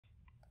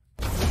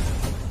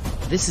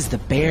This is the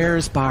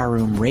Bears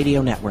Barroom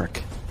Radio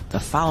Network. The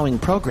following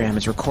program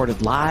is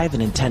recorded live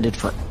and intended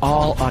for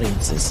all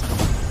audiences.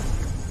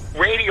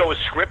 Radio is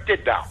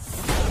scripted now.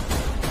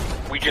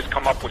 We just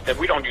come up with it.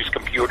 We don't use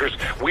computers.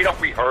 We don't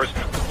rehearse.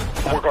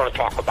 We're going to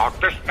talk about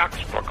this next.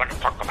 We're going to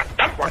talk about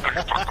them. We're going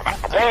to talk about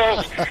the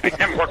Bulls. And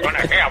then we're going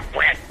to have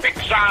Brad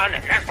Biggs on.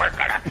 And then we're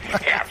going to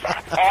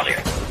have all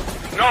this.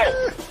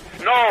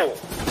 No.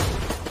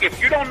 If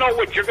you don't know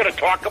what you're going to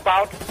talk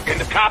about in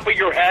the top of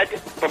your head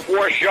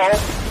before a show,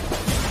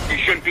 you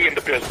shouldn't be in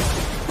the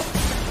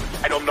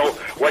business. I don't know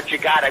what you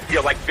got. I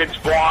feel like Vince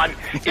Vaughn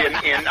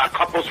in a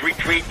couple's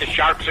retreat. The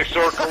Sharks are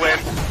circling.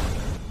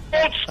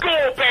 Old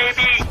school,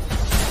 baby.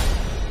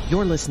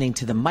 You're listening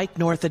to the Mike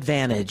North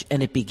Advantage,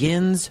 and it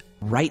begins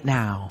right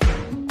now.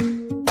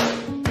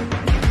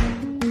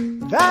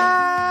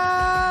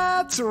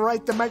 That's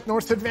right. The Mike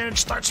North Advantage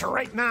starts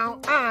right now.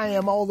 I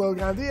am Aldo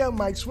Gandia,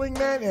 Mike's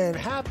wingman, and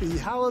happy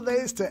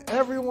holidays to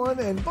everyone.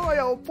 And boy,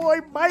 oh boy,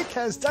 Mike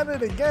has done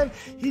it again.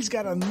 He's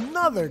got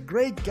another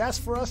great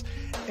guest for us.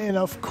 And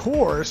of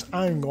course,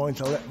 I'm going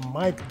to let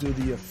Mike do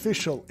the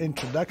official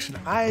introduction.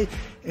 I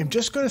am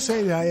just going to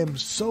say that I am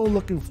so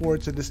looking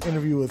forward to this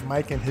interview with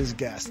Mike and his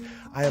guest.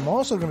 I am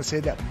also going to say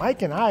that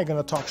Mike and I are going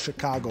to talk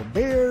Chicago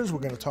Bears. We're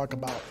going to talk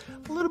about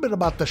a little bit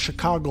about the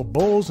Chicago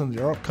Bulls and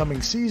their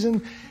upcoming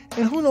season.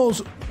 And who knows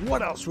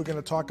what else we're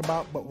going to talk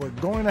about, but we're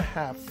going to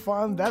have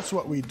fun. That's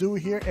what we do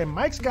here. And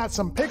Mike's got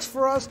some picks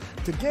for us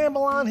to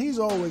gamble on. He's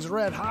always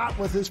red hot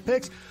with his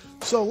picks.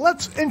 So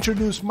let's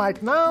introduce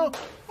Mike now.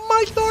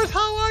 Mike North,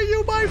 how are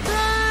you, my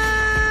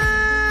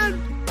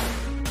friend?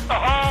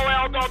 Oh,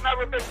 Aldo,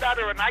 never been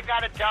better. And I got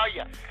to tell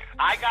you,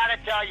 I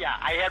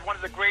had one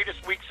of the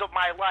greatest weeks of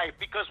my life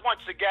because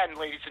once again,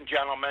 ladies and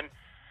gentlemen,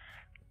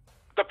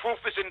 the proof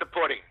is in the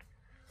pudding.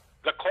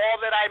 The call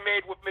that I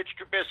made with Mitch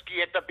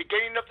Trubisky at the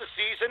beginning of the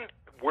season,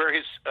 where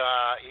he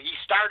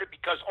started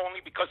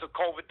only because of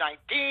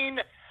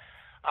COVID-19.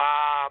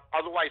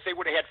 Otherwise, they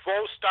would have had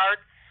Foles start.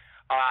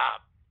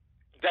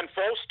 Then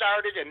Foles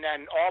started, and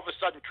then all of a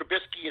sudden,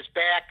 Trubisky is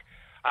back.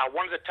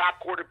 One of the top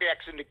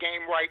quarterbacks in the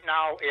game right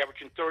now,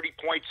 averaging 30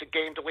 points a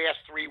game the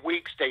last 3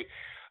 weeks. They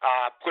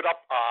put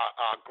up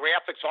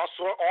graphics.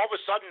 Also, all of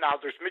a sudden now,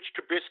 there's Mitch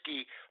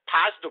Trubisky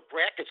positive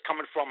brackets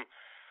coming from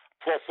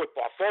Pro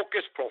Football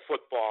Focus, Pro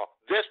Football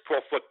this, Pro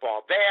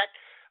Football that,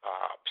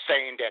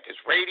 saying that his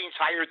rating's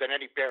higher than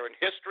any Bear in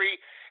history.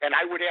 And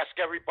I would ask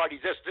everybody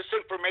this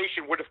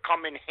information would have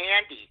come in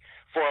handy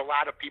for a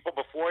lot of people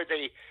before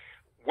they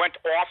went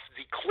off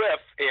the cliff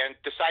and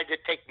decided to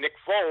take Nick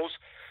Foles.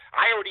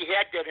 I already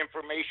had that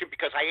information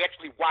because I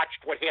actually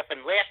watched what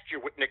happened last year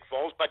with Nick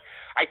Foles, but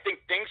I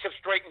think things have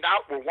straightened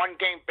out. We're one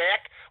game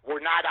back. We're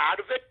not out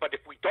of it, but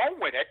if we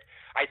don't win it,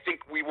 I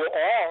think we will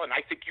all, and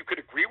I think you could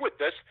agree with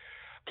this,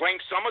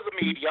 blame some of the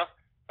media,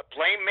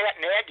 blame Matt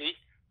Nagy,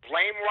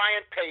 blame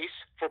Ryan Pace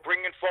for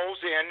bringing Foles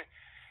in,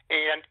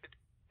 and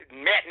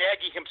Matt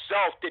Nagy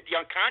himself did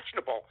the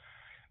unconscionable.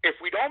 If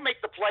we don't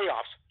make the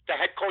playoffs, the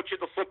head coach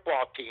of the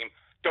football team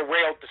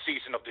derailed the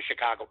season of the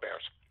Chicago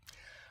Bears.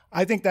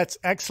 I think that's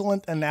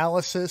excellent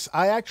analysis.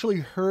 I actually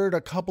heard a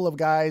couple of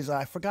guys,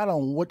 I forgot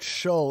on which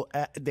show,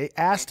 they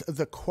asked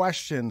the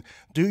question,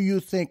 do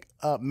you think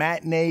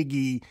Matt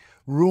Nagy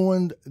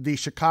ruined the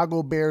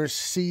Chicago Bears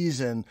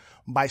season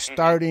by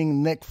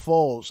starting Nick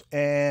Foles?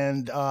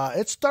 And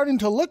it's starting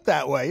to look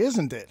that way,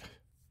 isn't it?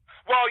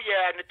 Well,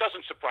 yeah, and it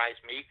doesn't surprise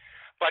me.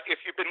 But if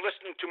you've been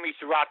listening to me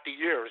throughout the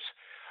years,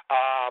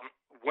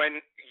 when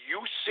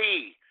you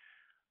see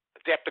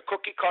that the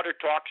cookie-cutter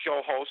talk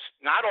show hosts,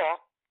 not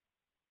all,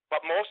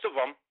 but most of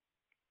them,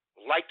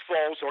 liked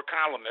Foles or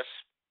columnists,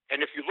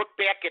 and if you look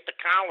back at the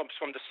columns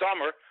from the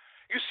summer,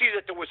 you see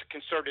that there was a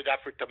concerted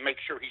effort to make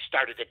sure he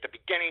started at the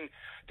beginning.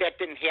 That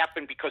didn't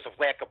happen because of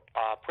lack of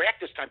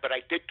practice time, but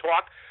I did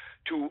talk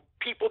to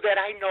people that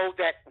I know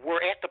that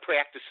were at the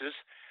practices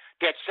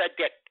that said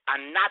that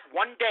on not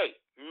one day,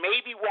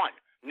 maybe one,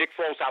 Nick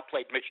Foles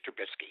outplayed Mitch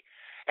Trubisky.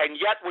 And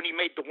yet when he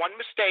made the one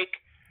mistake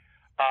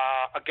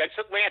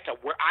against Atlanta,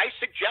 where I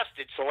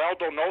suggested, so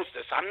Aldo knows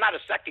this, I'm not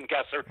a second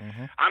guesser.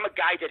 I'm a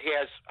guy that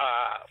has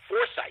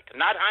foresight,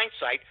 not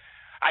hindsight.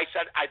 I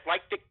said I'd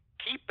like to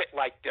keep it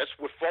like this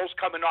with Foles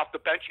coming off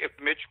the bench if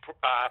Mitch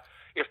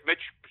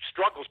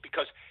struggles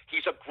because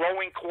he's a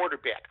growing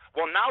quarterback.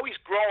 Well, now he's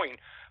growing,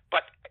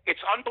 but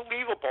it's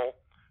unbelievable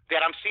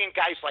that I'm seeing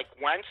guys like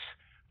Wentz,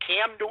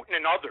 Cam Newton,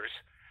 and others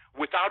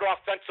without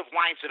offensive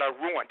lines that are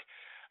ruined.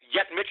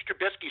 Yet Mitch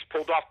Trubisky's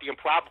pulled off the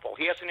improbable.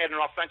 He hasn't had an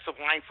offensive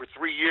line for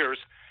 3 years,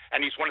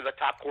 and he's one of the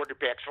top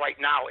quarterbacks right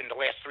now in the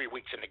last 3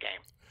 weeks in the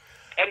game.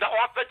 And the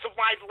offensive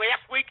line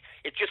last week,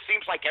 it just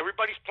seems like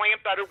everybody's playing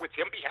better with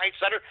him behind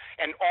center.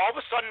 And all of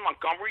a sudden,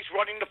 Montgomery's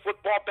running the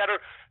football better.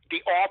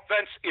 The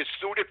offense is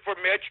suited for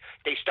Mitch.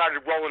 They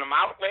started rolling him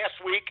out last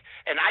week.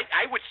 And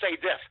I would say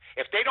this.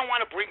 If they don't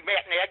want to bring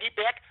Matt Nagy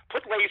back,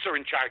 put Laser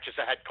in charge as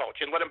a head coach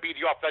and let him be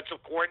the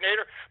offensive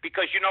coordinator.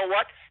 Because you know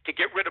what? To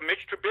get rid of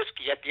Mitch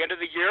Trubisky at the end of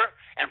the year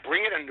and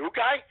bring in a new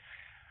guy,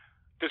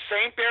 the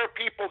same Bear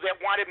people that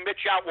wanted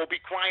Mitch out will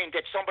be crying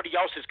that somebody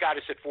else has got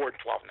us at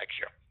 4-12 next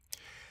year.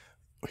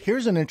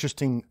 here's an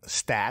interesting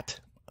stat.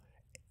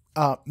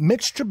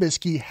 Mitch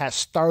Trubisky has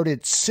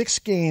started 6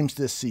 games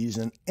this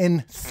season.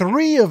 In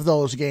 3 of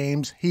those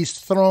games, he's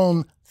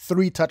thrown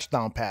 3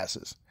 touchdown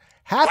passes.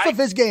 Half of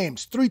his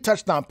games, 3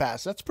 touchdown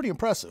passes. That's pretty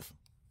impressive.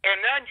 And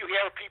then you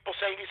hear people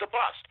saying he's a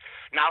bust.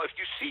 Now, if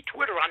you see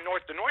Twitter on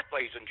North to North,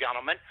 ladies and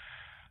gentlemen,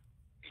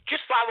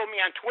 just follow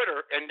me on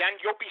Twitter, and then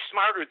you'll be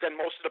smarter than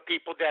most of the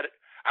people that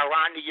are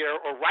on the air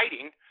or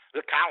writing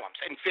the columns.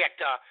 In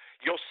fact,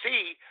 you'll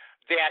see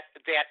that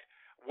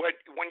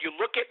when you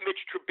look at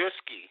Mitch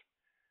Trubisky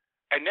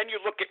and then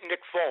you look at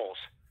Nick Foles,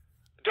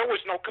 there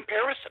was no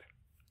comparison.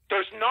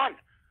 There's none.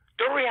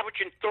 They were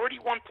averaging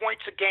 31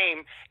 points a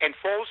game, and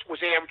Foles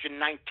was averaging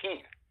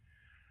 19.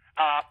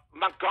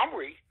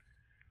 Montgomery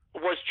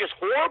was just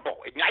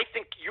horrible. And I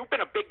think you've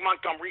been a big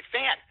Montgomery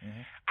fan.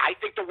 Mm-hmm. I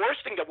think the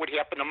worst thing that would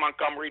happen to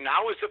Montgomery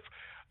now is if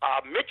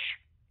Mitch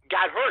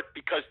got hurt,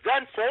 because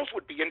then Foles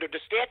would be under the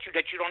statue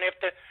that you don't have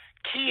to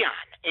key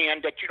on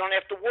and that you don't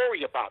have to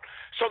worry about.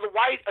 So the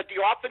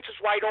offense is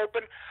wide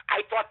open.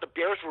 I thought the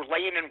Bears were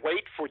laying in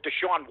wait for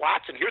Deshaun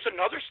Watson. Here's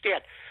another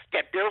stat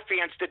that Bear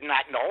fans did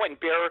not know, and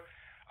Bear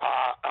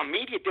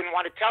media didn't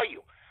want to tell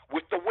you.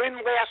 With the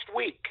win last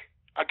week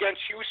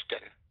against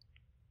Houston,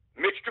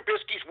 Mitch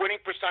Trubisky's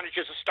winning percentage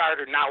as a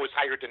starter now is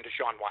higher than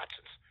Deshaun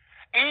Watson's.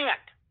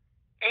 And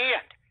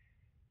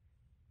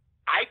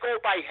I go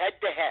by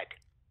head-to-head.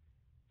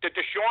 The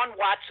Deshaun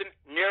Watson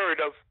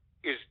narrative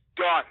is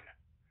done.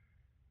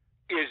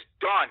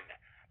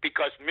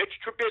 Because Mitch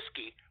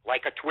Trubisky,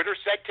 like a Twitter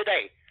said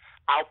today,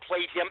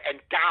 outplayed him and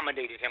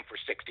dominated him for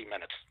 60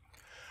 minutes.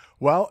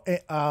 Well,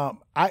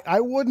 I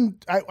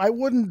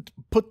wouldn't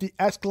put the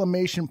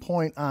exclamation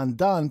point on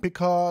done,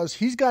 because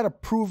he's got to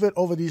prove it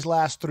over these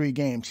last 3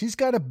 games. He's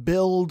got to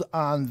build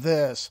on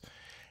this.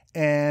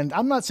 And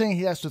I'm not saying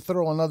he has to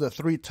throw another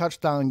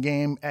 3-touchdown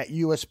game at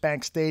US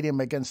Bank Stadium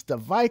against the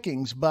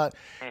Vikings, but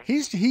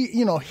he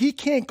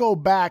can't go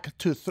back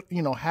to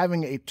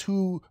having a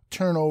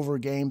 2-turnover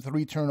game,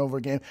 3-turnover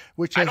game,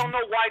 which I don't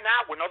know why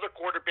not when other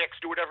quarterbacks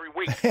do it every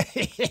week.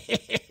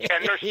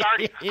 And they're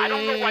starting. I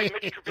don't know why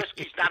Mitch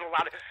Trubisky's not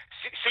allowed to.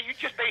 See, you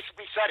just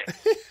basically said it.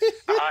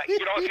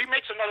 If he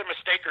makes another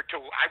mistake or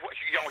two,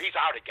 he's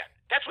out again.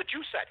 That's what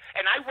you said.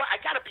 And I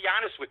got to be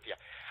honest with you.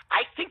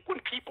 I think when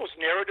people's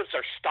narratives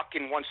are stuck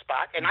in one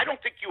spot, and I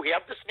don't think you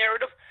have this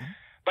narrative,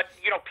 but,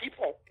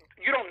 people,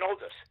 you don't know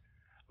this.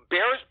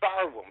 Bears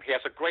Barroom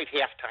has a great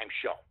halftime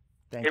show.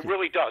 It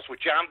really does,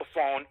 with John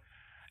Buffone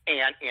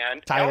and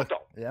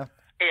Aldo. Yeah.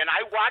 And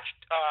I watched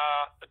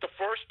the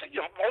first,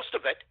 most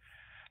of it,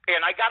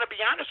 and I got to be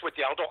honest with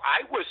you, Aldo,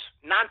 I was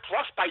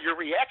nonplussed by your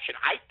reaction.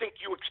 I think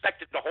you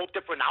expected a whole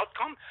different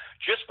outcome,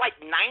 just like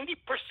 90%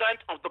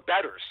 of the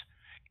bettors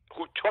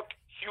who took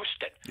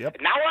Houston.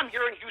 Yep. Now I'm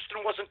hearing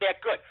Houston wasn't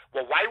that good.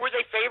 Well, why were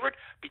they favored?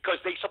 Because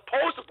they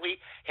supposedly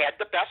had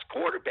the best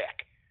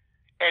quarterback,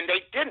 and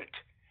they didn't.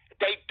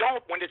 They don't.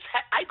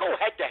 I go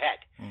head to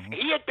head.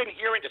 He had been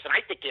hearing this, and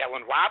I think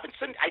Allen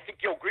Robinson. I think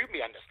you'll agree with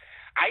me on this.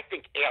 I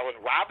think Allen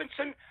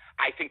Robinson.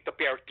 I think the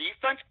Bear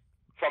defense,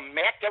 from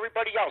Mac to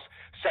everybody else,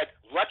 said,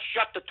 let's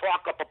shut the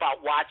talk up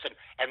about Watson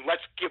and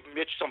let's give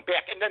Mitch some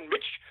back. And then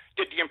Mitch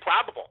did the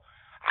improbable.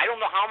 I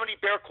don't know how many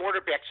Bear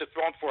quarterbacks have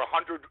thrown for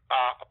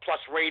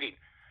 100-plus rating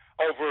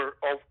over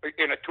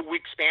in a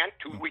 2-week span,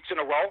 2 weeks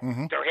in a row.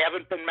 There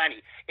haven't been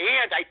many.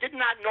 And I did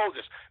not know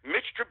this.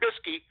 Mitch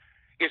Trubisky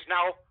is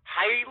now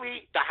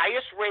the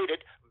highest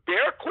rated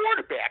Bear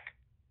quarterback,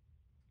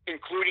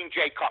 including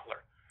Jay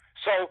Cutler.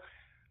 So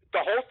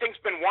the whole thing's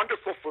been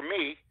wonderful for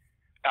me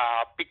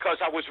because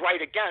I was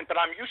right again, but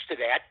I'm used to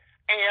that.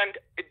 And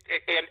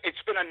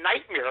it's been a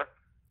nightmare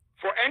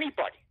for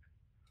anybody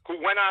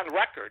who went on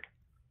record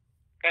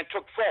and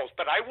took Foles.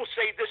 But I will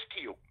say this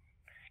to you.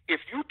 If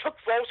you took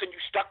Foles and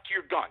you stuck to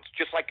your guns,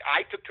 just like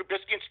I took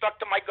Trubisky and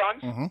stuck to my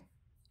guns,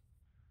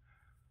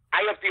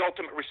 I have the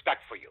ultimate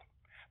respect for you.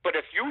 But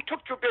if you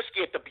took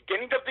Trubisky at the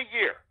beginning of the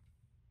year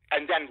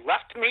and then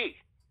left me,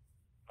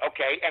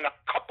 and a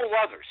couple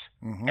others,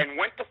 and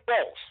went to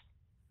Foles,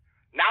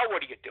 now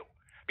what do you do?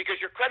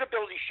 Because your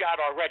credibility's shot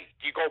already.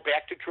 Do you go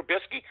back to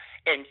Trubisky?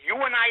 And you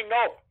and I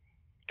know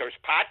there's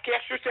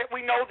podcasters that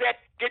we know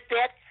that did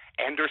that,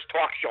 and there's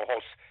talk show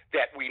hosts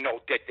that we know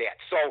did that.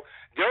 So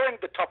they're in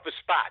the toughest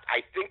spot.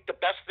 I think the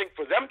best thing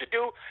for them to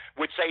do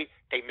would say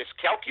they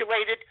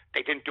miscalculated.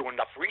 They didn't do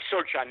enough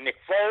research on Nick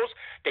Foles.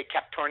 They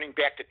kept turning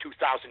back to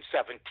 2017,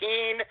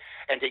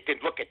 and they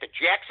didn't look at the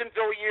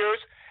Jacksonville years,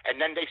 and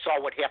then they saw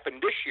what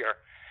happened this year.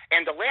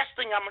 And the last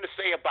thing I'm going to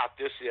say about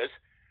this is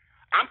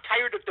I'm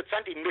tired of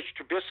defending Mitch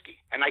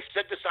Trubisky, and I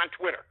said this on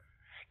Twitter.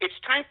 It's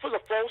time for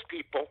the Foles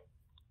people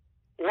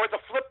or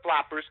the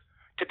flip-floppers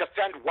to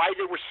defend why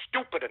they were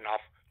stupid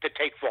enough to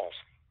take Foles.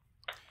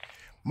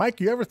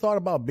 Mike, you ever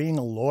thought about being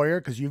a lawyer?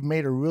 Because you've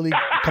made a really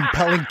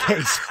compelling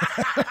case.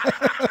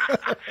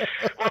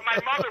 Well, my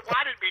mother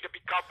wanted me to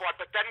become one,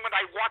 but then when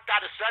I walked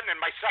out of Senate in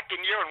my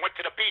second year and went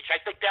to the beach,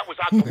 I think that was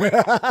out the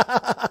window.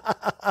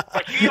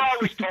 But she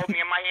always told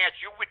me, and my aunt,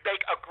 you would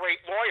make a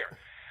great lawyer.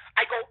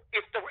 I go,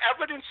 if the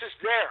evidence is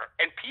there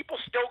and people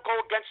still go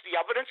against the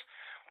evidence,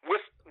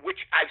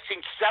 which I've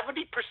seen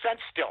 70%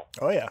 still.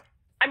 Oh, yeah.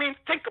 I mean,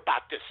 think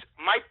about this.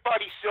 My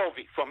buddy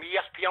Sylvie from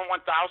ESPN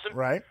 1000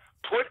 Right.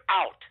 put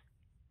out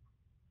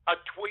a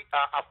tweet,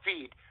 a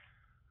feed.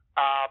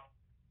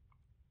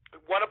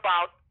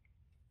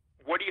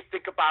 What do you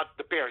think about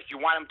the Bears? Do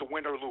you want them to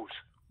win or lose?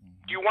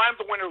 Do you want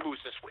them to win or lose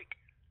this week?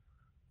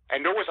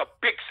 And there was a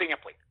big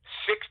sampling.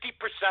 60%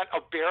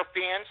 of Bear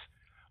fans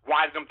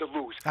wanted them to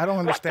lose. I don't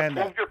understand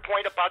to that. prove your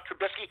point about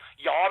Trubisky,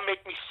 you all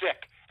make me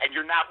sick, and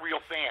you're not real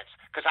fans,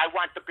 because I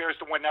want the Bears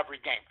to win every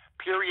game.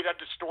 Period of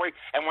the story.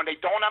 And when they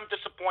don't, I'm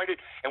disappointed.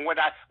 And when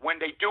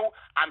they do,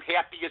 I'm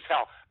happy as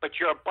hell. But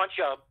you're a bunch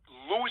of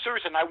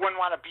losers, and I wouldn't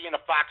want to be in a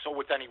foxhole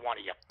with any one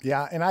of you.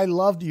 Yeah, and I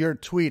loved your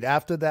tweet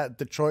after that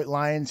Detroit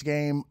Lions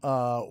game,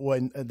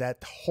 when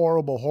that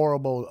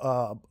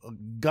horrible,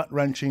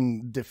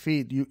 gut-wrenching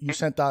defeat. You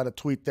sent out a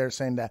tweet there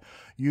saying that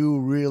you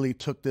really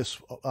took this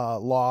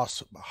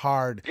loss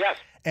hard. Yes.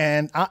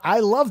 And I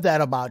love that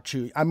about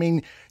you. I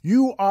mean,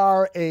 you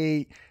are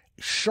a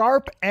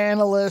sharp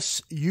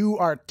analyst. You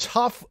are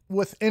tough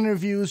with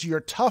interviews.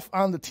 You're tough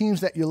on the teams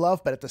that you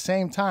love, but at the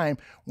same time,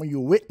 when you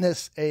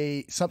witness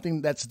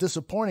something that's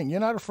disappointing,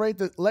 you're not afraid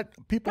to let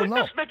people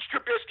know. Does Mitch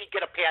Trubisky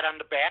get a pat on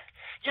the back?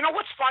 You know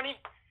what's funny?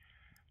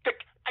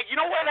 You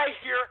know what I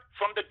hear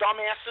from the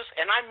dumbasses?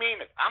 And I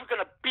mean it. I'm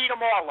going to beat them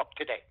all up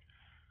today.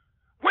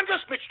 When does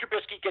Mitch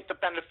Trubisky get the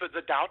benefit of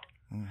the doubt?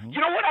 Mm-hmm.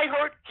 You know what I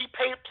heard? He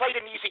played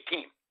an easy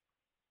team.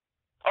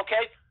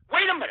 Okay?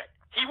 Wait a minute.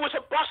 He was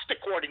a bust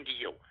according to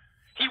you.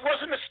 He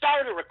wasn't a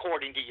starter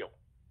according to you.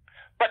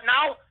 But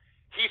now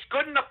he's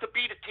good enough to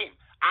beat a team.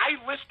 I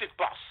listed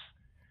busts.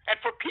 And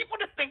for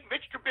people to think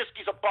Mitch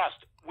Trubisky's a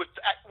bust with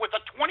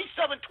a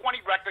 27-20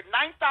 record,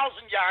 9,000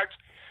 yards,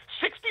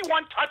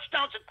 61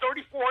 touchdowns and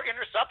 34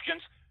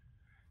 interceptions,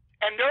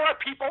 and there are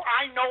people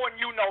I know and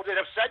you know that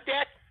have said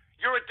that,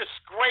 you're a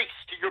disgrace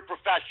to your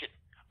profession.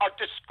 A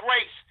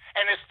disgrace.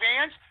 And as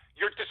fans,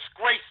 you're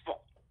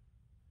disgraceful.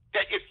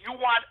 That if you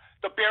want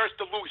the Bears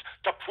to lose,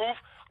 to prove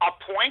a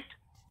point,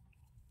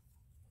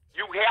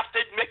 you have to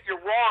admit you're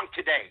wrong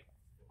today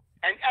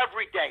and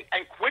every day,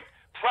 and quit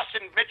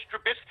pressing Mitch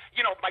Trubisky.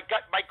 You know, my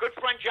good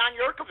friend John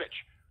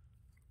Yurkovich.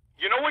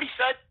 You know what he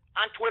said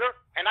on Twitter?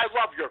 And I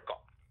love Yurko.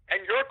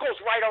 And Yurko's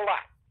right a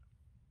lot.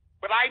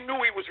 But I knew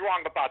he was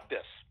wrong about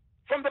this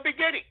from the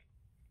beginning.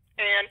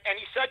 And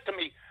he said to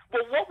me,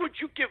 well, what would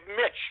you give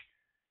Mitch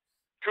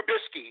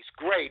Trubisky's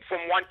grade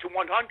from 1 to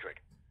 100?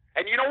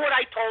 And you know what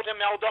I told him,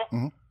 Aldo?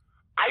 Mm-hmm.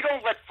 I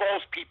don't let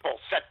false people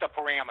set the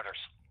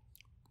parameters.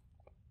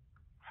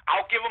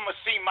 I'll give him a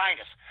C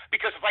minus,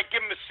 because if I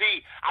give him a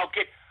C, I'll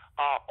get,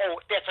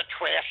 that's a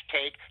trash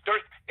take.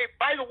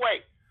 By the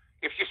way,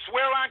 if you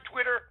swear on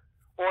Twitter,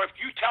 or if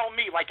you tell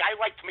me, like I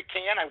liked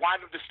McCann, I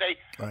wanted him to say,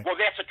 right, well,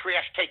 that's a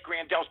trash take,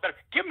 Grandel's better.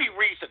 Give me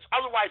reasons.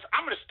 Otherwise,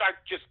 I'm going to start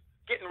just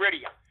getting rid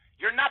of you.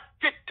 You're not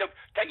fit to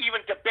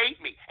even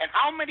debate me. And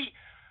how many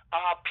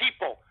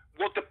people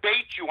will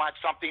debate you on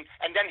something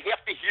and then have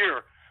to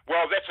hear,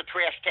 well, that's a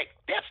trash take?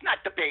 That's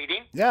not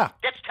debating. Yeah.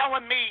 That's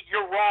telling me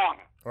you're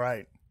wrong.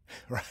 Right.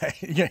 Right.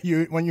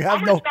 When you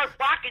have I'm going to start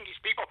blocking these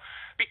people,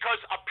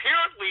 because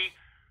apparently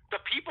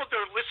the people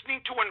they're listening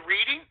to and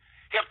reading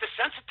have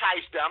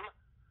desensitized them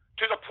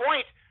to the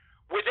point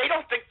where they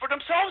don't think for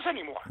themselves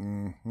anymore.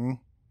 Mm-hmm.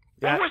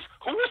 Yeah.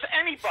 Who was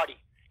anybody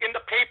in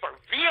the paper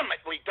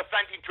vehemently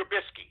defending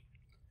Trubisky?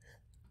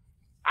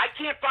 I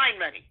can't find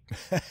many,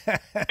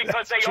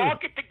 because they all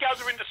get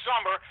together in the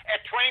summer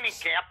at training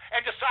camp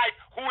and decide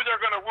who they're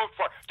going to root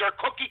for. They're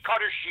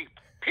cookie-cutter sheep,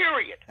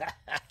 period.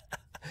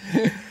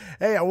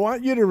 Hey, I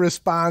want you to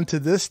respond to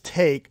this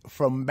take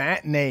from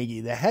Matt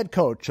Nagy, the head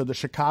coach of the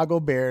Chicago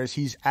Bears.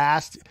 He's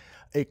asked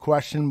a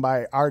question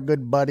by our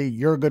good buddy,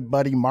 your good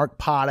buddy, Mark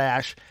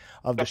Potash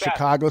of the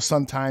Chicago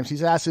Sun-Times.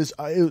 He's asked,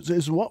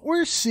 is what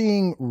we're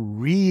seeing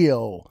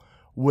real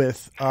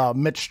with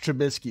Mitch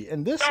Trubisky?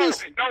 And this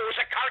is... No, it was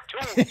a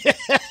cartoon.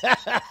 Jesus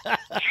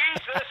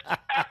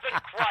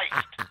effing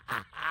Christ.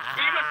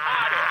 Even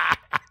Potash.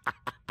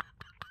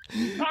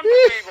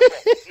 Unbelievable.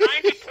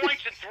 90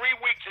 points in 3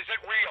 weeks. Is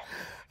it real?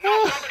 No,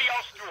 somebody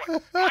else threw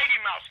it. Mighty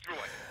Mouse threw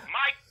it.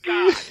 My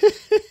God.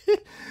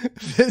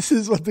 This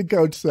is what the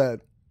coach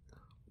said.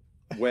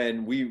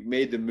 When we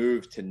made the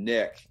move to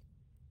Nick,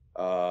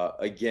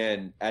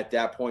 again, at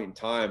that point in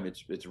time,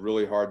 it's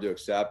really hard to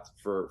accept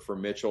for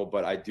Mitchell,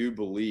 but I do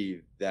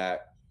believe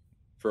that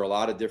for a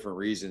lot of different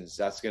reasons,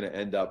 that's going to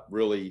end up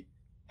really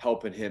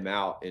helping him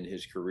out in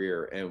his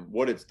career. And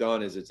what it's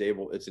done is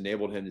it's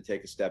enabled him to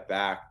take a step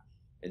back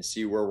and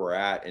see where we're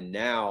at. And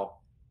now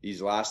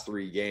these last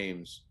 3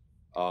 games,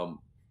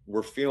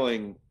 we're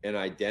feeling an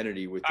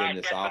identity within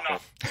this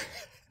offense.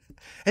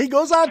 He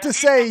goes on to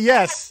say,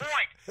 yes.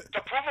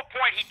 To prove a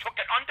point, he took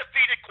an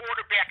undefeated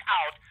quarterback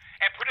out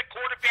and put a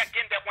quarterback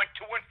in that went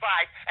 2-5,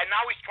 and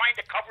now he's trying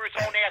to cover his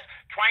own ass,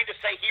 trying to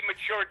say he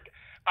matured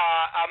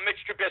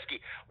Mitch Trubisky.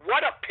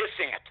 What a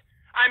pissant.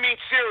 I mean,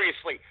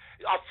 seriously.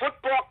 A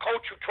football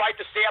coach who tried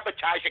to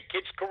sabotage a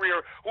kid's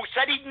career, who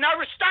said he'd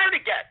never start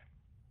again.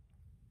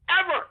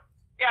 Ever.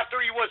 After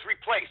he was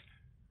replaced.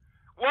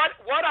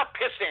 What a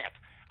pissant.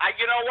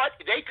 You know what?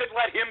 They could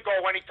let him go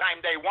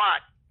anytime they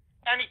want.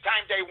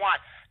 Anytime they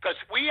want. Because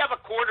we have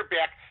a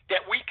quarterback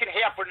that we can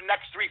have for the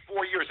next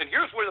 3-4 years. And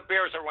here's where the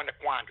Bears are in a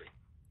quandary.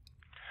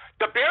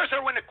 The Bears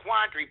are in a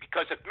quandary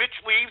because if Mitch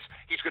leaves,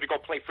 he's going to go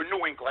play for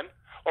New England,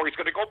 or he's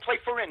going to go play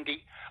for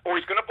Indy, or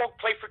he's going to go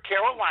play for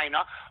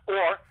Carolina,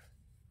 or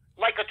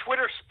like a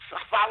Twitter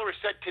follower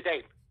said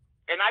today,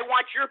 and I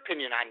want your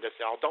opinion on this,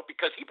 Aldo,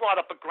 because he brought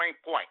up a great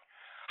point.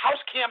 How's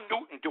Cam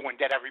Newton doing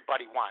that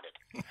everybody wanted?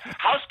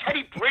 How's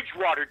Teddy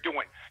Bridgewater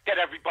doing that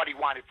everybody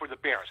wanted for the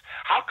Bears?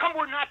 How come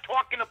we're not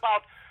talking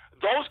about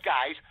those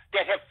guys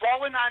that have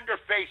fallen on their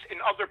face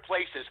in other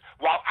places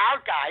while our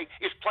guy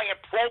is playing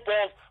Pro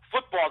Bowl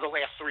football the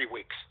last 3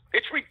 weeks?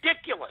 It's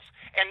ridiculous.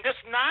 And this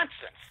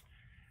nonsense,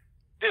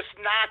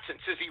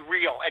 is he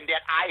real? And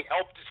that I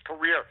helped his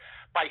career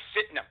by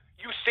sitting him.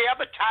 You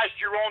sabotaged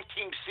your own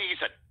team's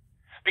season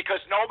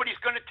because nobody's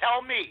going to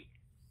tell me,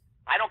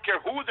 I don't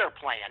care who they're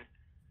playing,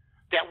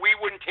 that we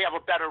wouldn't have a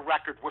better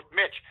record with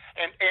Mitch.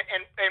 And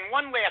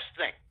one last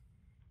thing,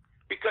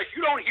 because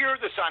you don't hear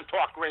this on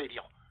talk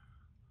radio.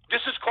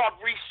 This is called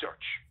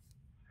research.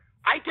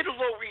 I did a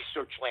little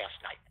research last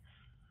night.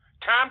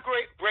 Tom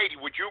Brady,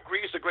 would you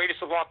agree, is the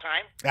greatest of all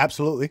time?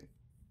 Absolutely.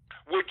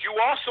 Would you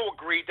also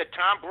agree that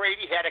Tom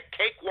Brady had a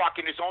cakewalk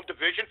in his own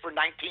division for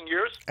 19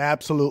 years?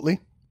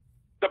 Absolutely.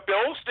 The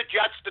Bills, the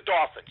Jets, the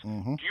Dolphins.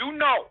 Mm-hmm. Do you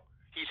know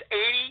he's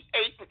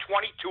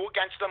 88-22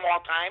 against them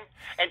all time?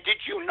 And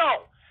did you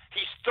know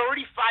he's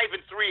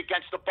 35-3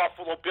 against the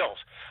Buffalo Bills?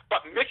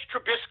 But Mitch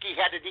Trubisky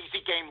had an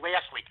easy game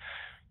last week.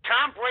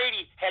 Tom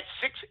Brady had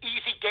 6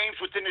 easy games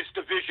within his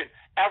division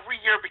every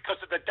year because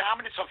of the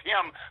dominance of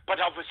him, but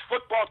of his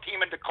football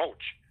team and the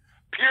coach.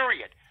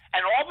 Period.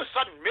 And all of a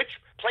sudden, Mitch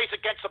plays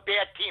against a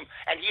bad team,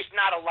 and he's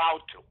not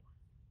allowed to.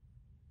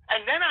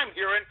 And then I'm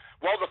hearing,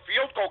 well, the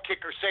field goal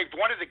kicker saved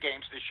one of the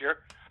games this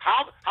year.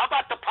 How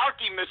about the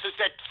parking misses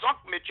that sunk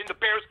Mitch and the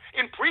Bears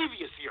in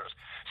previous years?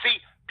 See,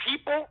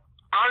 people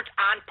aren't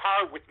on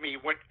par with me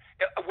when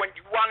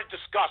you want to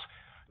discuss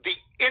the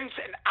ins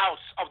and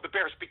outs of the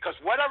Bears, because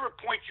whatever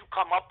point you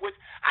come up with,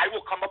 I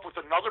will come up with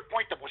another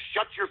point that will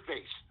shut your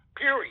face.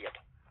 Period.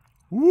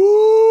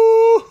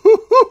 Woo!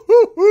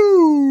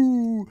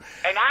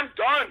 And I'm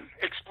done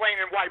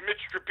explaining why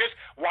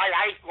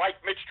I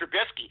like Mitch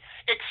Trubisky.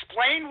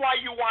 Explain why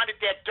you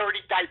wanted that dirty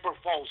diaper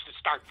Foles to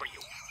start for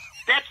you.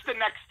 That's the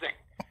next thing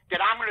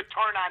that I'm going to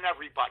turn on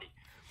everybody.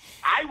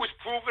 I was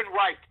proven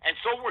right, and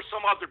so were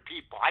some other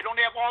people. I don't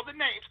have all the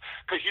names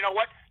because you know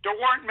what? There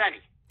weren't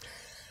many.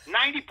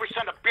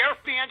 90% of Bear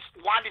fans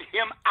wanted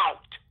him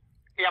out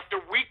after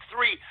week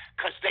 3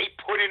 because they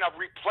put in a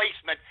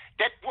replacement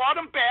that brought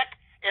him back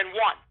and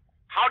won.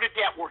 How did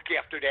that work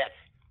after that?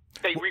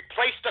 They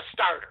replaced a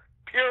starter,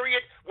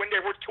 period, when they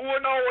were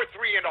 2-0 or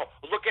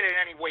 3-0. Look at it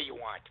any way you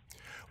want.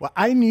 Well,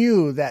 I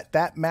knew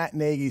that Matt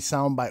Nagy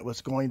soundbite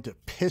was going to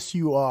piss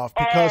you off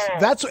because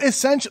that's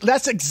essential.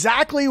 That's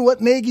exactly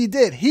what Nagy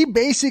did. He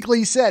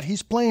basically said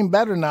he's playing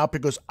better now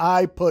because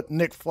I put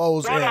Nick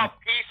Foles in. What a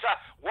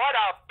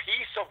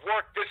piece of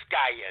work this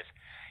guy is.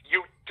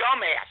 You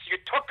dumbass. You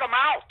took him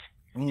out.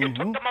 Mm-hmm. You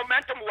took the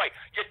momentum away.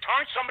 You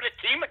turned some of the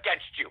team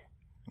against you.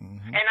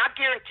 Mm-hmm. And I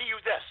guarantee you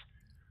this.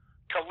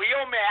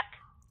 Khalil Mack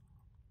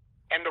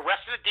and the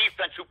rest of the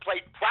defense, who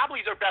played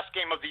probably their best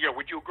game of the year,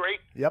 would you agree?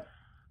 Yep.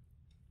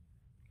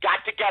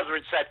 Got together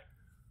and said,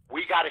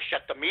 we got to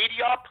shut the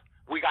media up.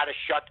 We got to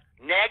shut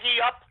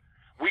Nagy up.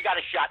 We got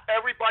to shut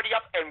everybody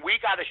up. And we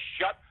got to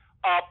shut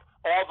up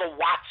all the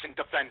Watson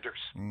defenders.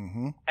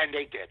 Mm-hmm. And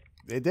they did.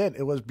 They did.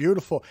 It was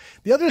beautiful.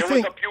 The other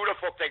thing. It was a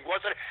beautiful thing,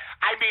 wasn't it?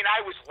 I mean,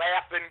 I was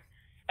laughing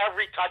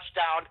every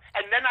touchdown.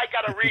 And then I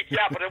got to read,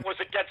 yeah, but it was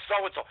against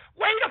so-and-so.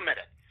 Wait a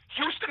minute.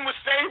 Houston was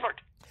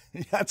favored.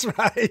 That's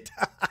right.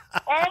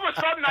 All of a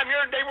sudden, I'm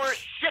hearing they were a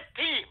shit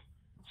team.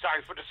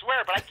 Sorry for the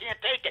swear, but I can't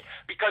take it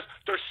because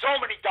there's so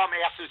many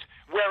dumbasses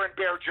wearing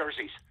Bear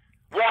jerseys,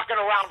 walking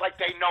around like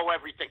they know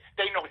everything.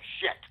 They know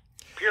shit,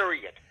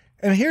 period.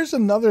 And here's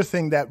another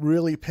thing that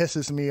really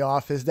pisses me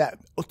off is that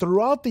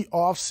throughout the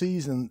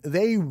offseason,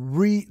 they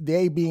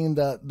being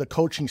the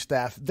coaching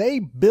staff, they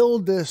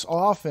build this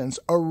offense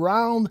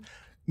around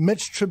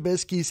Mitch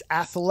Trubisky's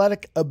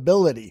athletic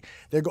ability.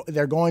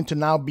 They're going to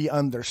now be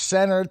under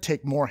center,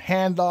 take more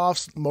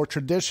handoffs, more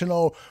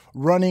traditional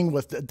running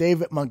with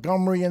David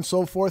Montgomery and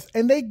so forth.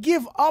 And they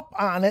give up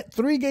on it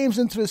 3 games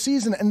into the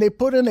season, and they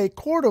put in a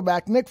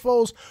quarterback, Nick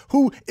Foles,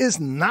 who is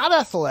not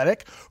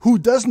athletic, who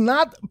does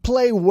not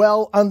play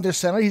well under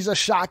center. He's a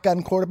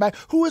shotgun quarterback,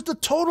 who is the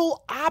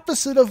total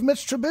opposite of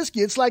Mitch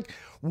Trubisky. It's like,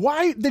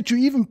 why did you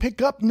even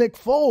pick up Nick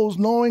Foles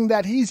knowing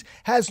that he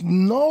has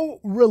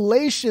no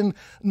relation,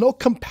 no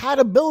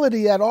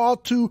compatibility at all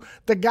to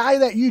the guy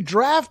that you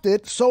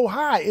drafted so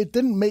high? It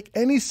didn't make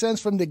any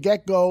sense from the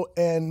get-go,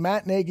 and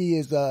Matt Nagy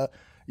is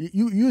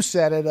you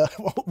said it,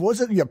 was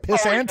it your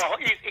piss ant?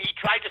 He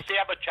tried to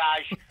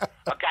sabotage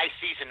a guy's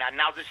season, and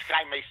now this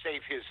guy may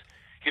save his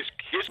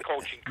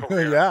coaching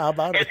career. Yeah, how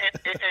about it?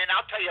 And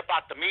I'll tell you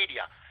about the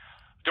media.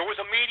 There was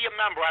a media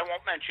member, I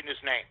won't mention his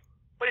name,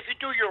 but if you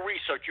do your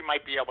research, you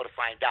might be able to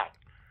find out.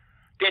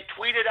 They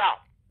tweeted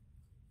out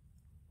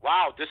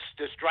wow, this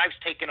drive's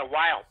taking a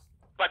while,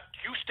 but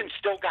Houston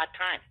still got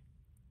time.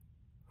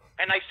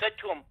 And I said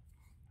to him,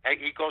 and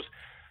he goes,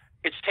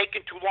 it's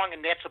taking too long,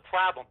 and that's a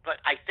problem, but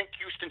I think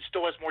Houston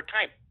still has more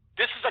time.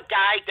 This is a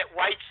guy that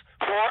writes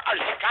for a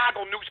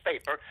Chicago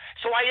newspaper.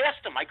 So I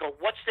asked him, I go,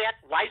 what's that?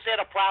 Why is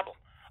that a problem?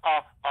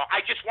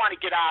 I just want to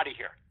get out of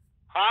here.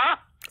 Huh?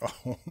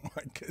 Oh,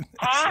 my goodness.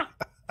 Huh?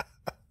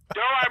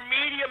 There are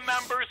media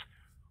members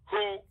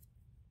who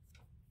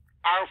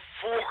are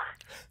for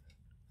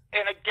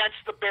and against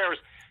the Bears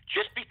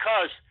just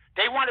because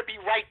they want to be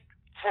right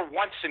for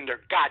once in their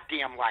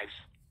goddamn lives.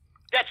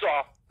 That's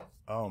all.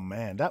 Oh,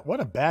 man. What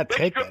a bad Mitch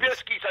take that is.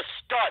 Trubisky's a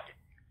stud.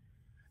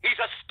 He's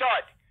a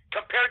stud.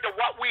 Compared to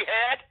what we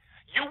had,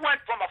 you went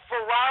from a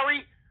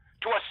Ferrari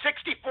to a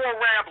 64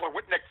 Rambler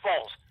with Nick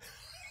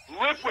Foles.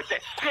 Live with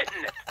it. Sit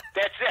in it.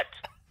 That's it.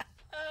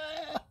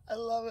 I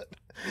love it.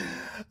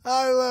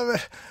 I love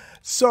it.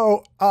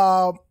 So,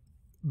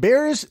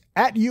 Bears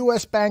at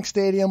U.S. Bank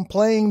Stadium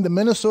playing the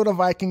Minnesota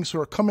Vikings, who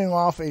are coming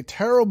off a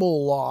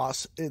terrible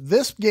loss.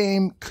 This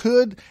game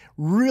could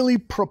really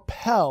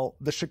propel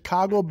the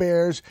Chicago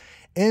Bears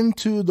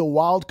into the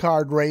wild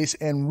card race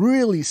and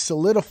really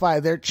solidify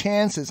their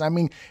chances. I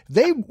mean,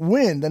 they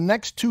win the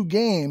next two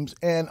games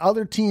and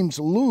other teams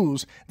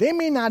lose. They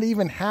may not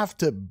even have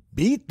to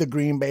beat the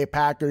Green Bay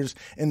Packers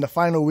in the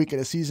final week of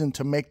the season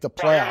to make the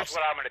Well, playoffs. here's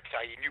what I'm going to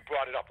tell you. You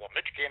brought it up. Well,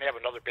 Mitch can't have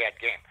another bad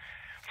game.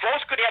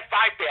 Foles could have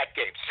 5 bad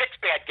games, 6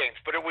 bad games,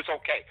 but it was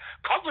okay.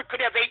 Cutler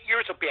could have 8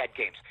 years of bad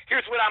games.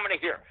 Here's what I'm going to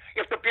hear.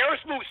 If the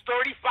Bears lose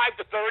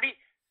 35-30,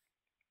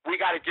 we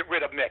got to get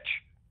rid of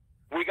Mitch.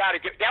 We got to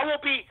get – that will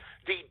be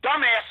the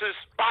dumbass's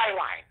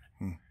byline.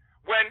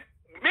 When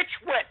Mitch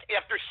went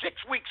after 6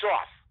 weeks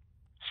off,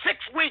 6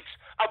 weeks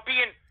of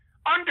being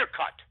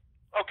undercut,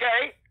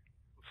 okay,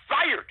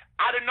 fired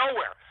out of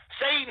nowhere,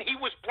 saying he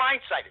was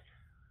blindsided.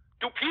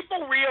 Do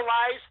people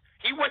realize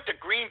he went to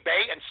Green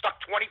Bay and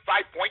stuck 25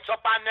 points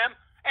up on them,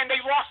 and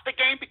they lost the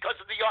game because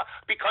of the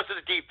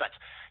defense?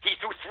 He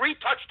threw 3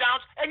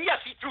 touchdowns, and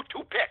yes, he threw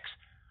 2 picks.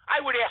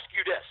 I would ask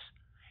you this: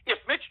 if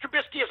Mitch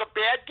Trubisky has a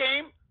bad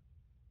game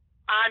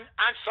on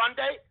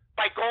Sunday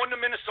by going to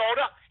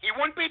Minnesota, he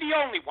wouldn't be the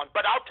only one.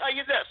 But I'll tell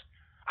you this: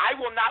 I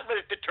will not let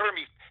it deter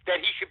me that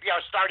he should be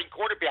our starting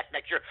quarterback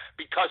next year,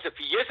 because if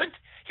he isn't,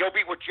 he'll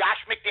be with Josh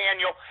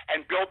McDaniel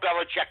and Bill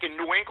Belichick in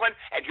New England,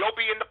 and he'll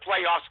be in the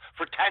playoffs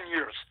for 10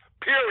 years.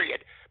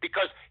 Period.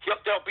 Because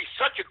there'll be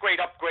such a great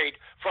upgrade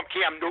from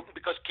Cam Newton,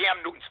 because Cam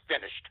Newton's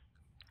finished.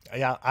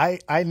 Yeah,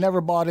 I never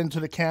bought into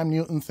the Cam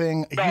Newton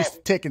thing. No. He's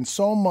taken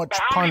so much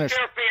punishment. How many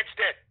Bear fans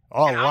did?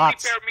 Oh, and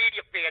lots. How many Bear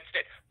media fans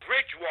did?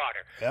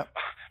 Bridgewater, Yep.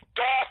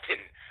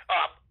 Dalton.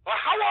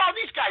 How are all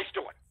these guys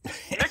doing?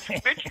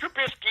 Mitch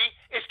Trubisky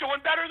is doing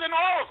better than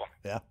all of them.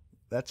 Yeah,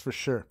 that's for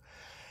sure.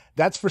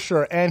 That's for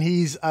sure. And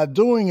he's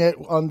doing it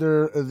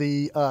under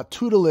the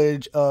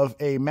tutelage of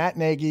a Matt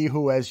Nagy,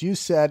 who, as you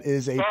said,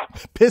 is a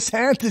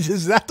pissant.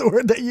 Is that the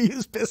word that you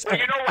use, pissant? Well,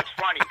 you know what's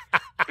funny?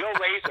 Bill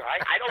Lazor,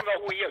 I don't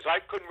know who he is. I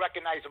couldn't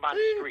recognize him on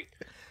the street.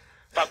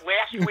 But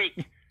last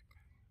week,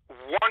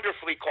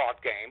 wonderfully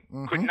called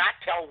game. Could not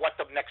tell what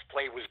the next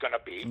play was going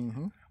to be.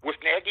 With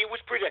Nagy, it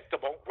was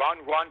predictable. Run,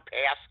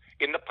 pass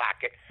in the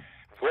pocket.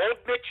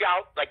 Rolled Mitch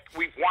out like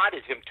we've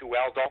wanted him to,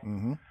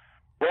 Aldo.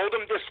 Rolled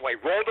him this way,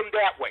 rolled him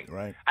that way.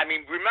 Right. I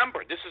mean,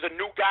 remember, this is a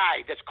new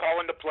guy that's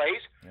calling the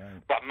plays. Right.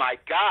 But my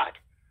God,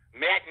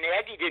 Matt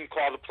Nagy didn't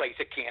call the plays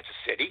at Kansas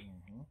City.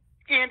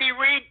 Andy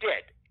Reid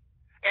did.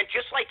 And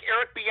just like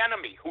Eric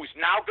Bieniemy, who's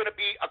now going to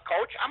be a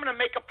coach, I'm going to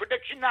make a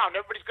prediction now, and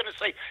everybody's going to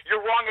say,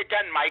 "You're wrong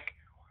again, Mike.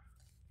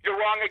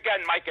 You're wrong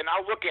again, Mike." And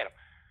I'll look at him.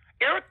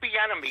 Eric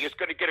Bieniemy is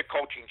going to get a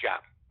coaching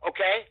job,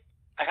 okay?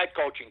 A head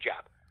coaching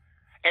job.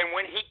 And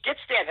when he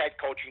gets that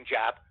head coaching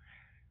job,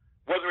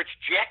 whether it's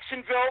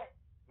Jacksonville,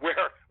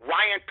 where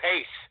Ryan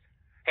Pace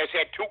has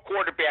had 2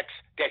 quarterbacks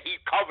that he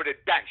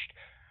coveted benched,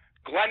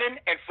 Glennon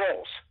and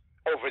Foles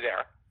over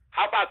there.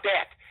 How about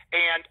that?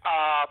 And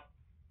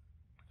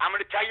I'm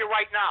going to tell you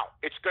right now,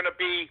 it's going to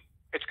be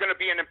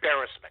an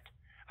embarrassment.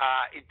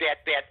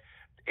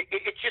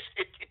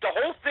 The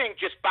whole thing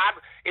just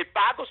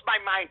boggles my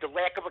mind, the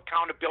lack of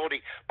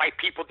accountability by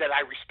people that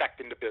I respect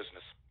in the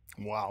business.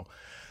 Wow.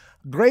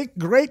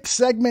 Great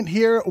segment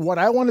here. What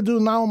I want to do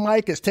now,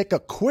 Mike, is take a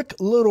quick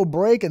little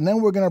break, and then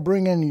we're going to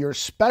bring in your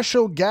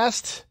special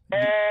guest.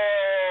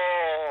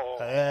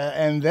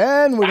 And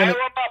then we're going to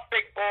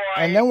big boy.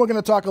 And then we're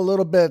going to talk a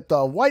little bit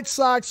White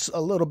Sox,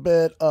 a little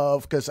bit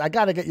of, because I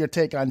got to get your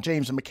take on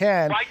James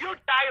McCann. While you're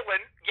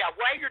dialing,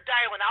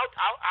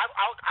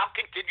 I'll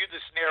continue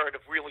this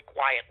narrative really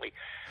quietly.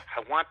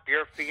 I want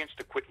Bear fans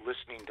to quit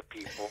listening to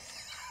people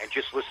and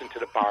just listen to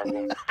the bar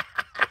room,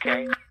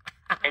 okay?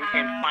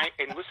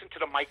 And listen to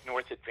the Mike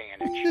North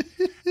Advantage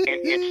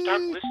and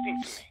start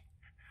listening to me.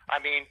 I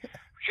mean,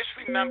 just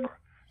remember,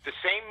 the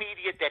same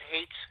media that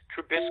hates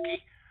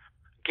Trubisky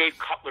gave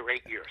Cutler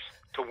 8 years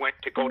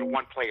to go to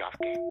 1 playoff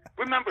game.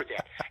 Remember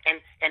that,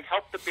 and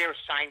help the Bears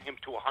sign him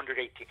to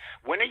 118.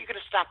 When are you going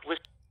to stop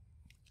listening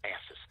to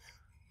asses?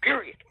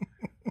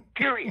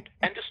 Period.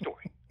 End of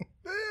story.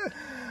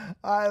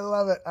 I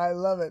love it. I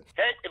love it.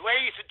 Hey,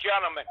 ladies and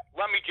gentlemen,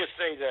 let me just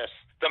say this.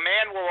 The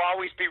man will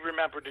always be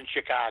remembered in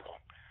Chicago.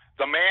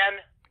 The man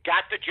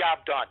got the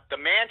job done. The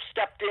man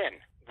stepped in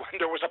when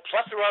there was a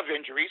plethora of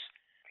injuries.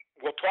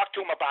 We'll talk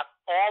to him about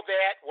all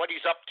that, what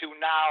he's up to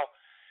now.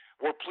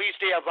 We're pleased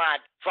to have on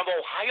from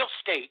Ohio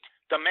State,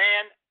 the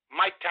man,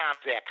 Mike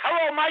Tomczak.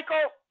 Hello,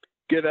 Michael.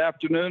 Good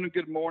afternoon,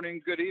 good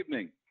morning, good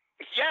evening.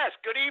 Yes,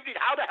 good evening.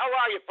 How the hell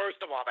are you,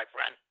 first of all, my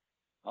friend?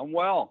 I'm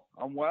well.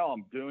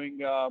 I'm doing,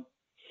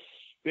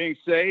 being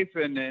safe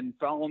and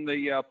following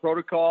the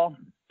protocol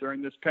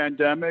during this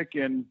pandemic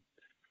and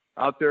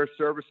out there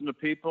servicing the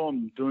people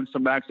and doing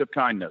some acts of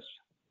kindness.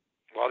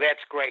 Well,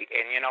 that's great.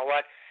 And you know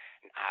what?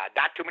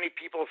 Not too many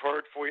people have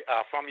heard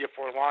from you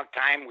for a long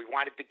time. We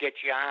wanted to get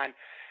you on.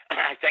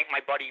 I thank my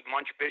buddy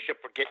Munch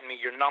Bishop for getting me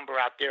your number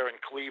out there in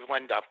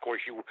Cleveland. Of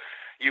course, you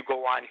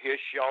go on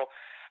his show.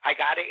 I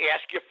got to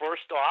ask you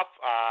first off,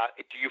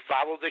 do you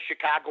follow the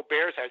Chicago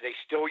Bears? Are they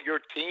still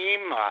your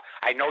team?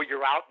 I know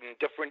you're out in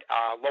different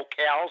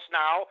locales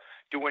now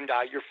doing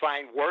your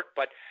fine work,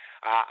 but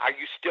are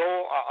you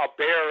still a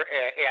Bear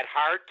at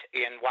heart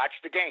and watch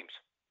the games?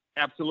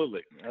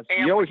 Absolutely.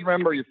 You always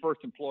remember your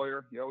first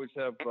employer. You always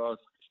have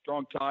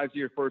strong ties to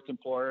your first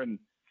employer. And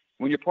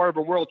when you're part of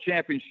a world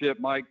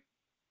championship, Mike,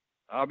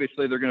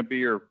 obviously they're going to be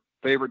your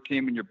favorite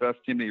team and your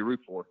best team that you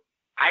root for.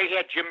 I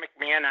had Jim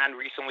McMahon on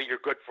recently, your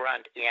good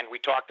friend, and we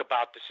talked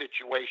about the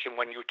situation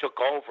when you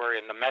took over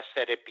and the mess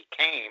that it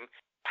became.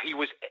 He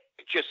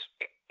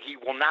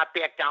will not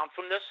back down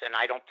from this, and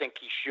I don't think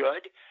he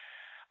should.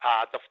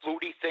 The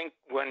Flutie thing,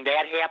 when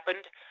that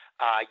happened,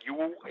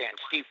 you and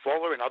Steve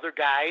Fuller and other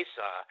guys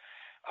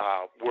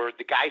were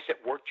the guys that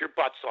worked your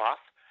butts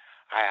off.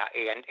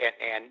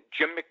 And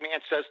Jim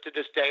McMahon says to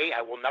this day,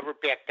 I will never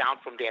back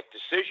down from that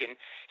decision.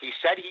 He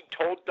said he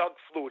told Doug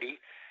Flutie,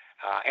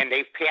 and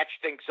they've patched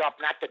things up.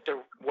 Not that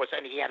there was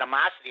any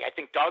animosity. I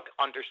think Doug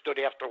understood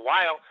after a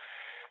while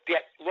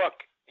that,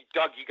 look,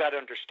 Doug, you got to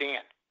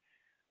understand,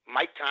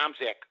 Mike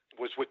Tomczak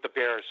was with the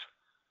Bears,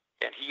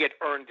 and he had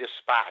earned this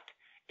spot.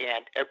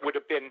 And it would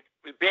have been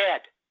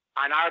bad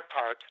on our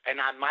part and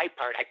on my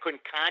part. I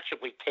couldn't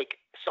consciously take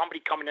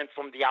somebody coming in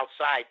from the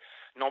outside,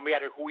 no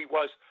matter who he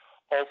was,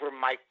 over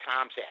Mike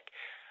Tomczak.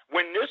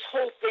 When this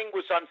whole thing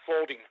was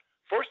unfolding,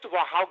 first of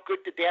all, how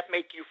good did that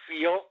make you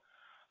feel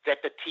that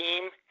the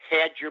team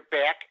had your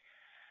back?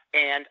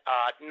 And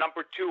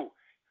number two,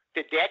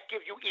 did that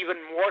give you even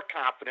more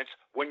confidence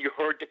when you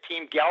heard the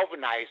team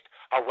galvanized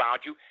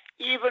around you,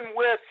 even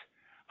with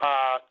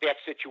that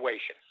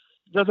situation?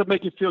 Does it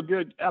make you feel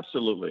good?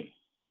 Absolutely.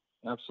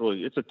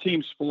 Absolutely. It's a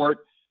team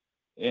sport.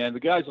 And the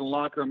guys in the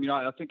locker room,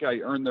 I think I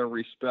earned their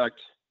respect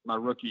my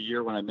rookie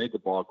year when I made the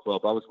ball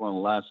club. I was one of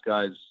the last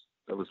guys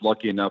that was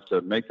lucky enough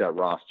to make that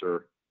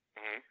roster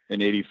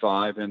in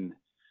 85. And,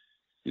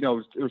 it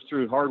was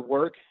through hard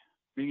work,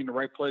 being in the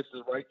right place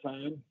at the right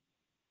time,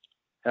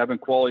 having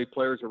quality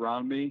players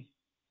around me,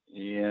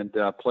 and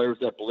players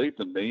that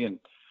believed in me. And,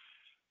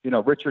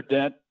 Richard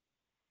Dent,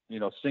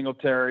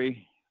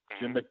 Singletary,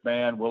 Jim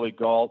McMahon, Willie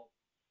Gault,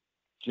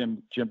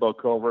 Jimbo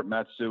Covert,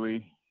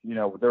 Matsui,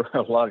 there were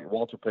a lot of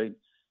Walter Payton,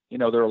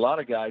 there were a lot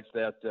of guys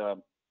that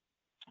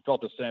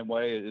felt the same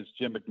way as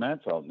Jim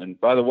McMahon felt. And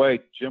by the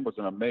way, Jim was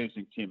an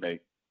amazing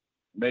teammate.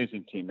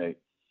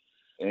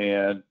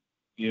 And,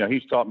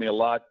 he's taught me a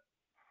lot,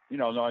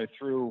 not only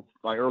through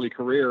my early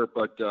career,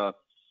 but,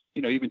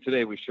 even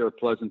today we share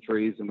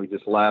pleasantries and we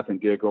just laugh and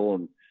giggle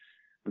and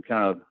we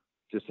kind of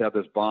just have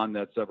this bond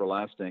that's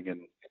everlasting.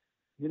 And,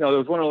 it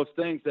was one of those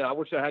things that I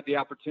wish I had the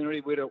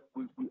opportunity. We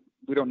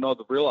don't know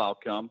the real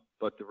outcome,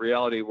 but the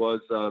reality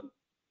was,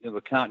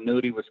 the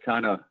continuity was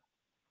kind of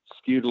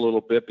skewed a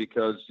little bit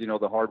because,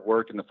 the hard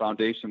work and the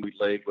foundation we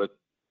laid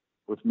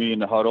with me in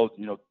the huddle,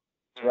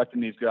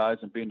 directing these guys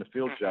and being the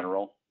field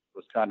general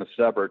was kind of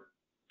severed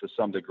to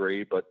some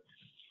degree. But,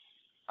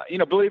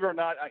 believe it or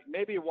not,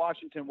 maybe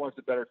Washington was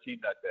the better team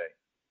that day.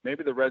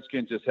 Maybe the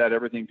Redskins just had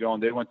everything going.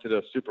 They went to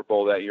the Super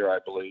Bowl that year, I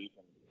believe.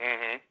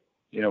 And,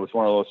 it was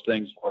one of those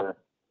things where,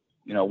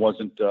 it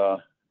wasn't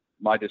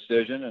my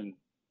decision. And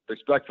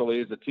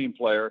respectfully, as a team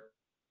player,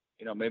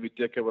 maybe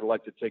Ditka would have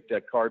liked to take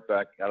that card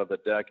back out of the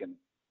deck and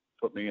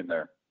put me in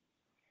there.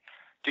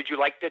 Did you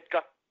like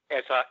Ditka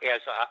as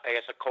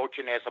a coach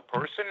and as a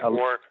person,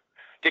 or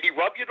did he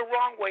rub you the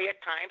wrong way at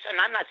times? And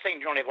I'm not saying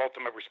you don't have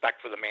ultimate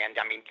respect for the man.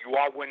 I mean, you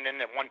all went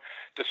in and won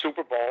the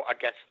Super Bowl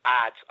against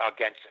odds,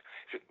 against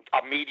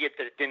a media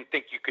that didn't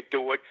think you could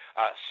do it,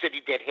 a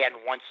city that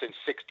hadn't won since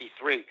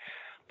 '63.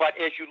 But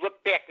as you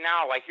look back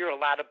now, I hear a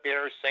lot of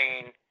Bears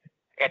saying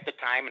at the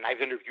time, and I've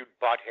interviewed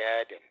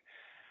Butthead and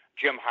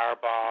Jim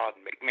Harbaugh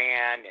and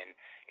McMahon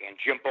and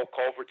Jimbo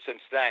Covert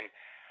since then,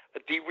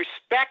 the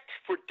respect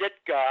for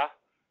Ditka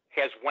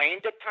has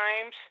waned at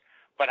times,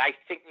 but I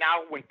think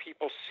now when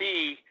people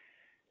see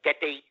that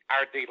they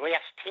are the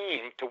last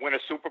team to win a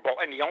Super Bowl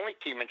and the only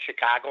team in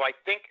Chicago, I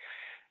think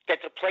that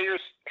the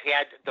players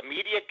had the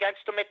media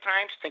against them at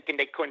times, thinking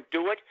they couldn't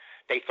do it.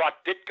 They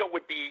thought Ditka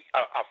would be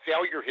a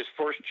failure his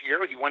first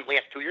year. He won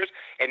last 2 years.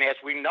 And as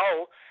we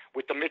know,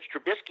 with the Mitch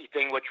Trubisky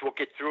thing, which we'll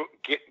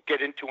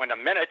get into in a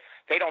minute.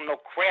 They don't know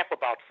crap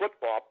about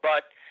football.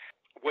 But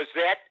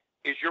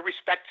is your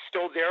respect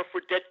still there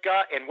for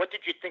Ditka? And what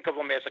did you think of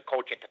him as a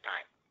coach at the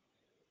time?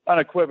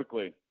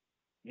 Unequivocally,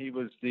 he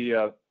was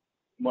the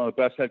one of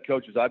the best head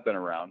coaches I've been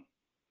around.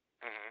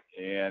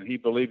 Mm-hmm. And he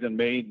believed in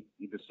me.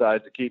 He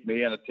decided to keep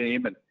me on the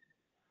team. And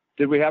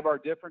did we have our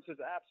differences?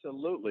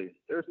 Absolutely.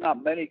 There's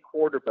not many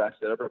quarterbacks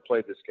that ever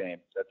played this game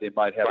that they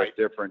might have a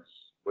difference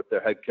with their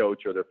head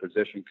coach or their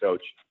position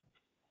coach.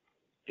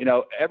 You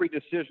know, every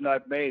decision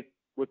I've made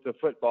with the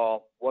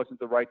football wasn't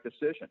the right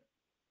decision.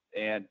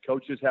 And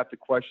coaches have to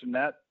question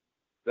that.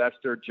 That's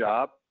their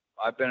job.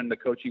 I've been in the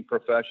coaching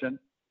profession.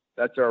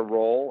 That's our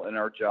role, and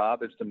our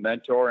job is to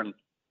mentor and,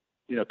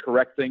 you know,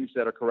 correct things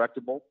that are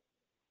correctable.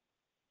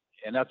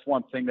 And that's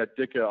one thing that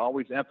Ditka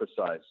always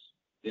emphasized.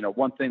 You know,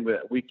 one thing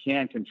that we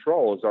can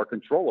control is our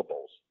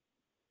controllables.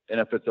 And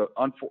if it's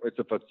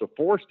a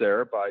forced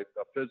error by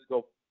a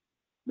physical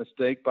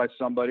mistake by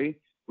somebody,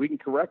 we can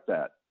correct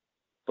that.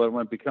 But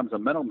when it becomes a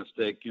mental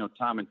mistake, you know,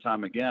 time and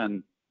time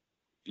again,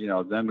 you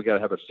know, then we got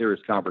to have a serious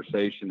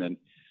conversation. And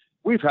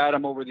we've had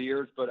him over the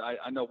years, but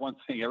I know one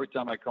thing. Every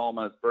time I call him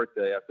on his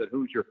birthday, I said,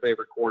 "Who's your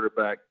favorite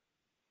quarterback?"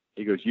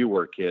 He goes, "You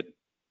were, kid."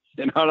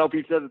 And I don't know if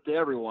he says it to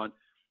everyone,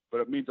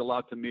 but it means a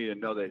lot to me to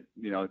know that,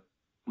 you know,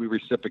 we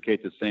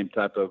reciprocate the same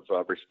type of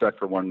respect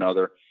for one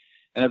another.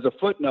 And as a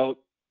footnote,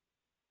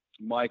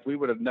 Mike, we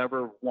would have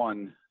never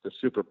won the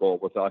Super Bowl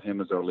without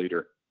him as our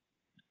leader.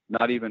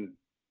 Not even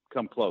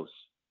come close.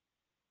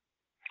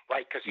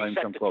 Right, because he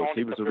set the tone.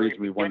 He was the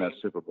reason we won that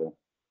Super Bowl.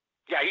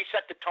 Yeah, he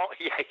set the tone.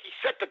 Yeah, he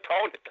set the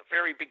tone at the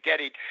very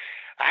beginning.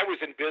 I was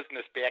in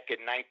business back in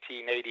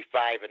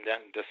 1985, and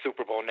then the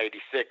Super Bowl in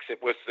 '86.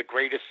 It was the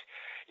greatest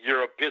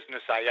year of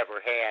business I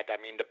ever had. I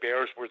mean, the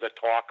Bears were the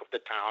talk of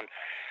the town.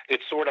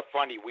 It's sort of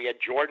funny. We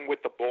had Jordan with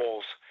the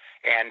Bulls,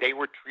 and they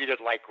were treated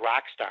like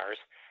rock stars.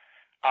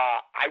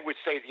 I would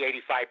say the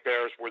 '85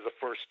 Bears were the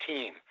first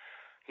team,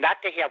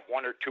 not to have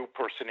one or two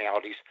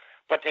personalities,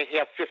 but they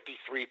have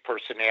 53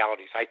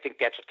 personalities. I think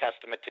that's a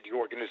testament to the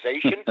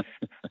organization.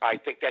 I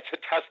think that's a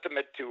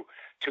testament to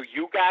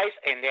you guys,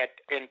 and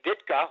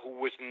Ditka, who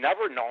was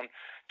never known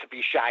to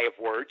be shy of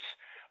words,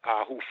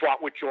 who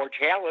fought with George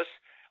Halas,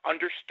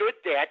 understood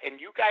that, and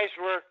you guys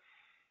were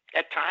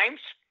at times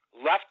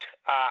left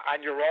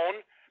on your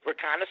own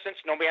reconnaissance,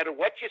 no matter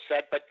what you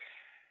said. But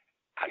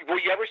will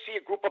you ever see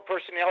a group of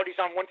personalities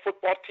on one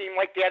football team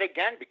like that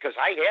again? Because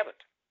I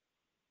haven't.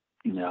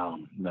 No.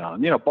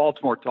 You know,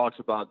 Baltimore talks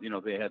about, you know,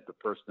 they had the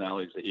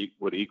personalities that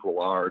would equal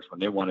ours when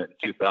they won it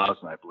in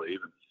 2000, I believe.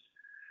 And,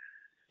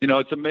 you know,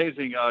 it's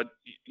amazing.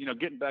 You know,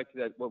 getting back to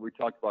that, what we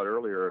talked about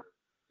earlier,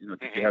 you know,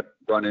 you have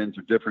run-ins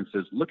or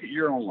differences. Look at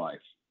your own life.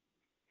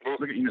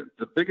 Look at, you know,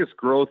 the biggest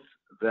growth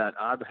that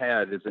I've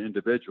had as an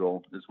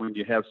individual is when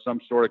you have some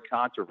sort of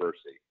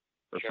controversy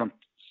or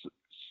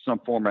some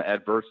form of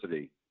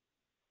adversity.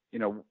 You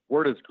know,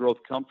 where does growth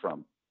come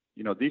from?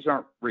 You know, these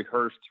aren't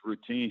rehearsed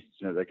routines,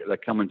 you know,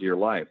 that come into your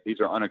life. These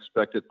are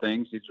unexpected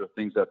things. These are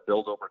things that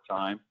build over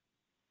time,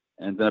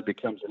 and then it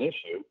becomes an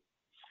issue.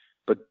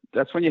 But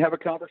that's when you have a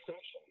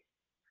conversation.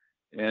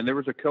 And there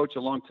was a coach a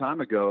long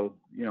time ago,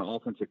 you know,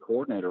 offensive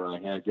coordinator I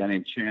had, a guy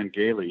named Chan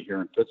Gailey here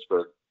in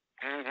Pittsburgh,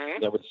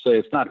 that would say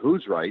it's not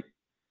who's right,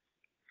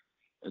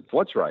 it's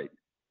what's right.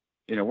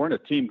 You know, we're in a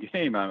team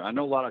game. I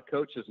know a lot of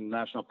coaches in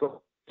national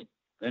football,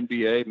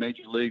 NBA,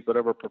 Major League,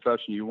 whatever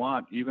profession you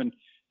want, even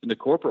in the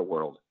corporate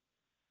world.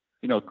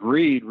 You know,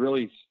 greed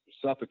really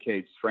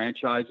suffocates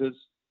franchises.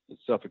 It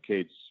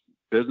suffocates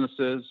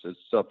businesses. It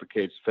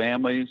suffocates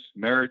families,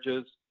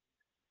 marriages.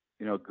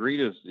 You know, greed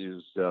is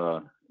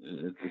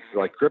it's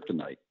like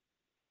kryptonite.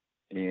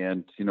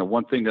 And, you know,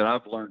 one thing that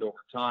I've learned over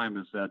time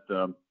is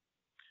that,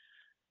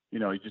 you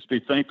know, you just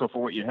be thankful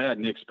for what you had.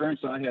 And the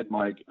experience I had,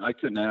 Mike, I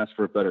couldn't ask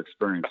for a better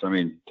experience. I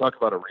mean, talk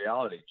about a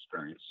reality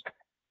experience.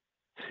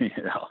 You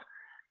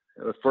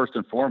know, first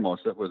and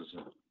foremost, it was,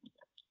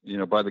 you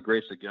know, by the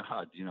grace of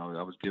God, you know,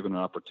 I was given an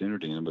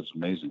opportunity, and it was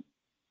amazing.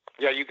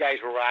 Yeah, you guys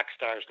were rock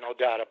stars, no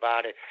doubt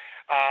about it.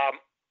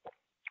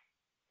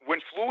 When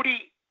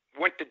Flutie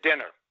went to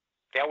dinner,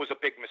 that was a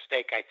big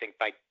mistake, I think,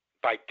 by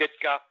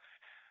Ditka.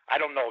 I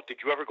don't know. Did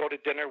you ever go to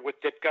dinner with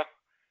Ditka?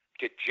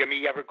 Did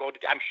Jimmy ever go to?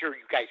 I'm sure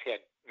you guys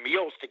had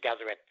meals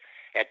together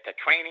at the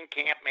training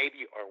camp,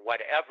 maybe, or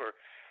whatever.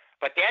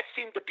 But that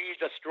seemed to be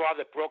the straw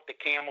that broke the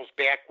camel's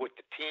back with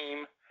the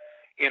team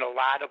in a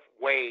lot of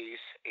ways,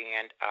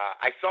 and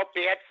I felt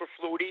bad for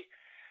Flutie.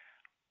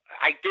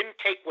 I didn't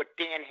take what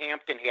Dan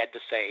Hampton had to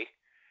say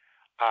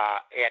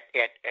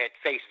at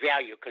face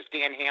value, because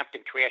Dan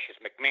Hampton trashes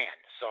McMahon,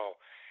 so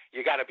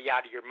you got to be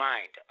out of your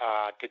mind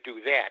to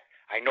do that.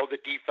 I know the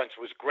defense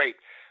was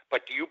great,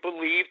 but do you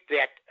believe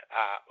that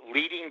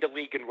leading the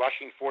league in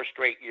rushing 4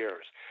 straight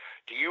years,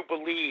 do you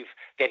believe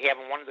that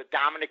having one of the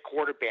dominant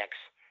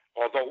quarterbacks,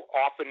 although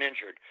often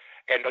injured,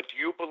 and do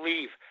you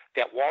believe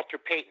that Walter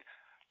Payton,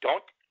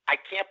 I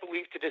can't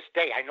believe to this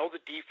day, I know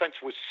the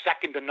defense was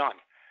second to none,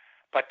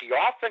 but the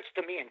offense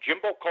to me, and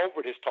Jimbo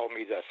Colbert has told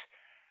me this,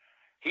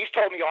 he's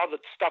told me all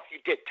the stuff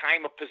you did,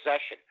 time of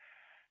possession,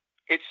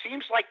 it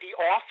seems like the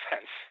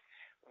offense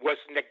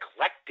was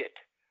neglected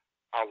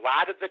a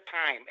lot of the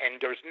time, and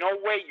there's no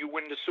way you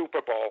win the Super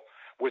Bowl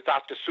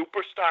without the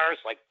superstars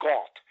like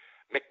Galt,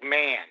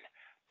 McMahon,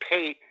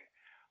 Peyton,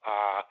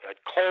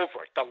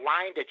 Colbert, the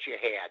line that you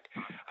had.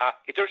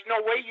 There's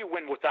no way you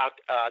win without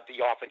the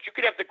offense. You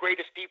could have the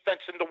greatest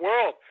defense in the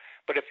world,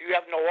 but if you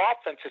have no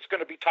offense, it's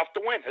going to be tough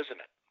to win,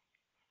 isn't it?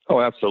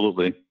 Oh,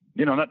 absolutely.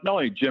 Not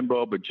only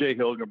Jimbo, but Jay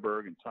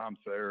Hilgenberg and Tom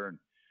Thayer and,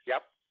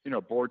 yep.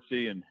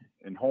 Bortzy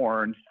and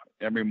Horn,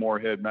 Emory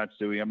Moorhead,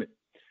 Matsui. I mean,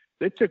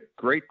 they took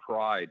great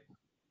pride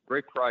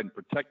in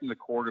protecting the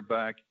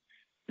quarterback,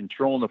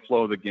 controlling the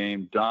flow of the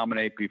game,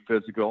 dominate, be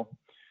physical.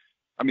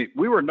 I mean,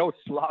 we were no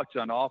slouch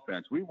on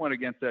offense. We went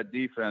against that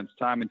defense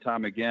time and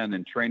time again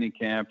in training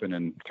camp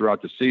and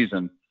throughout the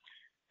season,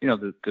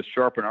 to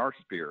sharpen our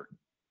spear.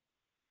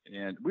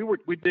 And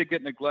we did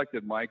get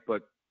neglected, Mike,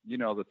 but,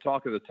 the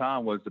talk of the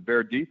town was the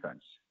Bear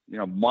defense,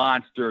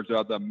 monsters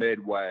of the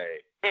Midway.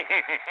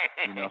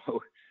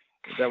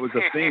 That was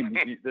a theme.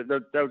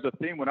 That was a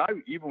theme when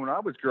I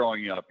was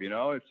growing up,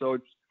 So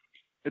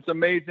it's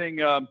amazing,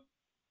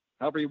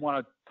 however you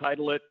want to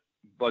title it.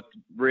 But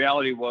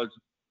reality was,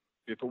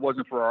 if it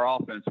wasn't for our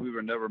offense, we would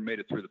have never made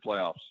it through the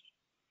playoffs.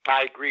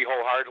 I agree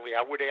wholeheartedly.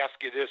 I would ask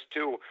you this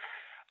too.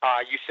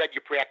 You said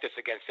you practice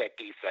against that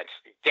defense.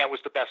 That was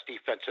the best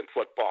defense in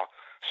football.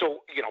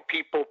 So,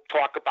 people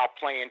talk about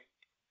playing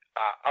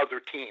other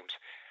teams.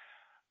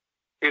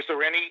 Is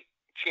there any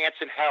chance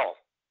in hell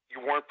you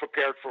weren't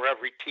prepared for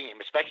every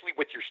team, especially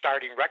with your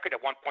starting record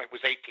at one point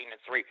was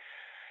 18-3?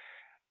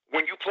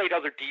 When you played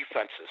other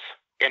defenses,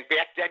 and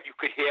back then you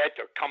could hit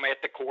or come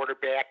at the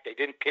quarterback, they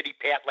didn't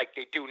pity-pat like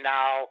they do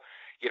now.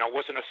 It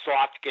wasn't a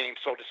soft game,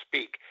 so to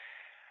speak.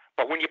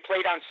 But when you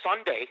played on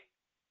Sunday,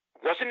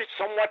 wasn't it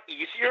somewhat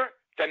easier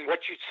than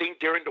what you'd seen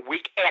during the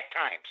week at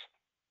times?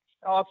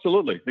 Oh,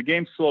 absolutely. The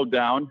game slowed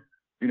down,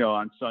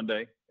 on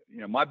Sunday.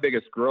 My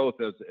biggest growth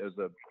as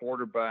a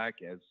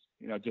quarterback, as,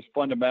 just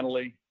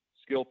fundamentally,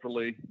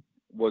 skillfully,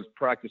 was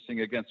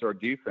practicing against our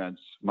defense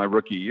my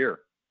rookie year.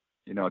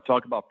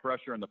 Talk about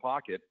pressure in the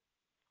pocket.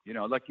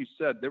 Like you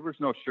said, there was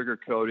no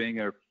sugarcoating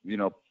or,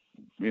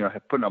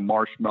 putting a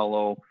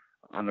marshmallow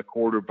on the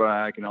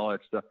quarterback and all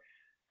that stuff.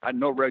 I had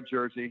no red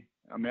jersey.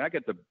 I mean, I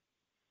get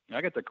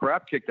the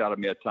crap kicked out of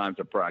me at times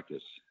at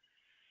practice.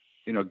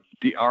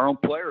 Our own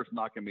players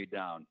knocking me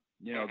down.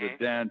 The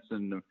Dents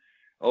and the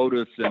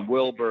Otis and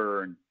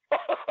Wilbur and,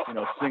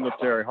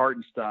 Singletary,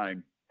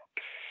 Hartenstein,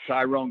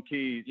 Tyrone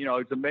Keys.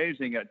 It's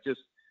amazing.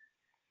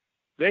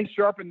 They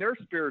sharpened their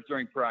spirits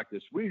during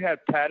practice. We had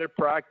padded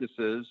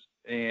practices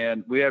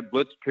and we had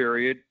blitz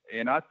period.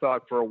 And I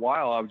thought for a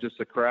while I was just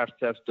a crash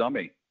test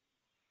dummy.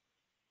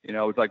 It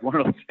was like one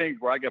of those things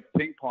where I got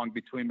ping pong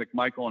between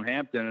McMichael and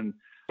Hampton, and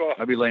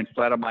I'd be laying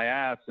flat on my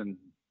ass, and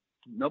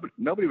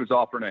nobody was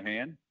offering a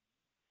hand.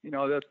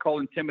 That's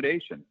called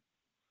intimidation.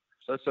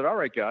 So I said, all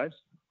right, guys,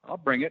 I'll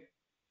bring it.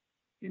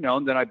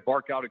 And then I'd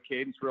bark out a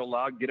cadence real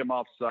loud, get him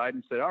offside,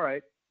 and say, all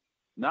right,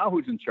 now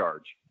who's in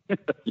charge?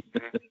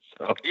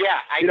 So, yeah,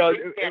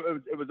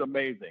 it was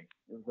amazing.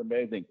 It was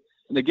amazing.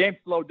 And the game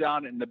slowed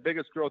down, and the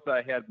biggest growth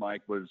I had,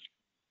 Mike, was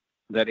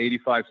that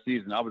 85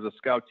 season. I was a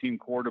scout team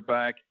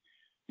quarterback.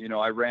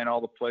 I ran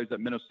all the plays at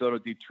Minnesota,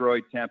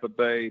 Detroit, Tampa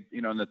Bay,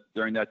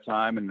 during that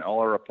time, and all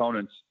our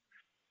opponents.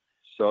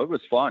 So it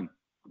was fun.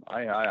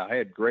 I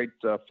had great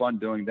fun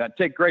doing that.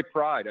 I took great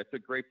pride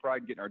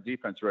in getting our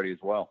defense ready as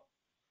well.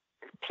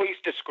 Please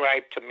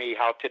describe to me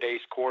how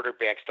today's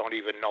quarterbacks don't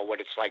even know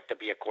what it's like to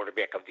be a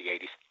quarterback of the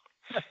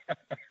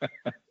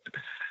 80s.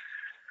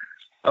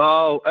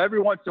 Oh, every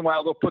once in a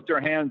while they'll put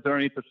their hands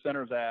underneath the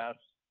center's ass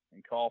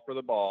and call for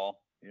the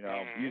ball.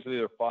 Usually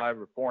they're 5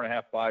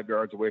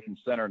 yards away from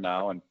center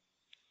now. And,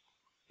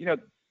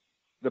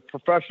 the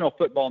professional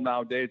football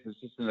nowadays is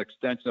just an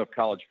extension of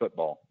college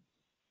football.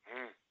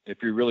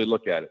 If you really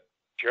look at it.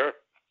 Sure.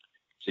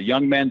 It's a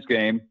young men's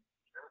game.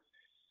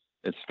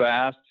 It's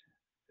fast.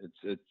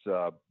 It's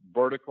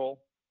vertical.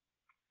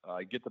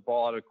 You get the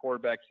ball out of the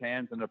quarterback's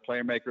hands and the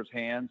playmaker's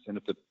hands. And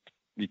if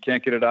you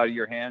can't get it out of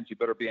your hands, you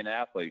better be an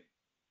athlete.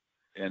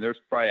 And there's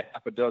probably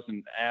half a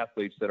dozen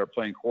athletes that are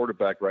playing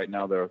quarterback right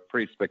now that are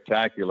pretty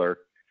spectacular.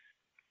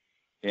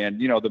 And,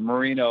 the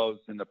Marinos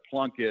and the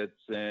Plunkett's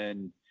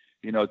and,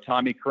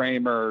 Tommy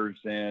Kramer's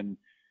and,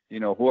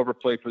 whoever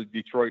played for the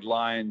Detroit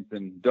Lions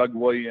and Doug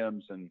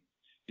Williams and,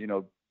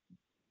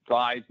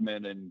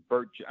 Theismann and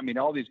Bert. I mean,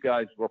 all these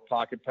guys were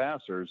pocket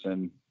passers.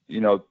 And,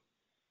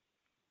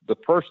 the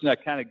person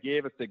that kind of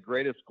gave us the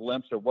greatest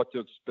glimpse of what to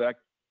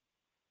expect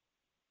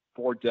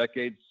 4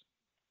 decades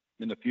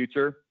in the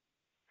future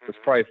was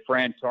probably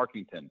Fran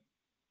Tarkington.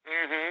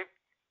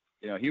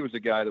 Mm-hmm. He was a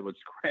guy that would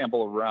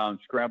scramble around.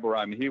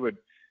 I mean,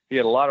 he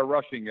had a lot of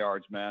rushing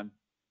yards, man.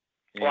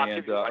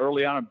 And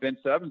early on in Ben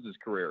Evans'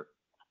 career.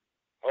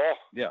 Oh,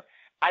 yeah.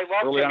 I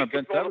love early on in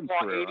Ben Ben Evans'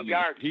 career. 80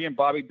 yards. He and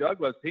Bobby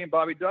Douglas.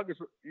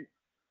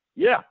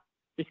 Yeah.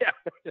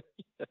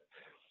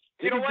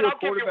 You know what? I'll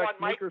give you one,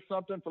 Mike. Or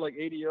something for like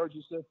 80 yards,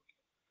 you said?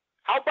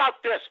 How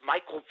about this?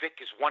 Michael Vick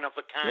is one of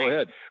a kind. Go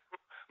ahead.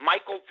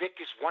 Michael Vick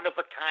is one of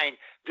a kind.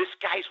 This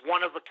guy's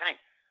one of a kind.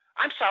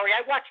 I'm sorry,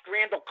 I watched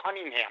Randall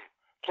Cunningham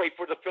play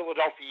for the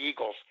Philadelphia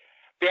Eagles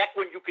back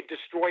when you could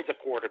destroy the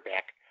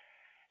quarterback.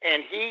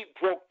 And he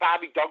broke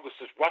Bobby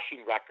Douglas's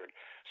rushing record.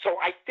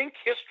 So I think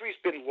history's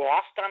been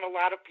lost on a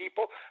lot of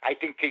people. I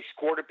think these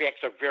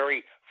quarterbacks are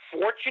very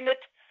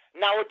fortunate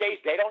nowadays.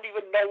 They don't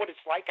even know what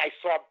it's like. I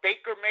saw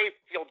Baker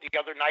Mayfield the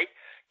other night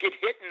get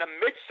hit in the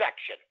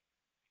midsection.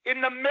 In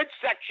the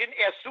midsection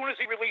as soon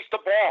as he released the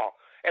ball.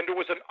 And there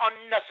was an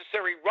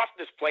unnecessary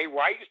roughness play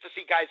where I used to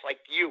see guys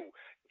like you.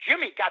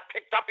 Jimmy got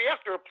picked up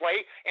after a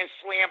play and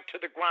slammed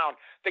to the ground.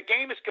 The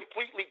game is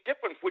completely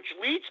different, which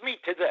leads me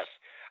to this.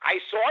 I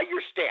saw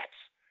your stats,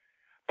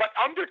 but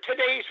under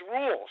today's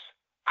rules,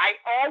 I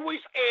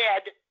always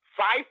add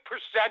 5%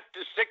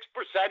 to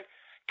 6%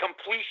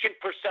 completion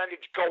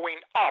percentage going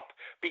up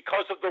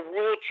because of the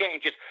rule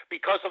changes,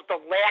 because of the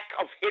lack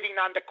of hitting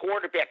on the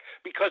quarterback,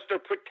 because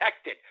they're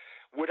protected.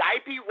 Would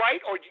I be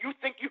right, or do you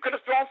think you could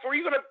have thrown for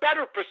even a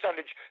better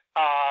percentage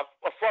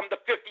from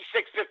the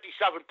 56,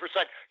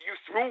 57% you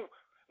threw,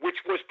 which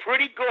was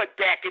pretty good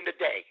back in the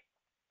day?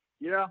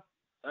 Yeah,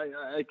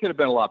 it could have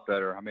been a lot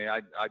better. I mean,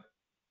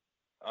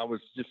 I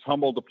was just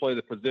humbled to play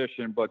the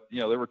position, but,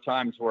 there were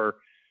times where,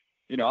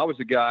 I was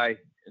a guy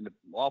and the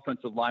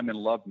offensive linemen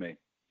loved me.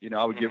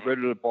 I would get rid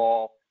of the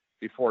ball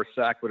before a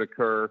sack would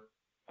occur.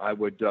 I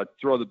would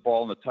throw the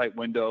ball in the tight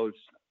windows.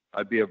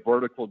 I'd be a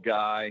vertical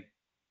guy,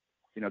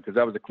 because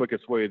that was the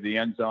quickest way to the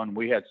end zone.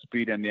 We had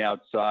speed on the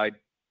outside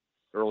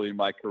early in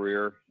my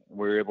career.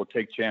 We were able to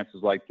take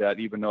chances like that,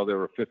 even though there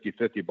were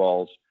 50-50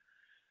 balls.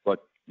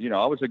 But,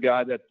 I was a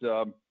guy that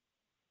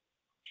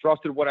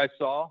trusted what I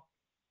saw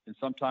and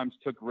sometimes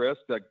took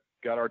risks that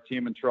got our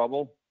team in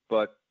trouble.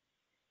 But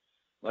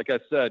like I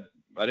said,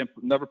 I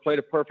never played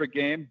a perfect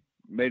game,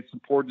 made some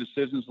poor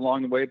decisions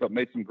along the way, but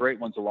made some great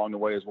ones along the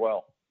way as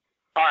well.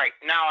 All right,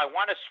 now I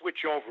want to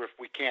switch over, if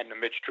we can, to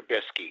Mitch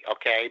Trubisky,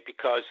 okay?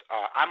 Because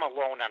I'm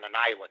alone on an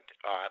island,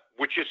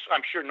 which is,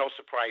 I'm sure, no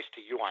surprise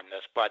to you on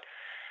this. But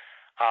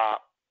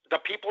the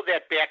people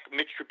that back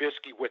Mitch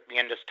Trubisky with me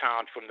in this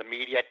town, from the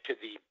media to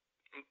the,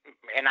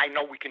 and I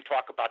know we can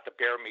talk about the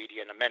Bear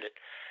media in a minute,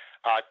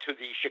 to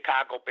the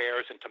Chicago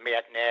Bears and to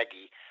Matt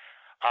Nagy,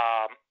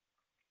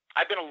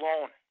 I've been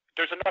alone.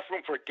 There's enough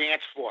room for a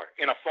dance floor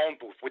in a phone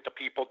booth with the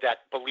people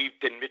that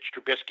believed in Mitch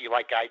Trubisky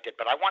like I did.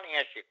 But I want to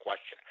ask you a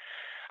question.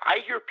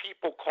 I hear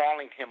people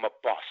calling him a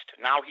bust.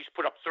 Now he's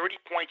put up 30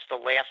 points the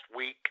last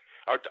week,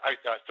 or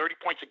 30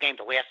 points a game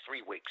the last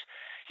 3 weeks.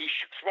 He's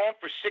thrown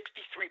for 63%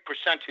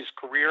 his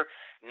career,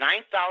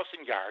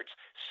 9,000 yards,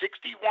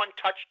 61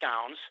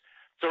 touchdowns,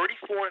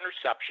 34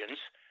 interceptions.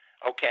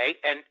 Okay,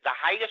 and the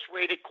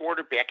highest-rated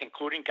quarterback,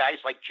 including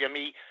guys like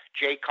Jimmy,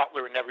 Jay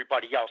Cutler, and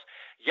everybody else.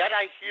 Yet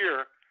I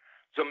hear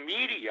the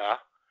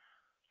media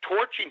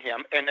torching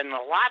him, and in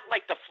a lot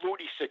like the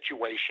Flutie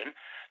situation,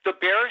 the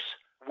Bears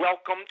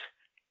welcomed,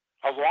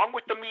 along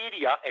with the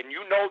media, and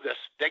you know this,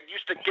 they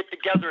used to get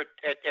together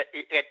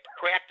at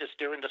practice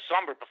during the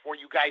summer before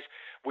you guys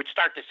would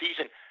start the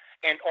season,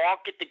 and all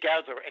get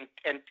together and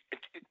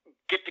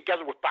get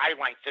together with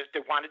bylines that they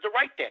wanted to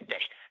write that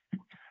day.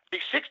 The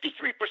 63%,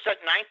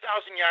 9,000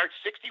 yards,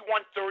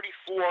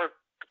 61-34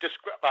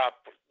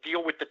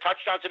 deal with the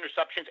touchdowns,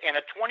 interceptions, and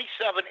a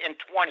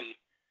 27-20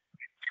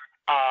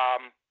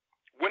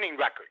 winning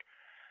record.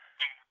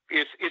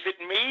 Is it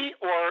me,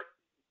 or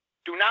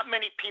do not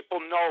many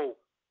people know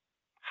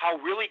how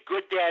really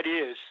good that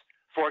is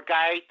for a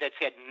guy that's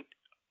had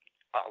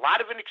a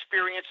lot of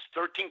inexperience,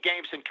 13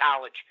 games in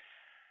college,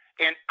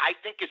 and I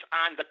think is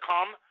on the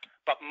come,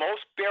 but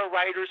most Bear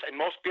writers and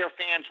most Bear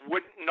fans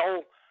wouldn't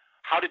know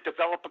how to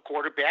develop a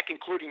quarterback,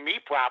 including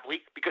me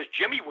probably, because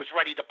Jimmy was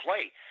ready to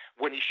play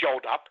when he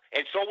showed up,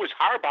 and so was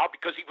Harbaugh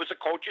because he was a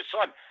coach's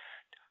son.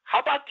 How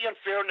about the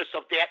unfairness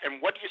of that,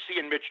 and what do you see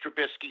in Mitch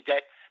Trubisky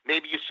that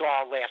maybe you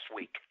saw last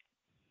week?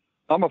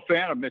 I'm a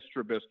fan of Mitch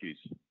Trubisky's.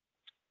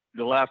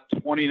 The last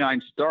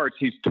 29 starts,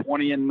 he's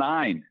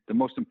 20-9. The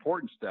most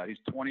important stat, he's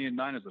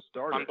 20-9 as a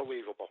starter.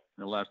 Unbelievable.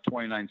 In the last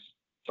 29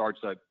 starts,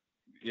 that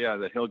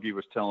Hilge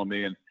was telling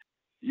me, and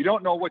you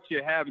don't know what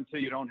you have until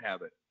you don't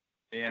have it.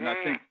 And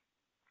I think,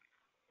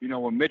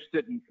 when Mitch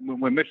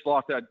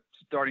lost that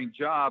starting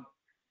job,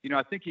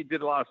 I think he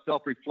did a lot of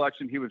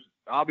self-reflection. He was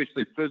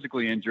obviously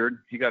physically injured.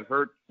 He got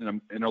hurt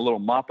in a little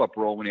mop-up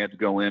role when he had to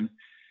go in.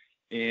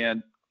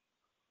 And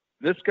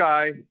this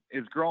guy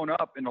has grown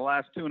up in the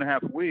last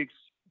 2.5 weeks.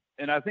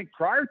 And I think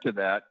prior to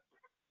that,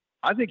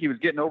 I think he was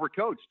getting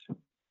overcoached.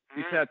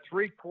 He's had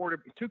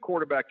two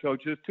quarterback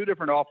coaches, 2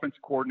 different offense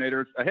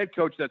coordinators, a head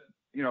coach that,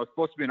 is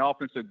supposed to be an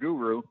offensive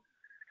guru.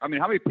 I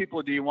mean, how many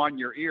people do you want in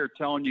your ear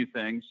telling you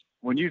things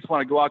when you just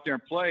want to go out there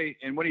and play?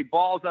 And when he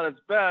balls at his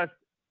best,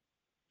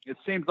 it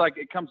seems like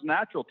it comes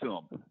natural to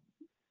him.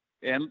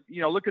 And,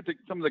 look at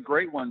some of the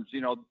great ones,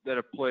 that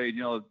have played,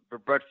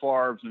 Brett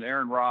Favre and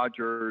Aaron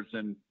Rodgers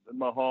and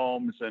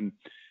Mahomes and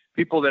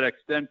people that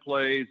extend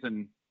plays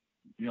and,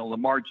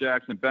 Lamar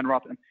Jackson, Ben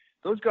Roethlisberger.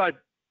 Those guys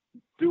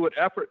do it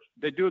effort.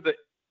 They do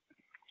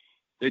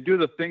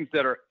the things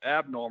that are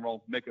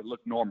abnormal, make it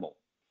look normal.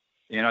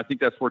 And I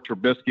think that's where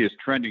Trubisky is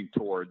trending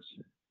towards.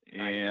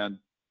 And,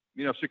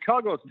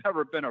 Chicago has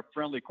never been a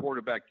friendly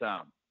quarterback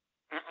town.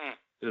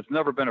 It's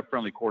never been a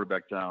friendly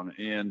quarterback town.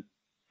 And,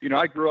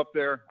 I grew up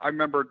there. I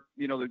remember,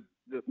 the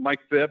Mike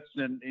Phipps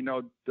and,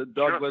 the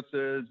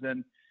Douglases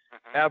and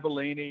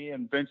Avellini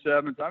and Vince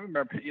Evans. I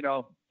remember,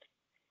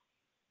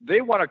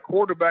 they want a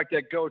quarterback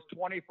that goes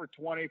 20 for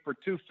 20 for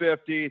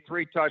 250,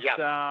 3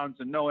 touchdowns,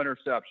 and no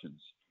interceptions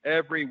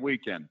every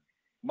weekend.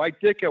 Mike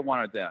Ditka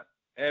wanted that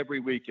every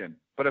weekend,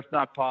 but it's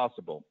not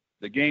possible.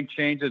 The game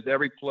changes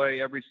every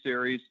play, every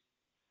series.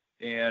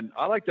 And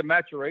I like the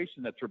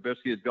maturation that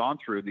Trubisky has gone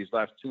through these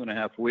last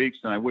 2.5 weeks,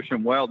 and I wish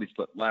him well these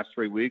last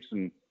 3 weeks.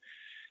 And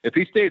if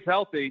he stays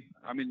healthy,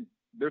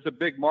 there's a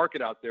big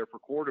market out there for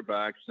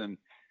quarterbacks, and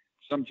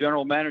some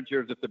general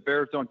managers, if the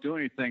Bears don't do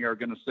anything, are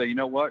going to say, you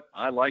know what,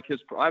 I've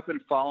been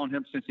following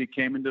him since he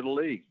came into the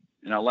league,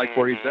 and I like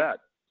where he's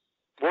at.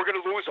 We're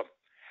going to lose him.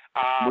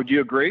 Would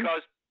you agree?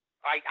 Because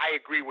I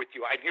agree with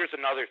you. And here's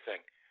another thing.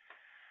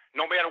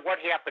 No matter what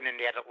happened in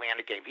that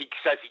Atlanta game, he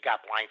says he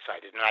got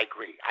blindsided, and I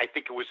agree. I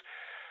think it was,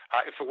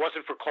 if it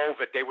wasn't for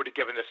COVID, they would have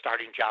given the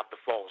starting job to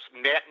Foles.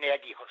 Matt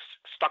Nagy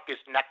stuck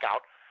his neck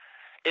out,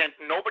 and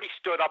nobody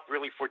stood up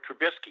really for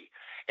Trubisky.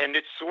 And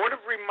it sort of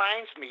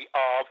reminds me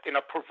of, in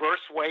a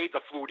perverse way,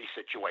 the Flutie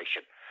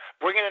situation.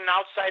 Bringing an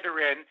outsider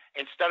in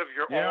instead of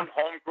your own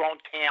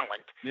homegrown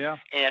talent. Yeah.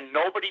 And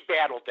nobody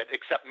battled it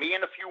except me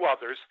and a few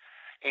others.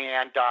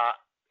 And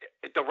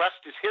the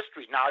rest is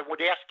history. Now, I would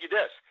ask you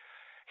this.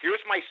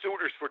 Here's my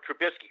suitors for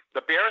Trubisky.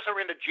 The Bears are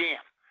in a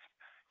jam.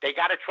 They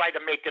got to try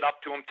to make it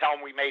up to him, tell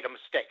him we made a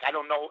mistake. I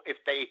don't know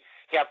if they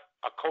have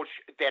a coach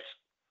that's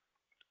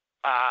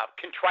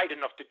contrite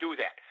enough to do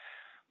that.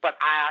 But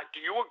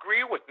do you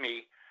agree with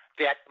me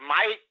that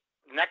my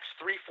next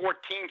 3-4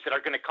 teams that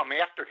are going to come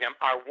after him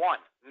are 1,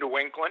 New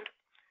England,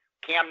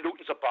 Cam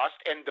Newton's a bust,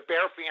 and the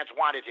Bear fans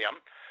wanted him.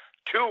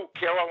 2,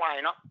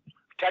 Carolina,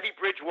 Teddy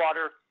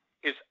Bridgewater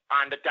is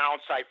on the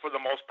downside for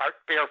the most part.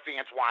 Bear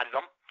fans wanted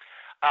him.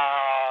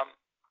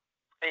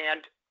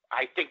 And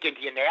I think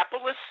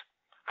Indianapolis,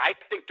 I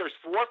think there's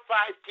 4 or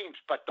 5 teams,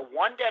 but the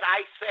one that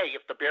I say,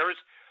 if the Bears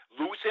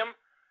lose him,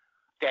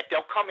 that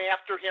they'll come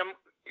after him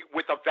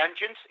with a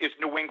vengeance is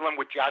New England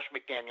with Josh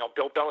McDaniel,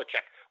 Bill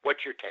Belichick.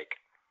 What's your take?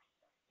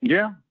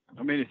 Yeah.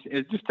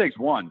 It just takes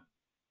one.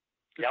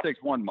 It just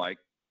takes one, Mike.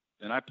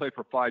 And I played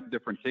for 5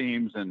 different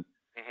teams, and,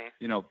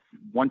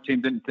 one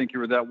team didn't think you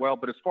were that well.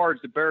 But as far as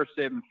the Bears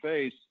saving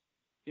face,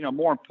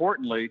 more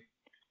importantly,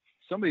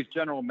 some of these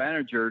general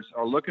managers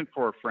are looking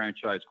for a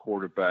franchise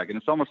quarterback, and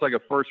it's almost like a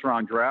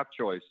first-round draft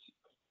choice,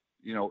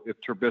 if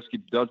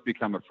Trubisky does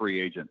become a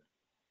free agent.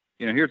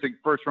 Here's a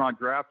first-round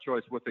draft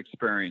choice with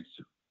experience,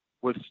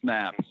 with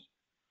snaps,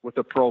 with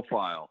a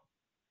profile.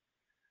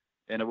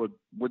 And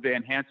would they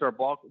enhance our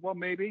ball? Well,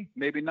 maybe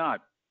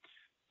not.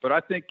 But I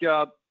think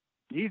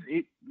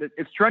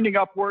it's trending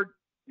upward.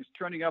 It's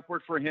trending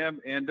upward for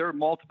him, and there are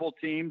multiple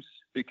teams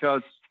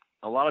because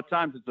a lot of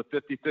times it's a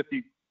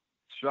 50-50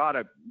 shot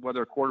at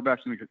whether a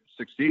quarterback's going to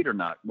succeed or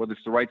not, whether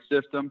it's the right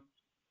system,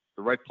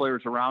 the right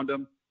players around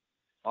him,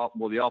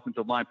 will the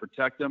offensive line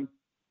protect him,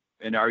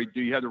 and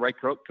do you have the right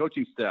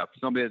coaching staff,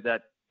 somebody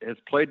that has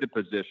played the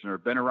position or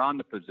been around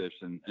the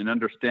position and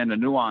understand the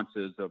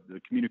nuances of the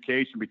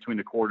communication between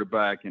the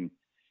quarterback and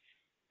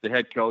the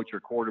head coach or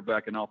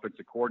quarterback and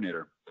offensive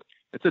coordinator.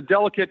 It's a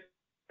delicate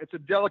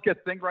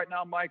thing right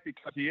now, Mike,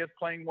 because he is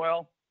playing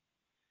well.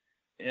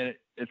 And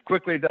as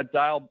quickly as that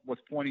dial was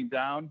pointing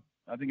down,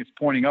 I think it's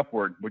pointing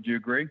upward. Would you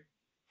agree?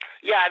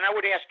 Yeah, and I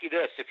would ask you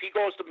this. If he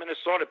goes to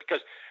Minnesota, because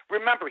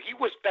remember, he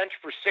was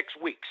benched for 6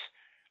 weeks,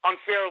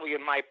 unfairly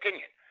in my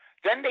opinion.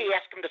 Then they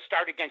asked him to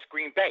start against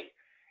Green Bay,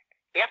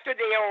 after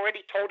they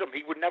already told him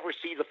he would never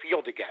see the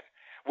field again.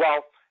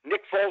 Well,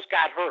 Nick Foles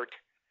got hurt.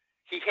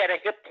 He had a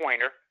hip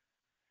pointer.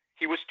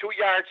 He was 2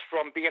 yards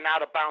from being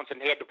out of bounds,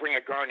 and they had to bring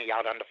a gurney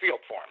out on the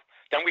field for him.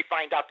 Then we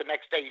find out the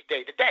next day he's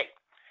day-to-day.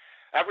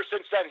 Ever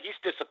since then, he's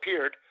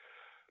disappeared.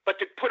 But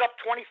to put up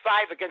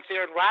 25 against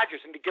Aaron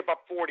Rodgers and to give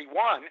up 41,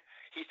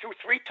 he threw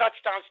 3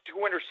 touchdowns, 2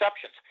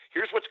 interceptions.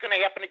 Here's what's going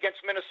to happen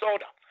against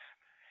Minnesota.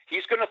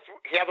 He's going to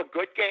have a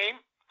good game.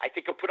 I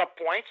think he'll put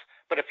up points.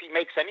 But if he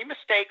makes any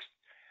mistakes,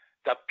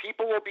 the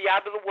people will be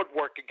out of the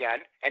woodwork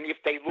again. And if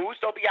they lose,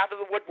 they'll be out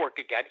of the woodwork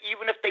again,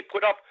 even if they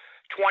put up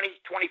 20,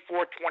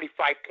 24,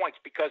 25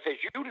 points. Because as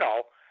you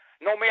know,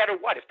 no matter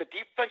what, if the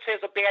defense has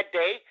a bad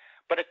day,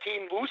 but a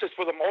team loses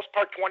for the most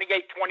part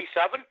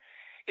 28-27,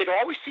 it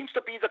always seems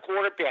to be the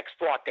quarterback's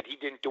fault that he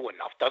didn't do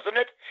enough, doesn't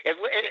it?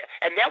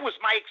 And that was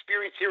my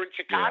experience here in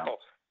Chicago,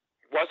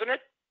 wasn't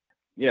it?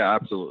 Yeah,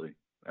 absolutely.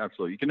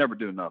 Absolutely. You can never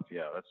do enough.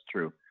 Yeah, that's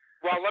true.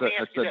 Well,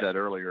 I said that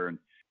earlier. And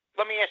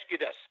let me ask you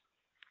this,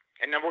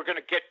 and then we're going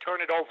to turn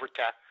it over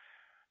to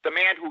the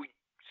man whose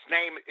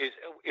name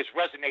is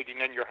resonating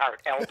in your heart,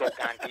 Aldo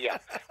Gandia.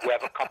 We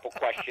have a couple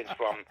questions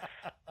from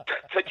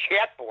the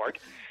chat board.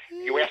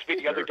 You asked me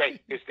the other day,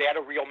 is that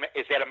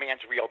a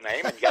man's real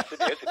name? And yes,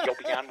 it is, and he'll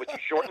be on with you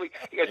shortly.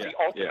 He has the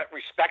ultimate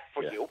respect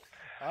for you.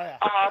 Oh,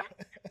 yeah.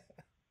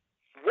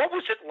 What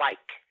was it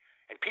like?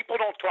 And people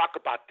don't talk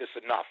about this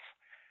enough.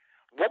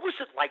 What was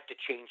it like to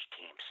change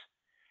teams?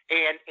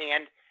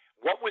 And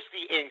what was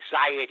the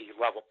anxiety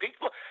level?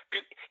 People,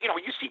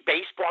 you see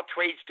baseball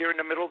trades during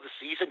the middle of the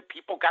season.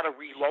 People got to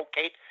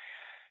relocate.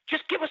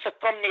 Just give us a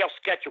thumbnail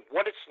sketch of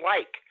what it's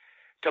like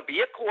to be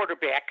a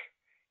quarterback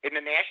in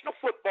the National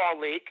Football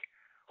League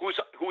who's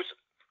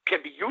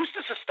can be used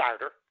as a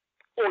starter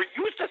or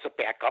used as a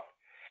backup,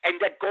 and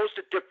that goes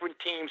to different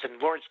teams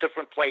and learns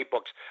different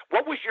playbooks.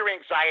 What was your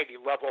anxiety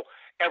level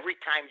every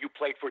time you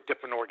played for a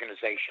different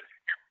organization?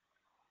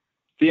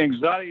 The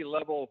anxiety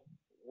level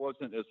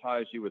wasn't as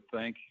high as you would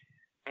think.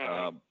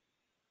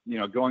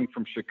 Going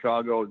from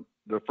Chicago,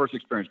 the first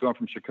experience, going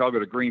from Chicago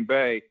to Green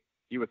Bay,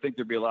 you would think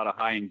there'd be a lot of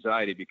high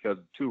anxiety because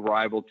two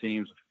rival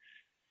teams,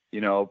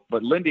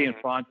 but Lindy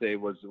Infante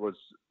was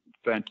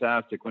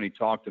fantastic when he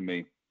talked to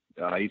me.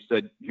 He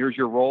said, here's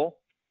your role.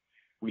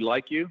 We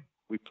like you.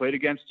 We played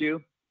against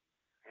you.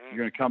 You're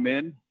going to come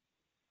in.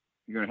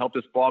 You're going to help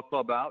this ball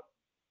club out.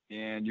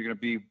 And you're going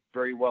to be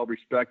very well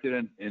respected,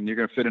 and you're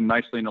going to fit in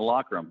nicely in the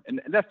locker room. And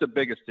that's the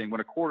biggest thing.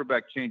 When a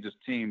quarterback changes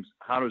teams,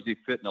 how does he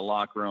fit in the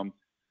locker room?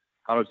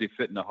 How does he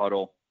fit in the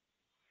huddle?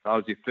 How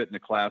does he fit in the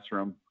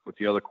classroom with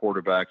the other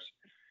quarterbacks?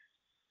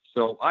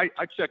 So I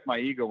checked my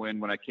ego in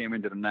when I came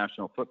into the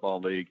National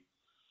Football League,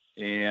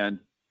 and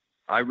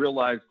I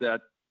realized that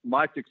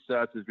my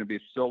success is going to be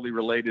solely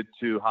related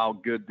to how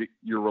good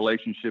your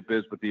relationship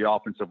is with the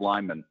offensive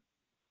lineman.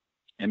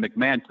 And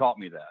McMahon taught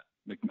me that.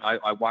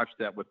 I watched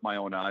that with my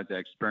own eyes. I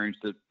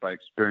experienced it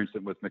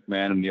with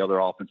McMahon and the other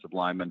offensive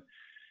linemen.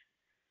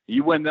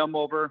 You win them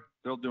over,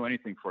 they'll do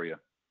anything for you.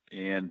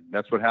 And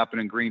that's what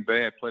happened in Green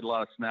Bay. I played a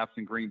lot of snaps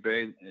in Green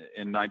Bay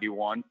in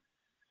 91.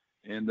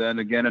 And then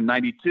again in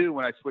 92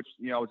 when I switched,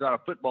 I was out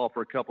of football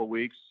for a couple of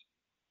weeks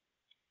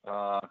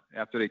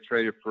after they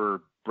traded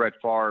for Brett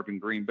Favre in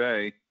Green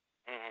Bay.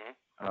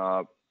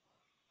 I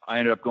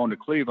ended up going to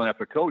Cleveland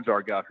after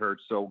Kozar got hurt.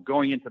 So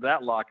going into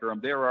that locker room,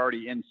 they were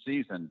already in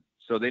season.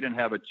 So they didn't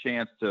have a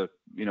chance to,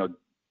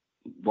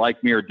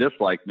 like me or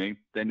dislike me.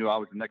 They knew I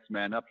was the next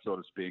man up, so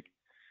to speak.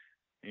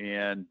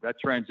 And that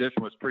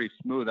transition was pretty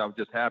smooth. I was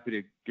just happy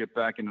to get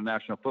back in the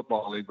National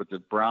Football League with the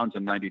Browns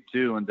in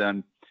 92. And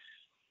then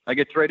I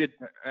get traded.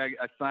 I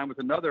signed with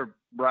another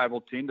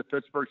rival team, the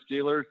Pittsburgh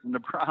Steelers and the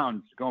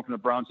Browns, going from the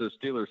Browns to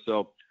the Steelers.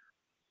 So,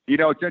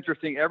 it's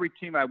interesting. Every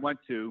team I went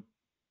to,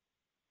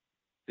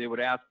 they would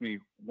ask me,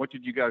 what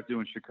did you guys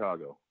do in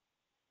Chicago?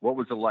 What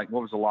was it like?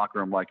 What was the locker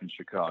room like in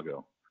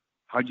Chicago?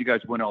 How did you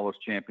guys win all those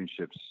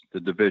championships,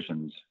 the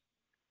divisions?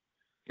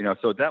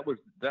 So that was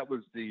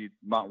the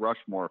Mount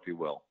Rushmore, if you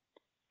will.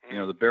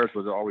 The Bears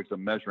was always a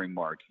measuring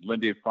mark.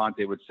 Lindy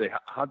Infante would say,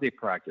 how'd they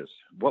practice?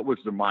 What was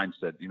their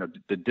mindset?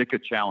 Did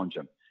Ditka challenge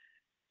them?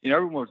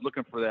 Everyone was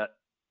looking for that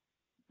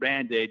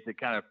Band-Aid to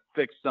kind of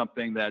fix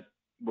something that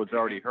was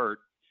already hurt.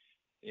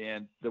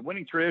 And the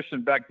winning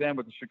tradition back then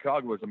with the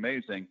Chicago was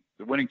amazing.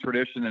 The winning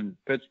tradition in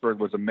Pittsburgh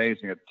was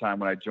amazing at the time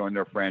when I joined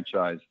their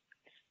franchise.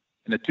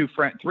 And the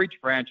three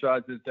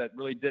franchises that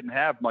really didn't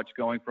have much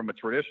going from a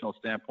traditional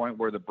standpoint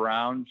were the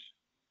Browns,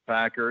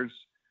 Packers,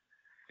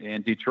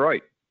 and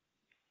Detroit.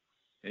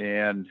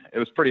 And it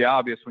was pretty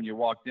obvious when you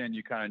walked in,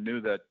 you kind of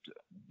knew that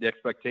the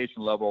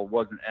expectation level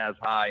wasn't as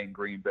high in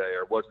Green Bay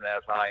or wasn't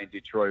as high in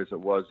Detroit as it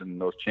was in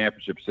those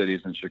championship cities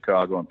in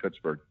Chicago and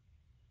Pittsburgh.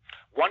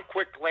 One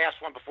quick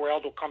last one before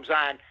Aldo comes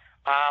on.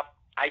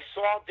 I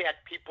saw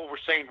that people were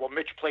saying, well,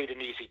 Mitch played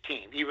an easy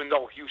team, even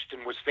though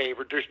Houston was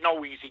favored. There's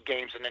no easy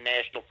games in the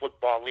National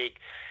Football League,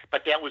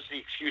 but that was the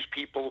excuse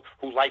people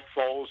who like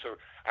Foles or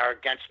are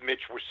against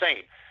Mitch were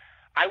saying.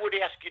 I would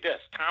ask you this.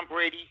 Tom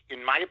Brady,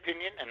 in my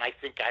opinion, and I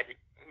think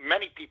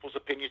many people's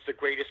opinion, is the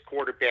greatest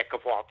quarterback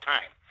of all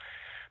time.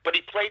 But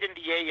he played in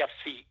the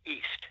AFC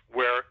East,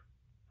 where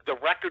the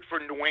record for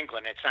New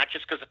England, it's not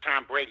just because of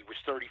Tom Brady, was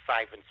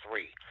 35-3.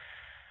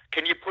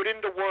 Can you put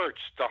into words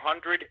the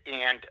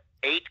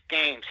 108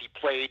 games he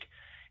played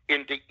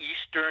in the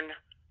Eastern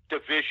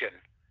Division,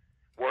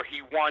 where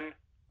he won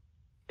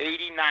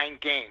 89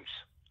 games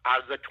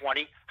out of the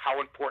 20,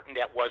 how important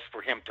that was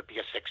for him to be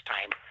a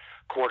six-time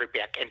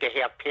quarterback and to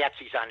have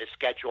patsies on his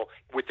schedule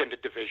within the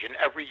division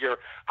every year,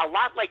 a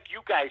lot like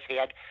you guys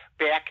had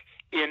back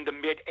in the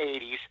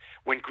mid-'80s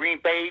when Green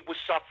Bay was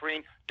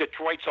suffering,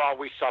 Detroit's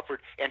always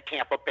suffered, and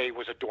Tampa Bay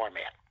was a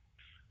doormat.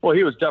 Well,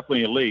 he was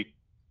definitely elite.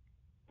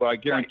 But I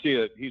guarantee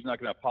you that he's not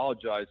going to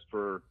apologize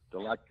for the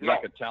lack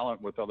of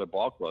talent with other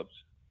ball clubs.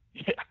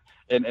 Yeah.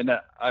 And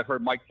I've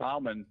heard Mike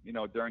Tomlin,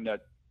 during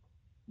that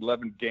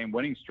 11-game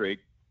winning streak,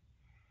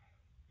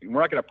 we're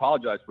not going to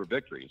apologize for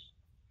victories.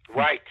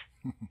 Right.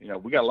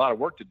 We got a lot of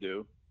work to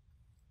do,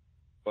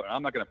 but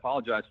I'm not going to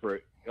apologize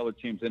for other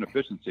teams'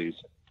 inefficiencies.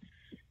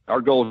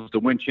 Our goal is to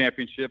win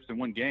championships and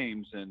win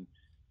games. And,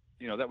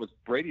 that was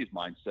Brady's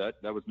mindset.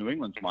 That was New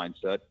England's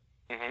mindset.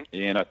 Mm-hmm.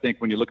 And I think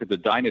when you look at the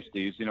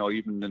dynasties,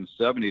 even in the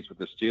 70s with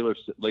the Steelers,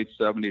 late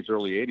 70s,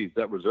 early 80s,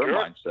 that was their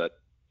mindset,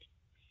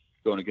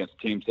 going against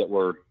teams that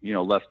were,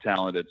 less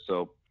talented.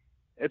 So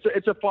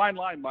it's a fine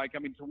line, Mike. I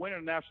mean, to win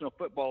in the National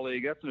Football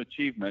League, that's an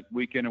achievement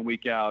week in and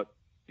week out.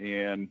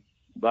 And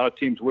a lot of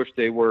teams wish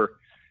they were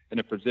in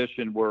a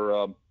position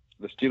where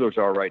the Steelers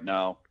are right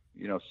now,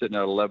 sitting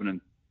at 11-2,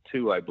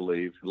 I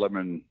believe.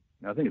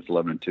 I think it's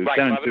 11-2, right,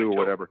 10-2 or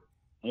whatever.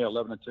 Yeah,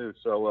 11-2.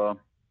 So,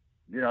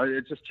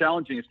 it's just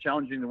challenging. It's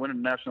challenging to win in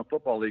the National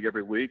Football League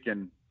every week,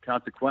 and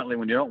consequently,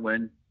 when you don't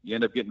win, you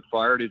end up getting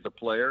fired as a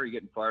player. You're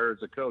getting fired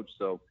as a coach.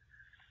 So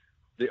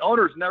the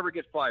owners never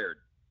get fired.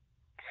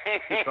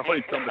 It's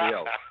always somebody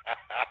else.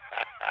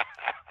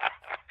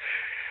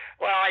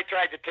 Well, I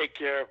tried to take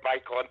care of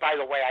Michael, and by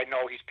the way, I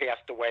know he's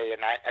passed away,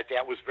 and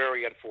that was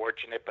very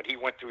unfortunate. But he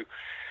went through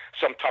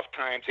some tough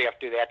times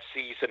after that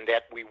season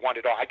that we won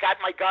it all. I got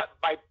my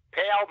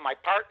pal, my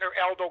partner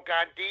Aldo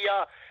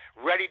Gandia,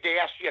 ready to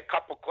ask you a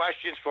couple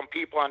questions from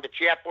people on the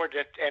chat board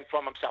and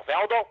from himself.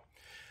 Aldo?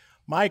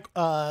 Mike,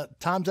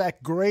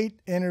 Tomczak, great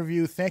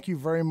interview. Thank you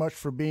very much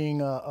for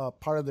being a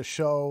part of the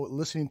show,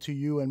 listening to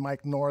you and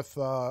Mike North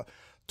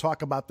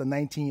talk about the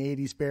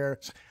 1980s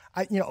Bears.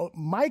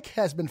 Mike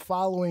has been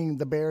following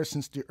the Bears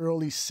since the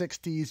early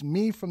 60s,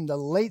 me from the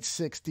late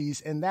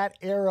 60s, and that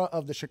era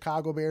of the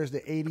Chicago Bears,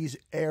 the 80s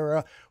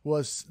era,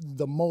 was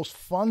the most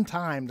fun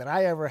time that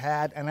I ever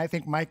had, and I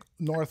think Mike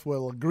North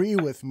will agree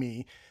with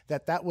me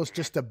that was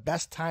just the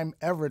best time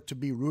ever to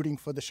be rooting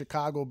for the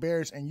Chicago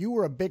Bears, and you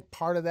were a big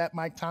part of that,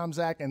 Mike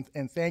Tomczak,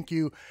 and thank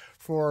you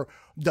for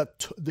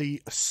the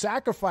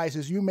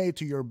sacrifices you made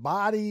to your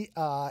body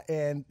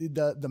and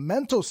the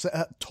mental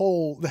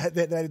toll that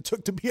it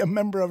took to be a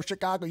member of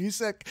Chicago. You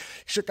said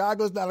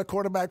Chicago's not a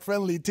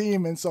quarterback-friendly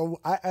team, and so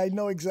I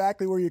know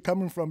exactly where you're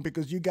coming from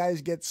because you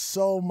guys get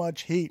so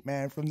much heat,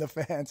 man, from the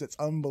fans. It's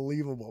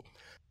unbelievable.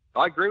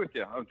 I agree with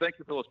you. Thank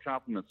you for those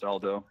compliments,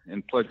 Aldo,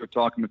 and pleasure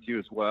talking with you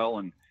as well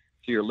and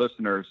to your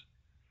listeners.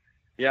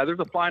 Yeah, there's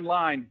a fine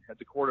line at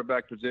the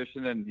quarterback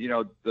position, and,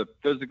 the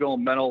physical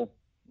and mental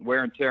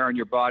wear and tear on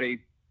your body,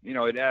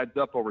 it adds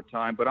up over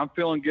time. But I'm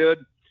feeling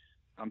good.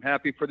 I'm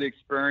happy for the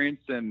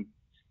experience, and,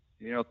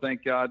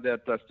 thank God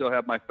that I still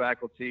have my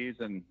faculties,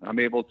 and I'm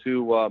able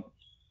to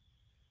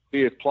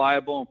be as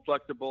pliable and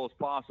flexible as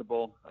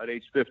possible at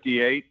age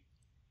 58.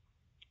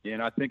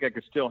 And I think I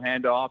could still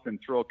hand off and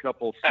throw a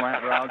couple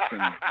slant routes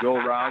and go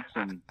routes,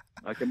 and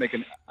I can make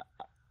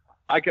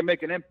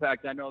an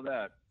impact. I know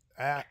that.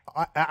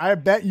 I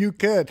bet you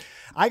could.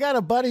 I got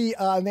a buddy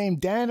named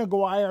Dan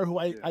Aguirre who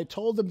I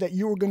told him that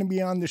you were going to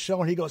be on the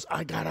show, and he goes,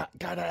 I gotta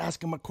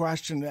ask him a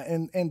question.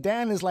 And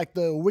Dan is like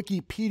the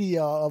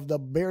Wikipedia of the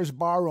Bears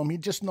barroom. He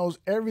just knows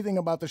everything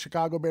about the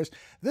Chicago Bears.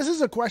 This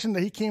is a question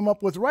that he came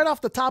up with right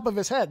off the top of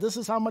his head. This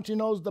is how much he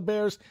knows the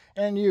Bears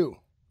and you.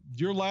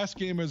 Your last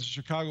game as a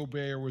Chicago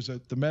Bear was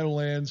at the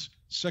Meadowlands,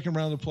 second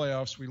round of the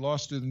playoffs. We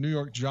lost to the New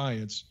York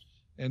Giants,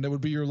 and that would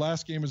be your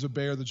last game as a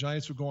Bear. The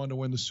Giants would go on to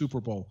win the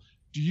Super Bowl.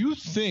 Do you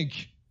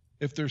think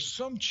if there's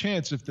some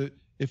chance if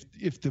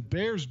the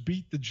Bears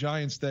beat the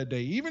Giants that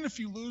day, even if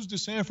you lose to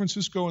San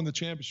Francisco in the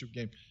championship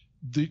game,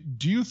 do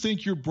you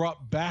think you're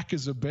brought back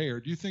as a Bear?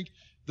 Do you think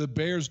the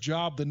Bears'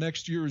 job the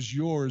next year is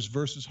yours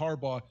versus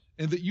Harbaugh,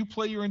 and that you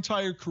play your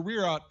entire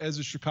career out as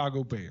a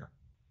Chicago Bear?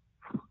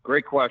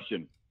 Great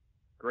question.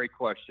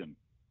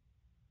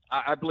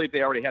 I believe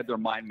they already had their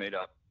mind made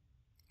up.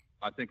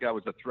 I think I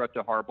was a threat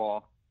to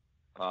Harbaugh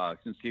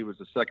since he was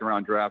a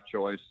second-round draft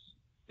choice.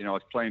 I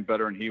was playing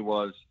better than he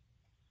was,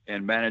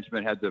 and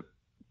management had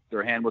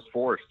their hand was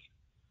forced.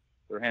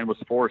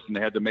 And they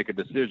had to make a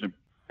decision.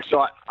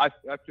 So I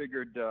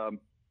figured, the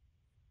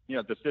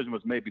decision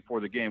was made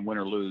before the game, win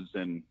or lose.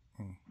 And,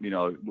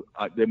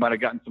 they might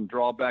have gotten some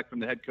drawback from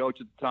the head coach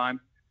at the time,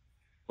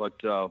 but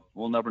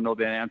we'll never know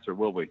the answer,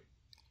 will we?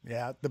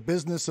 Yeah, the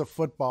business of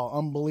football,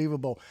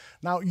 unbelievable.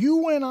 Now, you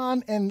went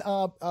on and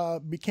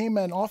became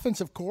an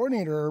offensive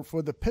coordinator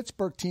for the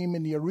Pittsburgh team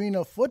in the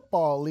Arena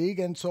Football League.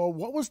 And so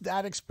what was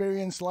that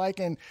experience like?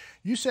 And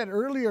you said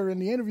earlier in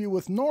the interview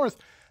with North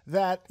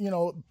that,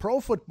 pro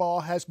football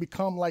has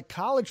become like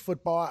college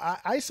football.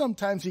 I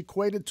sometimes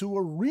equate it to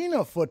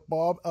arena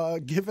football,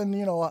 given,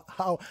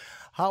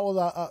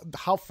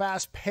 how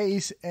fast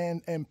paced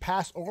and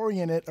pass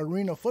oriented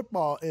arena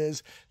football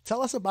is.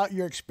 Tell us about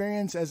your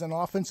experience as an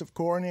offensive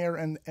coordinator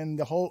and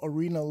the whole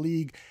Arena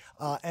League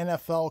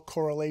NFL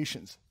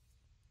correlations.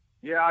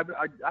 Yeah,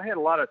 I had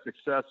a lot of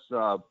success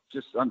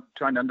just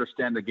trying to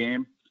understand the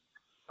game.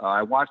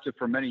 I watched it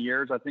for many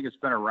years. I think it's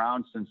been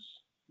around since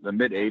the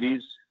mid 80s.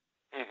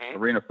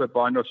 Mm-hmm. Arena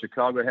football. I know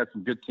Chicago had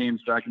some good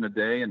teams back in the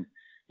day, and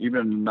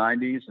even in the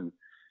 90s. And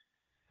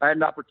I had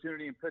an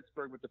opportunity in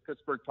Pittsburgh with the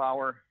Pittsburgh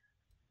Power.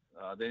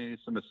 They needed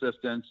some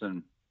assistance,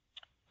 and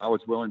I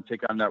was willing to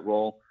take on that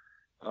role.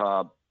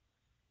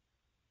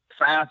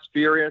 Fast,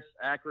 furious,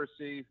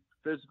 accuracy,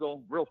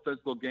 real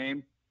physical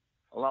game,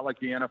 a lot like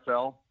the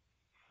NFL.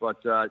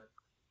 But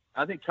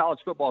I think college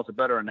football is a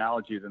better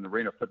analogy than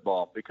arena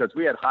football because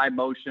we had high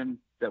motion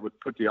that would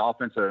put the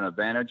offense at an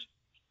advantage.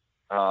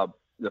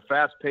 The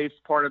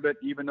fast-paced part of it,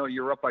 even though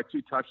you're up by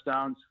 2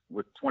 touchdowns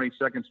with 20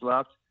 seconds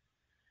left,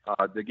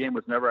 the game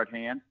was never at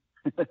hand.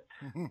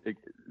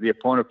 The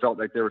opponent felt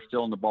like they were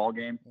still in the ball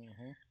game.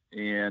 Mm-hmm.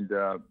 And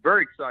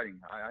very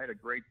exciting. I had a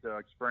great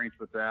experience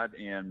with that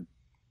and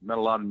met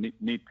a lot of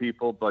neat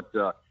people. But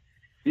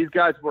these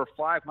guys were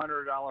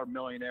 $500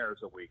 millionaires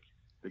a week.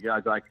 the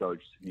guys I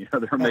coached. You know,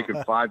 they're making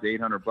 $500 to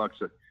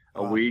 $800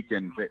 a week,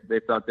 and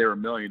they thought they were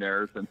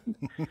millionaires. And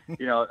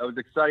you know, it was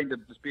exciting to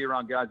just be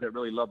around guys that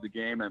really loved the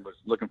game and was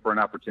looking for an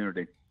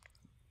opportunity.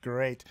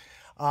 Great.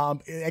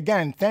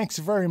 Again, thanks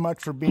very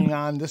much for being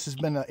on. This has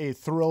been a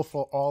thrill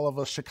for all of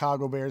us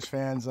Chicago Bears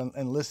fans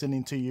and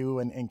listening to you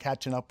and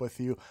catching up with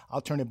you.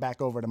 I'll turn it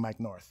back over to Mike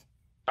North.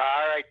 All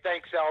right.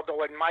 Thanks,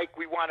 Aldo. And, Mike,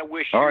 we want to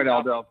wish All you right,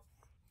 Aldo.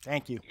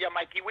 Thank you. Yeah,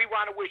 Mikey, we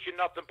want to wish you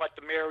nothing but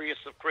the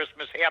merriest of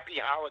Christmas. Happy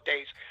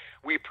holidays.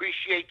 We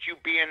appreciate you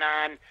being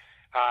on.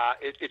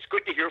 It's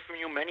good to hear from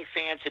you. Many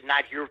fans had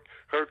not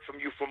heard from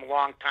you from a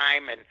long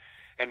time.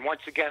 And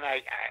once again,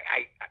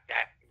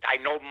 I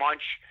know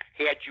Munch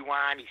had you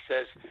on.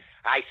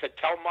 I said,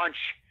 tell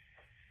Munch.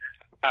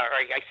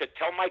 I said,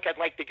 tell Mike I'd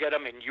like to get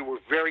him, and you were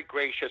very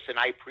gracious, and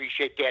I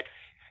appreciate that.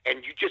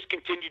 And you just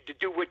continued to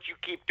do what you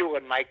keep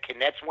doing, Mike, and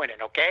that's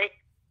winning, okay?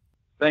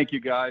 Thank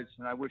you, guys,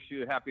 and I wish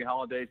you happy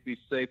holidays. Be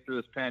safe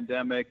through this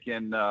pandemic,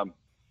 and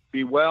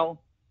be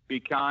well, be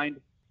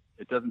kind.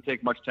 It doesn't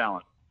take much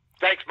talent.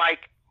 Thanks,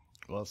 Mike.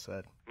 Well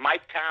said.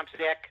 Mike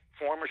Tomczak,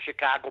 former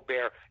Chicago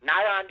Bear,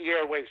 not on the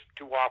airwaves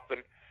too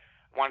often.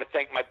 I want to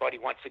thank my buddy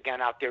once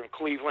again out there in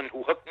Cleveland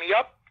who hooked me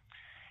up.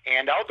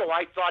 And although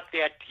I thought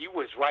that he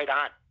was right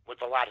on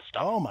with a lot of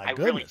stuff. Oh, my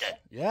goodness. Really did.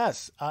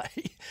 Yes.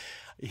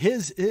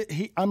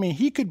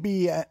 He could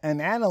be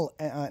an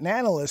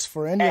analyst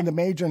for any of the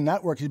major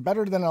networks. He's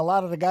better than a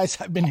lot of the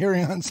guys I've been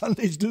hearing on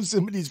Sundays do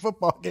some of these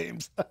football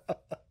games.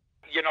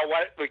 You know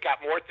what? We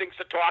got more things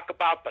to talk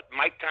about, but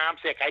Mike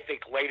Tomczak, I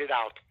think, laid it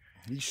out.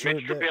 He sure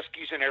Mitch did.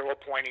 Trubisky's an arrow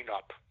pointing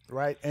up.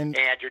 Right. And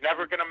you're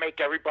never going to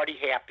make everybody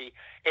happy.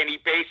 And he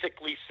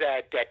basically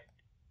said that,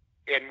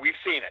 and we've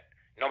seen it,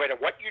 no matter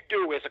what you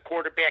do as a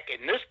quarterback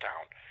in this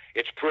town,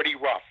 it's pretty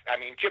rough. I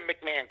mean, Jim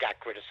McMahon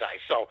got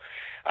criticized. So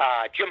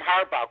Jim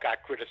Harbaugh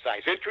got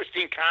criticized.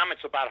 Interesting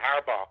comments about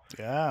Harbaugh.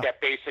 Yeah.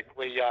 That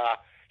basically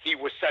he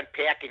was sent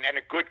packing. And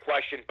a good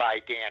question by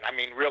Dan. I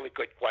mean, really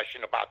good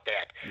question about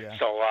that. Yeah.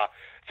 So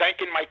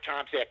thanking Mike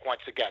Tomczak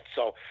once again.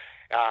 So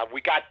we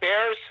got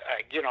Bears.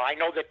 I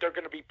know that they're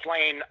going to be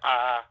playing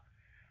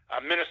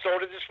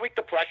Minnesota this week.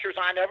 The pressure's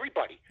on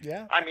everybody.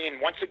 Yeah. I mean,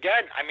 once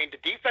again, the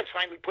defense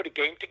finally put a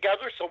game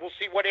together, so we'll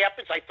see what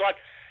happens. I thought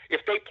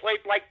if they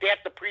played like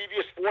that the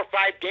previous 4 or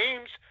 5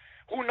 games,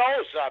 who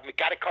knows? We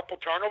got a couple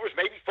turnovers.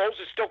 Maybe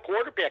Foles is still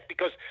quarterback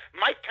because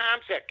Mike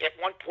Tomczak at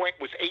one point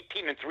was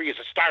 18-3 as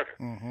a starter.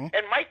 Mm-hmm.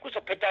 And Mike was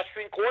a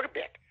pedestrian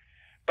quarterback.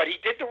 But he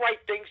did the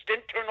right things,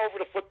 didn't turn over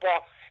the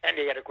football, and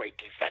they had a great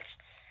defense.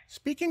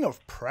 Speaking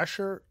of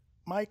pressure,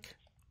 Mike.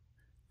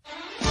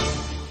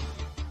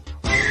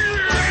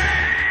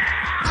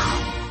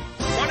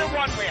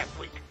 1-1 last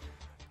week.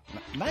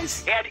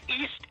 Nice. Had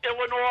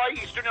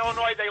Eastern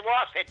Illinois, they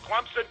lost. Had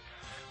Clemson,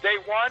 they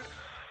won.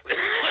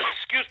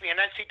 Excuse me, in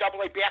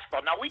NCAA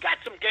basketball. Now, we got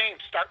some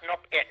games starting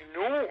up at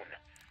noon,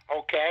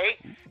 okay?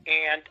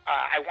 And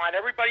I want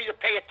everybody to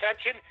pay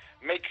attention.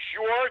 Make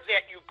sure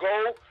that you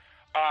go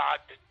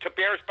to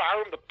Bears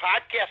Barroom. The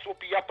podcast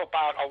will be up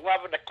about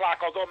 11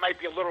 o'clock, although it might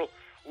be a little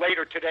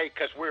later today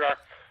because we're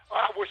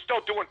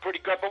still doing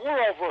pretty good, but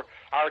we're over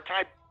our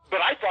time.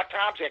 But I thought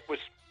Tomczak was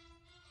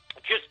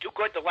just too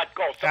good to let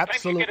go. Sometimes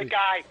Absolutely. you get a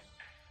guy,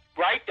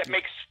 right, that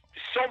makes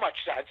so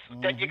much sense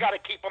that you got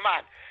to keep him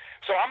on.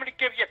 So I'm going to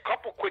give you a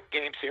couple quick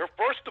games here.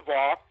 First of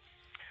all,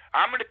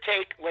 I'm going to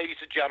take, ladies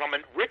and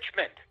gentlemen,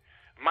 Richmond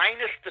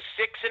minus the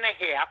 6.5.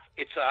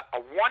 It's a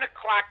 1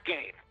 o'clock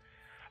game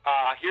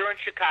here in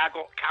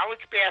Chicago.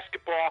 College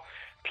basketball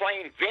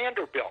playing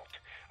Vanderbilt.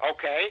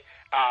 Okay,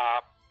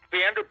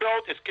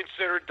 Vanderbilt is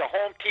considered the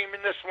home team in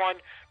this one.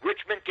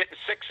 Richmond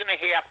getting 6.5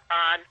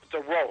 on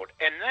the road,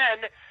 and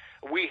then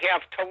we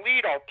have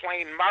Toledo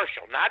playing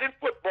Marshall. Not in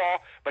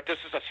football, but this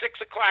is a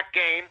 6 o'clock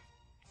game.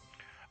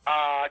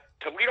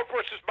 Toledo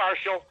versus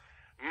Marshall.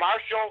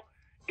 Marshall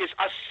is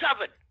a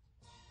 7.5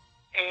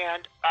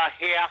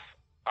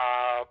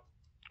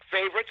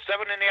 favorite,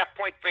 7.5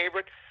 point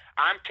favorite.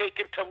 I'm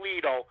taking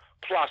Toledo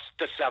plus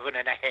the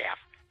 7.5.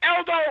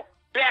 Aldo,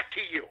 back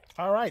to you.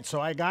 All right, so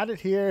I got it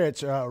here.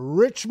 It's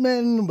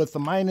Richmond with the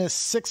minus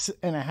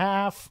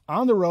 6.5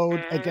 on the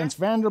road against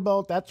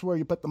Vanderbilt. That's where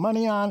you put the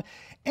money on.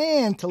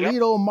 And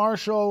Toledo,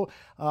 Marshall.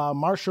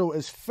 Marshall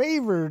is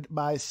favored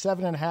by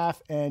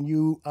 7.5, and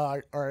you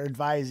are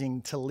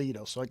advising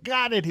Toledo. So I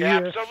got it here.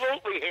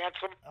 Absolutely,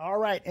 handsome. All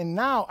right, and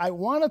now I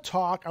want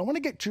to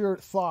get your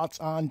thoughts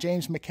on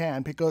James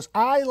McCann, because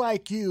I,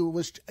 like you,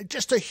 was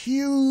just a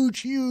huge,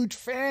 huge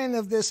fan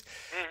of this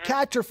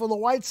catcher for the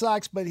White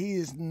Sox, but he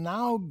is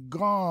now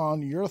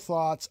gone. Your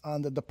thoughts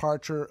on the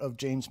departure of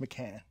James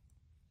McCann?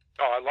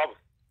 Oh, I love him.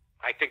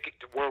 I think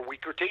we're a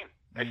weaker team.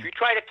 If you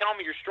try to tell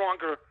me you're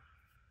stronger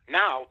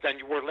now than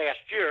you were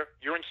last year,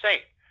 you're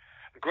insane.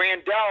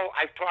 Grandel,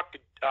 I've talked to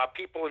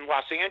people in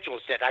Los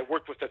Angeles that I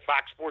worked with at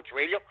Fox Sports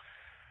Radio.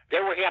 They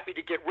were happy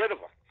to get rid of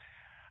him.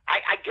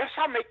 I guess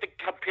I'll make the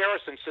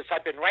comparison, since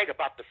I've been right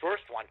about the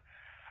first one.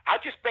 I'll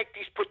just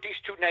put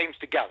these two names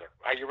together.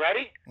 Are you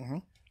ready? Mm-hmm.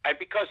 And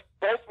because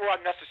both were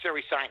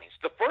unnecessary signings.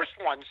 The first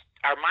ones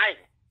are mine,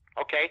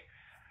 okay?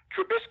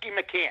 Trubisky,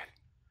 McCann.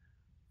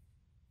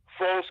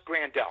 Foles,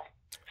 Grandel.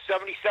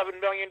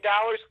 $77 million.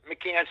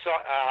 McCann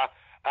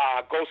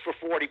goes for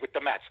 40 with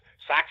the Mets.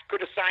 Sox could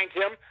have signed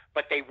him,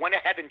 but they went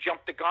ahead and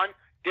jumped the gun.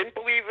 Didn't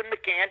believe in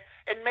McCann,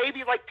 and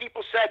maybe, like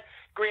people said,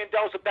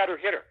 Grandel's a better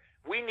hitter.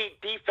 We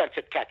need defense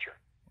at catcher.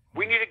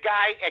 We need a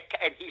guy,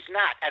 and he's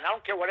not. And I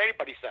don't care what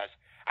anybody says.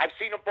 I've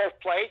seen them both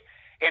play,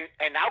 and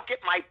I'll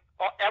get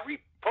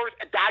every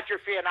Dodger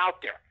fan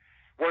out there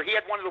where he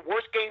had one of the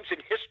worst games in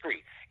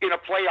history in a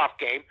playoff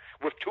game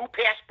with 2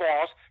 pass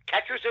balls,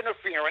 catcher's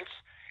interference,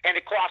 and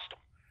it cost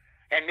them.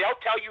 And they'll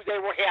tell you they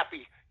were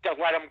happy to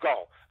let him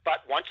go.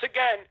 But once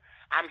again,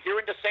 I'm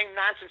hearing the same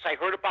nonsense I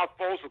heard about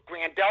Foles with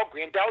Grandel.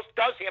 Grandel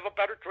does have a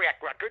better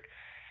track record,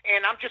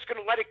 and I'm just going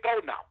to let it go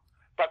now.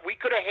 But we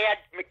could have had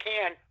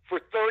McCann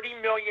for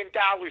 $30 million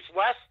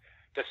less.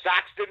 The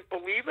Sox didn't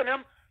believe in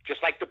him,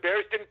 just like the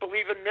Bears didn't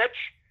believe in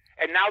Mitch.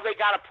 And now they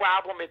got a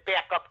problem at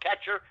backup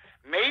catcher.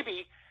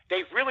 Maybe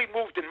they've really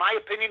moved, in my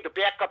opinion, the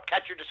backup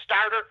catcher to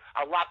starter,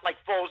 a lot like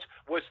Foles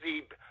was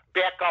the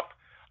backup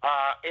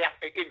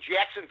in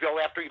Jacksonville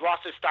after he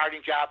lost his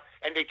starting job,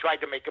 and they tried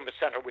to make him a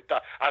center with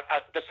the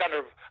center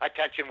of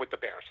attention with the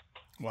Bears.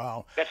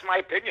 Wow. That's my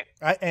opinion.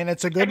 And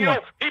it's a good one.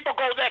 Know, people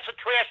go, that's a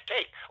trash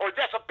take, or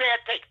that's a bad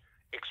take.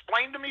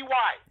 Explain to me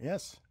why.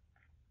 Yes.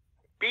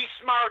 Be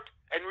smart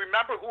and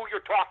remember who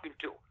you're talking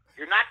to.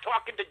 You're not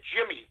talking to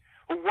Jimmy,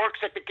 who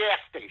works at the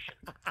gas station.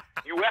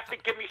 You have to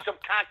give me some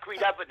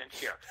concrete evidence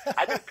here.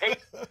 I've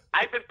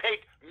been paid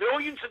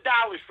millions of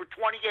dollars for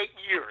 28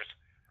 years,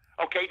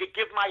 okay, to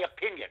give my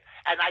opinion.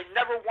 And I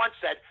never once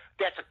said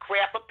that's a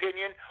crap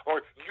opinion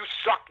or you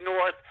suck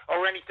North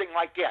or anything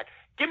like that.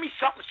 Give me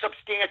something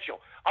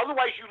substantial.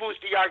 Otherwise, you lose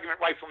the argument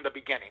right from the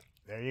beginning.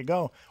 There you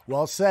go.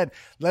 Well said.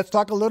 Let's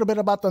talk a little bit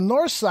about the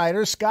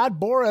Northsider. Scott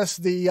Boras,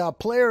 the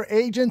player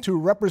agent who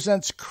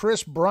represents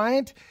Chris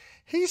Bryant.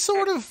 He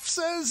sort of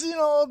says,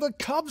 the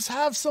Cubs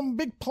have some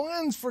big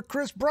plans for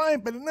Chris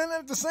Bryant, but then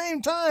at the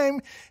same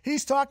time,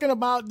 he's talking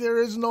about there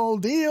is no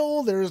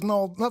deal, there's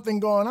nothing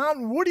going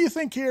on. What do you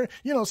think here?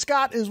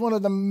 Scott is one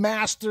of the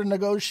master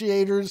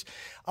negotiators.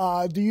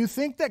 Do you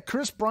think that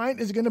Chris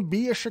Bryant is going to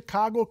be a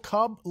Chicago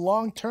Cub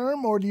long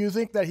term, or do you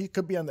think that he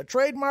could be on the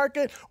trade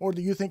market, or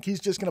do you think he's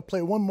just going to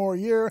play one more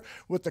year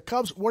with the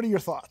Cubs? What are your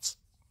thoughts?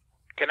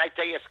 Can I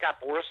tell you a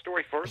Scott Boras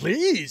story first?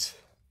 Please.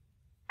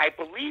 I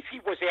believe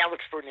he was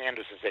Alex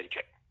Fernandez's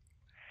agent.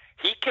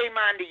 He came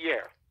on the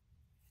air,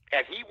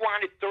 and he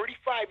wanted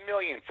 $35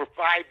 million for 5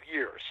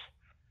 years,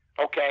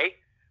 okay,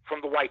 from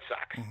the White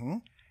Sox.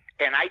 Mm-hmm.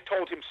 And I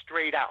told him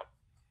straight out,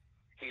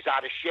 he's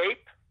out of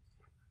shape.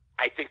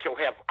 I think he'll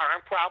have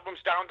arm problems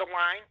down the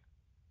line,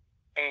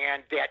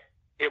 and that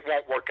it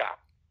won't work out.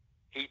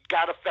 He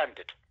got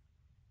offended.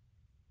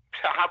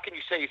 So how can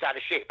you say he's out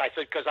of shape? I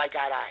said, because I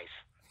got eyes,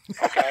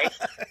 okay?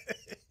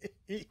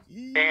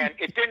 And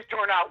it didn't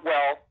turn out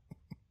well.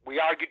 We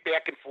argued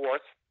back and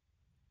forth.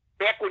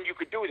 Back when you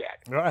could do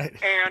that. Right.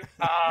 And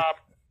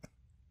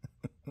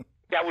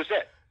that was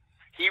it.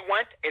 He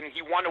went and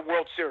he won a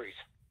World Series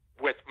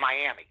with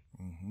Miami,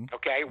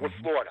 okay, with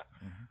Florida.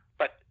 Mm-hmm.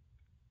 But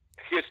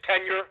his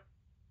tenure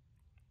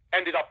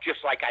ended up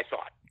just like I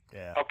thought.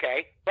 Yeah.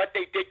 Okay? But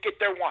they did get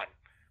their one.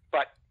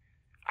 But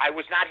I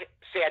was not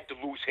sad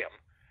to lose him.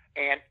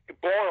 And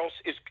Boros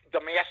is the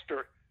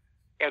master,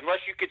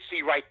 unless you could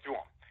see right through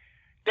him.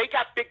 They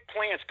got big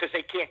plans because they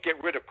can't get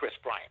rid of Chris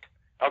Bryant,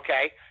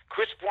 okay?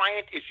 Chris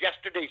Bryant is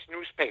yesterday's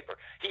newspaper.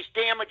 He's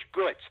damaged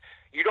goods.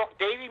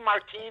 Davey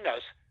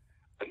Martinez,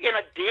 in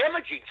a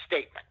damaging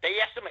statement, they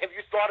asked him, have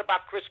you thought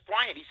about Chris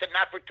Bryant? He said,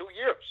 not for 2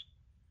 years.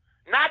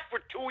 Not for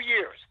 2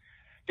 years.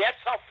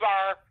 That's how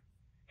far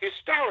his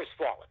star has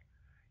fallen.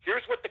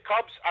 Here's what the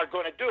Cubs are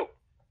going to do,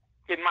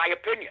 in my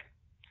opinion.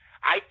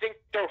 I think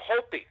they're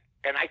hoping,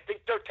 and I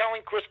think they're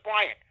telling Chris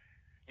Bryant,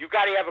 you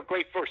got to have a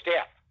great first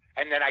half,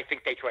 and then I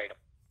think they trade him.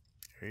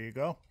 There you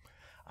go.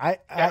 I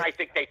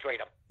think they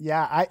trade him.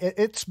 Yeah,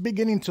 it's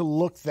beginning to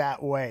look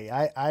that way.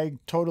 I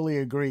totally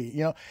agree.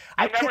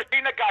 I've never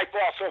seen a guy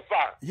fall so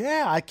far.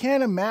 Yeah, I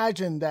can't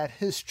imagine that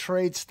his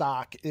trade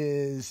stock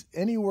is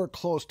anywhere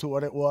close to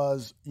what it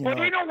was. Well,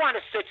 they don't want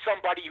to sit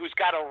somebody who's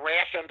got a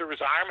rash under his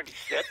arm and he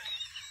sits.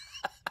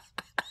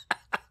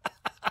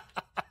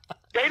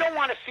 They don't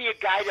want to see a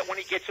guy that when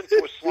he gets into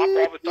a slump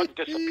all of a sudden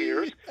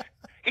disappears.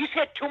 He's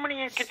had too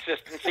many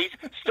inconsistencies,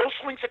 still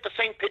swings at the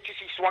same pitches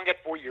he swung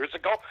at 4 years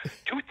ago.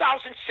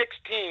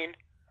 2016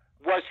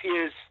 was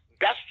his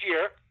best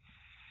year,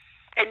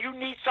 and you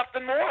need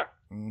something more.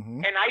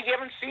 Mm-hmm. And I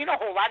haven't seen a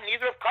whole lot,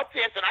 neither of Cub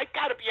fans, and I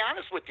got to be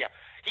honest with you.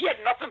 He had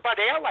nothing but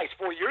allies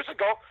 4 years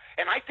ago,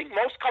 and I think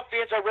most Cub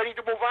fans are ready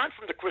to move on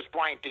from the Chris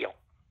Bryant deal.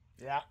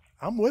 Yeah,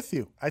 I'm with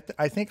you.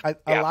 I think a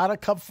lot of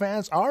Cub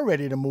fans are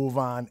ready to move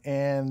on.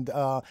 And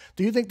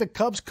do you think the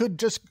Cubs could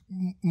just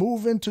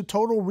move into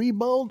total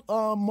rebuild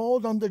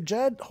mode under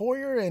Jed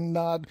Hoyer? And,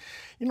 I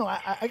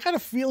got a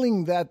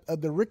feeling that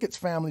the Ricketts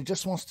family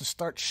just wants to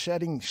start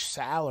shedding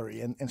salary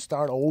and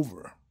start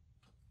over.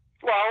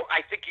 Well,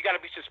 I think you got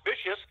to be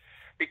suspicious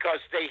because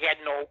they had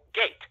no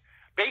gate.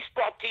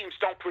 Baseball teams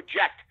don't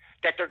project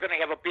that they're going to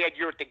have a bad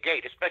year at the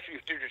gate, especially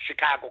if they're the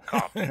Chicago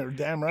Cubs.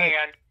 Damn right.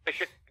 And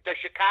the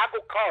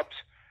Chicago Cubs,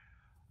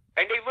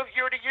 and they live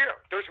year to year.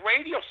 There's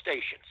radio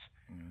stations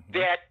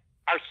that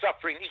are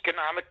suffering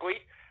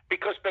economically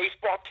because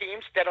baseball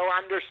teams that are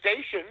on their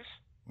stations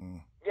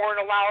weren't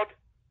allowed,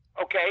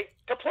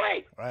 to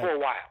play for a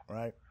while.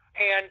 Right.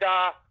 And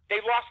they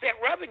lost that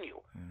revenue.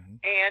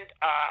 And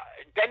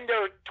then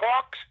their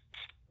talks,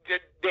 they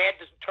had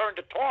to turn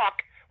to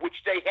talk,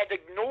 which they had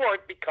ignored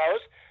because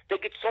they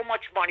get so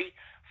much money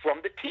from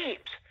the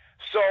teams.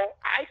 So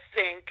I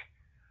think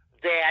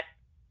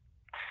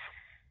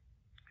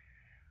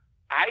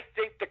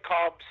the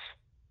Cubs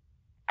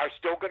are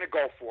still going to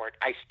go for it.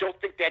 I still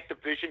think that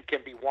division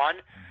can be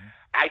won.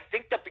 I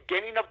think the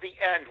beginning of the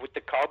end with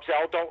the Cubs,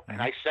 Aldo,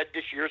 and I said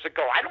this years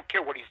ago, I don't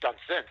care what he's done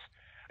since,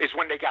 is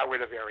when they got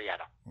rid of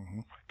Arrieta.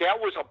 That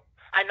was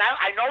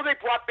I know they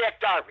brought back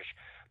Darvish,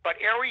 but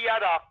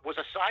Arrieta was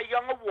a Cy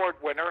Young Award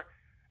winner,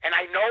 and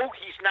I know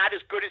he's not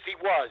as good as he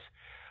was,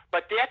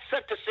 but that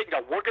sent the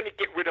signal, we're going to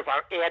get rid of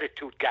our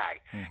attitude guy.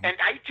 And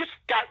I just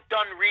got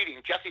done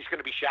reading, Jesse's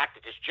going to be shocked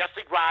at this,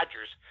 Jesse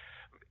Rogers'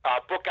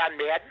 book on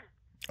Madden,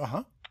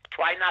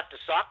 Try Not to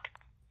Suck,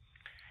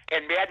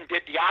 and Madden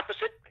did the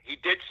opposite. He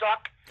did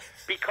suck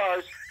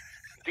because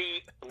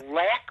the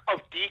lack of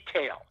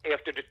detail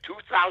after the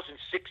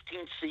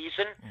 2016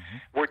 season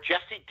where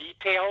Jesse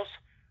details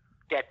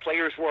that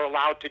players were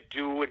allowed to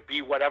do and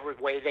be whatever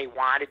way they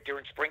wanted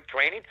during spring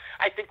training,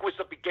 I think was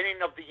the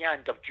beginning of the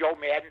end of Joe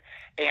Madden.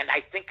 And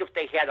I think if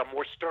they had a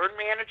more stern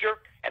manager,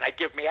 and I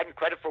give Madden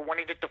credit for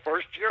winning it the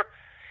first year,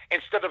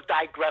 instead of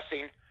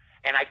digressing,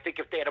 and I think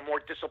if they had a more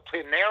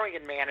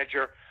disciplinarian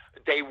manager,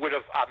 they would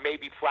have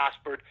maybe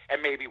prospered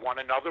and maybe won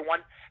another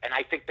one. And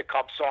I think the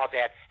Cubs saw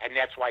that, and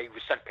that's why he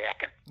was sent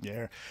packing.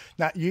 Yeah.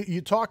 Now,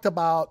 you talked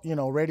about,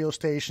 radio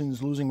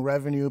stations losing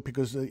revenue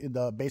because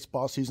the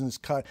baseball season is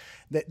cut.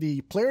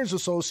 The Players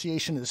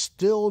Association is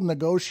still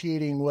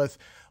negotiating with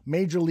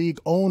major league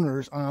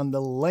owners on the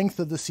length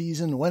of the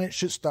season, when it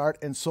should start,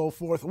 and so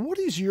forth. What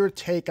is your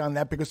take on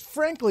that? Because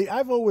frankly,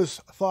 I've always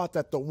thought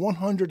that the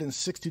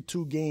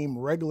 162-game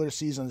regular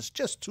season is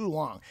just too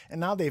long, and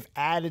now they've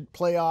added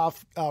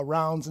playoff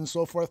rounds and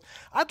so forth.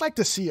 I'd like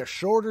to see a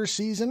shorter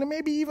season and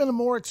maybe even a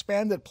more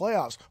expanded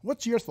playoffs.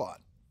 What's your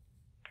thought?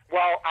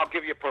 Well, I'll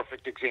give you a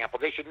perfect example.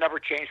 They should never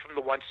change from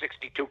the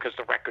 162 because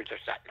the records are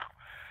set now,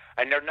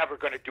 and they're never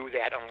going to do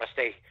that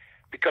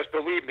because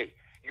believe me,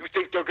 you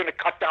think they're going to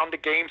cut down the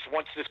games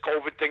once this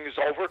COVID thing is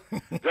over?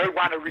 They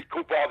want to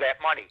recoup all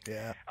that money.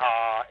 Yeah.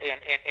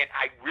 And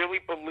I really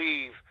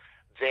believe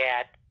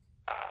that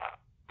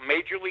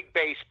Major League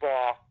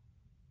Baseball,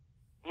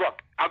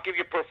 look, I'll give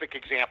you a perfect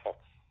example.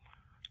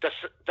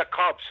 The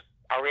Cubs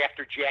are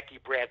after Jackie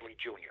Bradley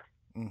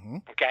Jr.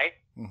 Okay?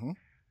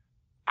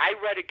 I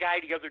read a guy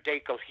the other day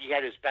go, he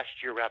had his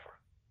best year ever.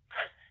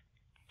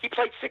 He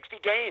played 60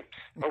 games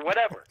or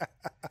whatever.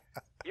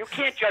 You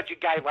can't judge a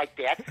guy like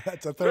that.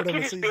 That's a third Look of the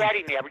at his season.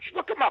 batting average.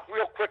 Look him up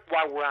real quick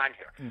while we're on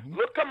here.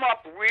 Look him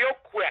up real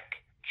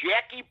quick.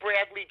 Jackie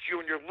Bradley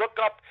Jr. Look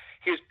up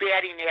his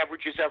batting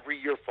averages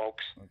every year,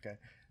 folks. Okay.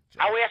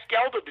 I'll ask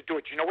Aldo to do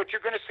it. You know what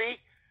you're going to see?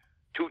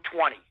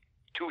 220,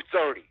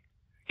 230.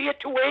 He had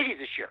 280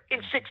 this year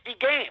in 60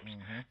 games.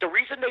 The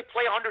reason they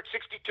play 162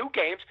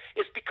 games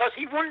is because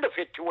he wouldn't have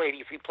hit 280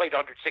 if he played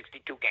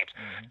 162 games.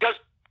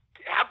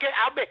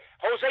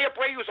 Jose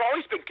Abreu's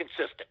always been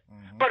consistent.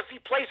 But if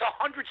he plays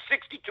 162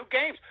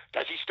 games,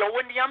 does he still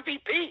win the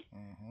MVP?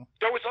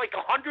 There was like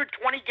 100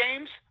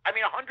 games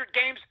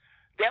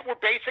that were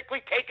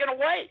basically taken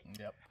away.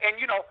 And,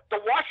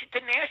 the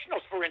Washington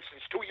Nationals, for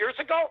instance, 2 years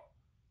ago,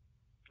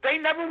 they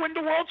never win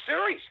the World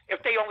Series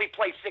if they only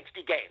play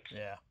 60 games.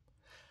 Yeah.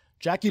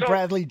 Jackie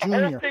Bradley Jr.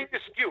 The whole thing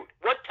is skewed.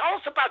 Tell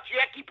us about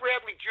Jackie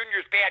Bradley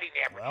Jr.'s batting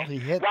average. Well, he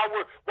hit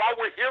while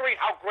we're hearing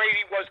how great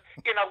he was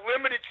in a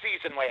limited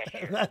season last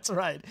year. That's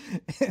right.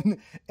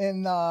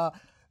 In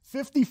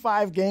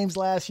 55 games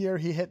last year,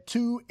 he hit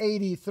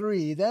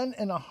 283. Then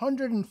in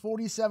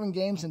 147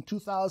 games in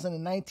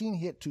 2019,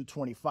 he hit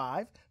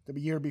 225. The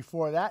year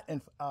before that,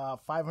 in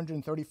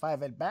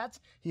 535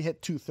 at-bats, he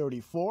hit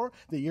 234.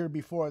 The year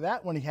before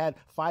that, when he had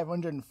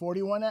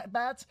 541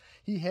 at-bats,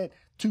 he hit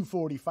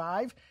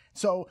 245.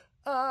 So,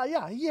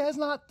 he has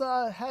not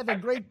had a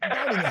great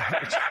batting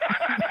average.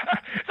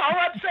 All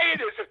I'm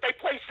saying is if they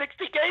play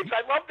 60 games,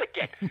 I love the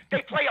kid.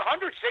 They play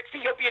 160,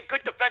 he'll be a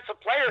good defensive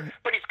player,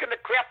 but he's going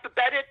to crap the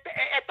bed at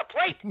the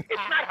plate.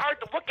 It's not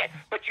hard to look at.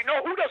 But you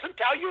know who doesn't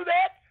tell you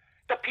that?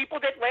 The people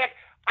that lack.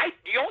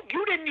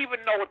 You didn't even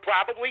know it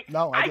probably.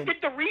 No, I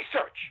didn't. Did the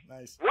research.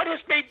 Nice. What has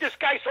made this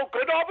guy so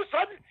good all of a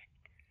sudden?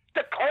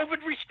 The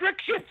COVID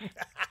restrictions.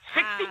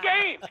 60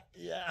 games.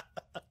 Yeah.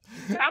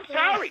 I'm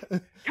sorry.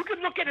 You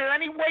can look at it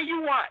any way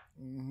you want.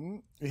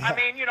 Yeah. I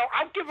mean,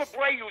 I'll give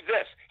Abreu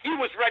this. He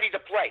was ready to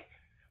play.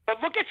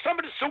 But look at some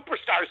of the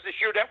superstars this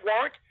year that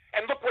weren't,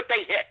 and look what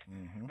they hit.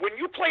 When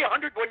they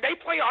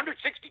play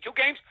 162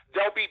 games,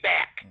 they'll be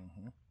back.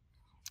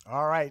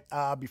 All right.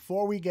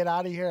 Before we get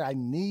out of here,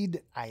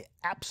 I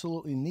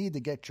absolutely need to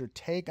get your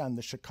take on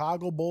the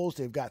Chicago Bulls.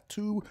 They've got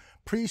 2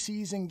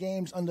 preseason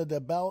games under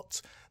their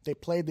belts. They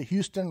played the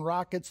Houston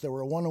Rockets. They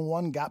were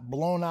 1-1, got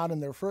blown out in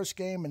their first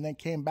game, and then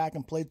came back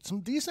and played some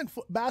decent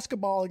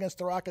basketball against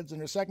the Rockets in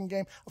their second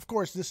game. Of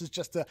course, this is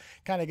just to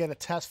kind of get a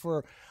test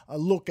for a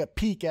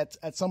peek at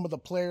some of the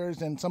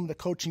players and some of the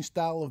coaching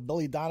style of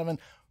Billy Donovan.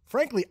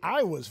 Frankly,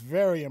 I was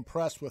very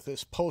impressed with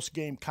his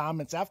post-game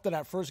comments. After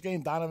that first game,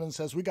 Donovan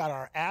says, we got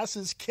our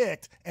asses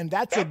kicked, and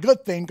that's a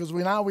good thing because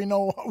we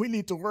know what we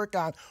need to work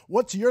on.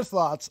 What's your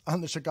thoughts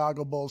on the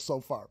Chicago Bulls so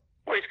far?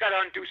 Well, he's got to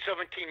undo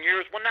 17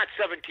 years. Well, not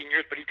 17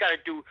 years, but he's got to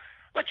do,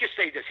 let's just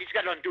say this, he's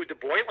got to undo the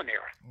Boylan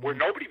era where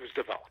nobody was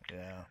developed.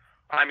 Yeah.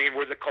 I mean,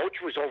 where the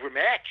coach was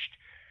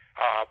overmatched,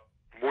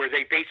 where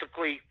they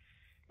basically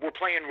were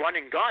playing run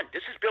and gun.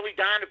 This is Billy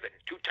Donovan,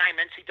 two-time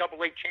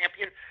NCAA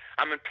champion.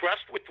 I'm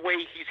impressed with the way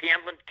he's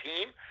handling the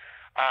team.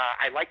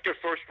 I like their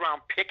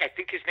first-round pick. I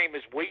think his name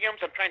is Williams.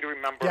 I'm trying to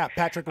remember. Yeah,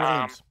 Patrick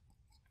Williams.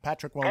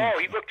 Patrick Williams. Oh,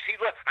 he looks.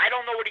 I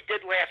don't know what he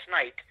did last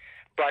night,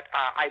 but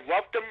I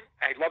loved him.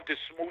 I loved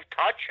his smooth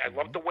touch. I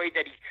loved the way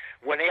that he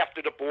went after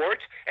the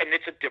boards, and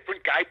it's a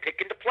different guy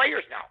picking the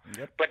players now.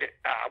 Yep. But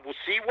we'll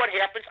see what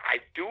happens.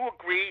 I do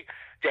agree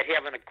that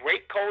having a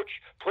great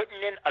coach, putting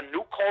in a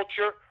new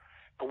culture,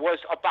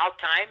 was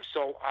about time.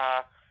 So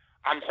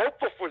I'm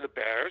hopeful for the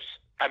Bears.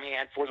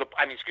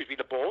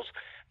 The Bulls,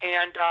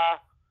 and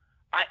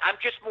I'm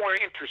just more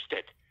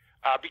interested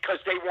because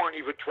they weren't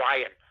even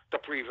trying the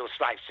previous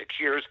 5-6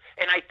 years,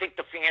 and I think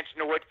the fans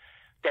knew it,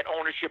 that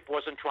ownership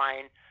wasn't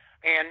trying,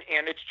 and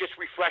it's just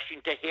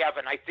refreshing to have.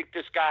 And I think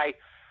this guy,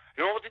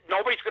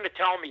 nobody's going to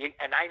tell me,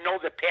 and I know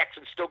that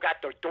Paxson still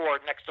got their door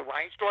next to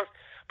Reinsdorf,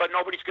 but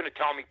nobody's going to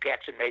tell me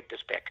Paxson made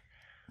this pick.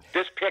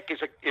 This pick is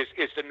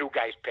the new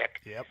guy's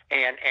pick. Yep.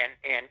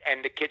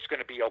 And the kid's going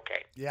to be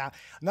okay. Yeah.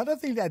 Another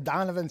thing that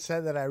Donovan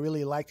said that I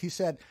really liked, he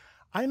said,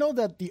 I know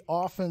that the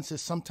offense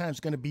is sometimes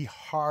going to be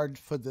hard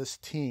for this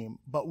team,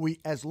 but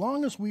as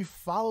long as we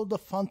follow the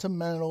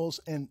fundamentals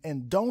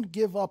and don't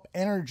give up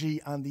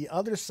energy on the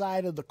other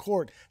side of the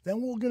court,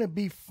 then we're going to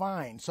be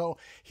fine. So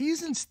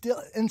he's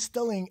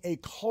instilling a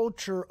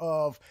culture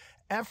of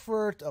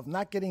effort, of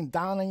not getting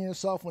down on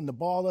yourself when the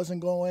ball doesn't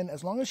go in.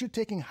 As long as you're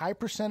taking high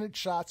percentage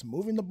shots,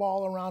 moving the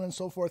ball around and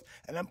so forth,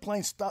 and then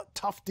playing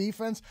tough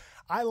defense,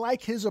 I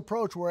like his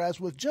approach. Whereas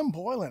with Jim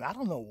Boylan, I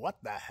don't know what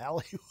the hell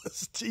he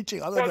was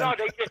teaching other than... No,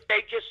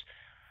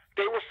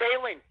 they were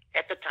failing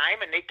at the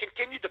time, and they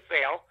continued to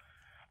fail.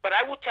 But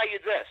I will tell you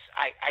this,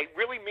 I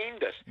really mean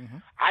this. Mm-hmm.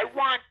 I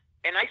want,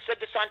 and I said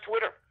this on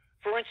Twitter,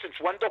 for instance,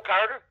 Wendell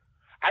Carter,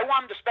 I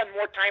want him to spend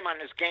more time on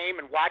his game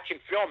and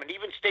watching film, and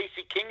even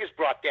Stacey King has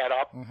brought that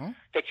up,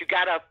 that you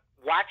got to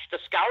watch the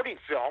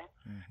scouting film.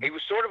 He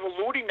was sort of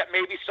alluding that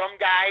maybe some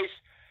guys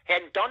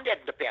hadn't done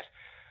that in the past.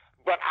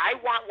 But I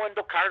want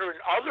Wendell Carter and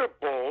other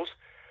Bulls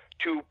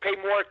to pay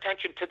more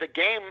attention to the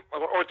game,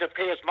 or to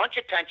pay as much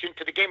attention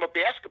to the game of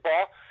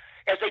basketball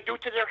as they do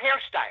to their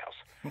hairstyles.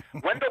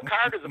 Wendell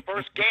Carter, the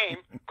first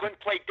game,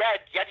 couldn't play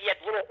dead, yet he had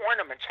little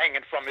ornaments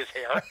hanging from his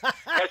hair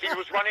as he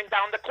was running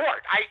down the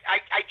court.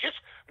 I just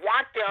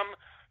want them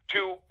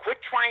to quit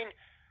trying.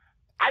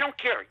 I don't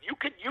care. You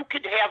could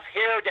have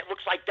hair that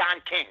looks like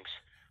Don King's,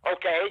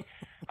 okay?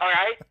 All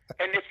right?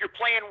 And if you're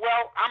playing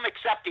well, I'm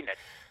accepting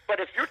it. But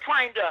if you're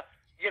trying to,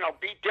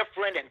 be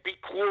different and be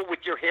cool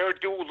with your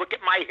hairdo, look at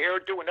my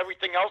hairdo and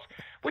everything else,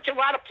 which a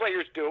lot of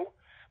players do,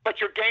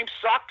 but your game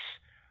sucks,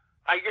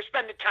 you're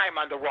spending time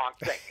on the wrong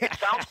thing. It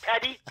sounds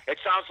petty. It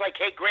sounds like,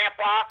 hey,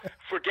 Grandpa,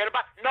 forget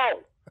about it.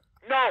 No.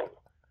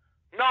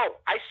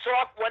 I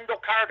saw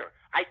Wendell Carter.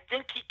 I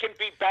think he can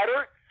be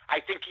better. I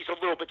think he's a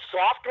little bit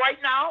soft right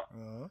now.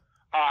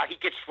 He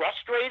gets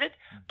frustrated.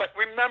 But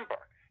remember,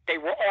 they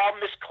were all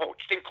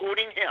miscoached,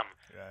 including him.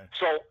 Right.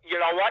 So, you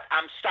know what?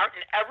 I'm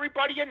starting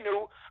everybody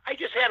anew. I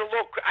just had a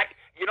little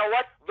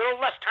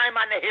less time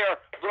on the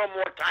hair, a little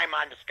more time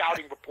on the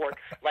scouting report,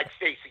 like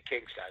Stacey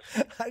King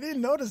says. I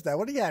didn't notice that.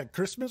 What do you have,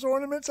 Christmas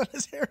ornaments on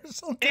his hair or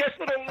something? He has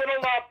little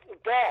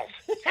balls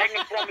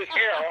hanging from his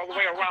hair all the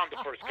way around the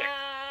first game.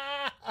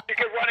 You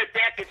can run it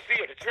back and see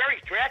it. It's very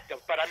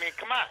attractive, but I mean,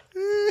 come on.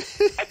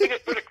 I think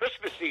it's for the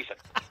Christmas season.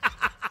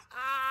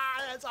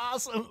 That's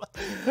awesome.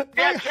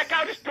 Yeah, check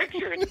out his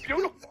picture. It's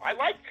beautiful. I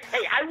want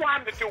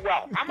him to do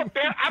well. I'm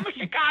a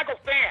Chicago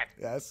fan.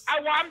 Yes. I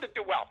want him to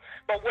do well.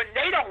 But when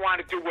they don't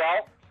want to do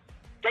well,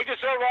 they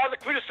deserve all the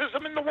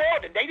criticism in the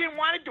world, and they didn't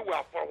want to do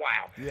well for a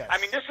while. Yes.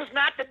 I mean, this is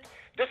not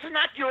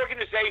the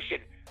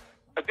organization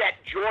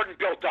that Jordan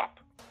built up.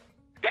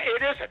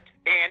 It isn't.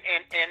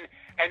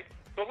 And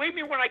believe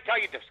me when I tell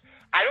you this,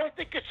 I don't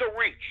think it's a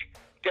reach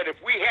that if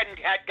we hadn't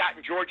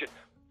gotten Jordan,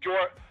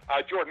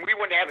 we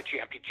wouldn't have a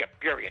championship,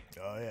 period.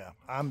 Oh, yeah.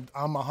 I'm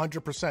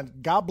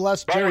 100%. God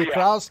bless Jerry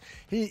Krause.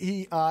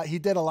 He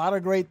did a lot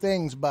of great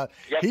things, but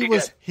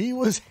yes, he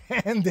was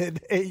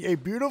handed a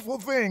beautiful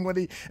thing when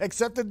he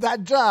accepted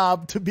that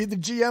job to be the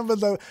GM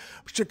of the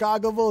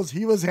Chicago Bulls.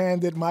 He was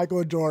handed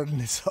Michael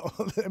Jordan, so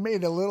it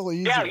made it a little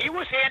easier. Yeah, he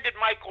was handed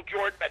Michael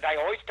Jordan, and I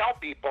always tell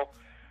people,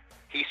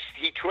 he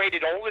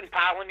traded Olin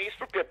Polynice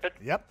for Pippen.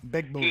 Yep,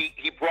 big move.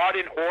 He brought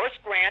in Horace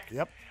Grant.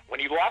 Yep. When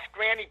he lost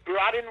Grant, he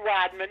brought in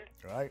Rodman.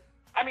 Right.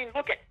 I mean,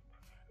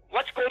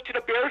 let's go to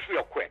the Bears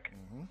real quick.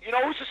 Mm-hmm. You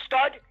know who's a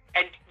stud?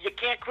 And you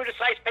can't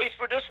criticize Pace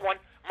for this one.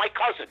 My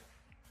cousin,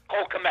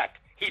 Cole Kmet.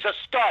 He's a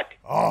stud.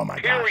 Oh, my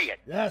gosh. Period.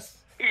 Yes.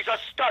 He's a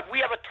stud. We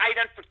have a tight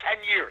end for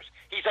 10 years.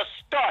 He's a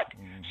stud.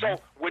 So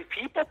when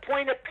people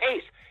point at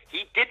Pace,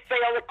 he did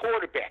fail at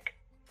quarterback.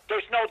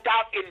 There's no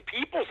doubt in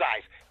people's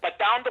eyes. But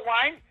down the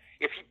line,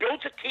 if he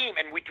builds a team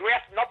and we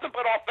draft nothing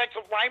but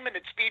offensive linemen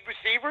and speed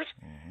receivers,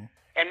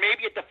 and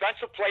maybe a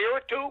defensive player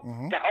or two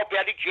to help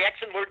Eddie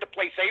Jackson learn to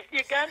play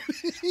safety again,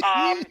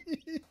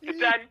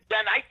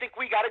 then I think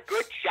we got a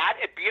good shot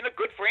at being a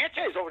good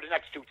franchise over the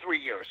next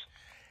 2-3 years.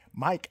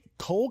 Mike,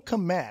 Cole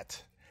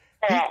Kmet,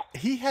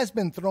 he has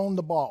been thrown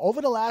the ball.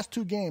 Over the last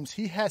 2 games,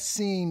 he has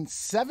seen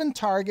 7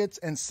 targets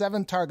and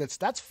 7 targets.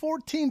 That's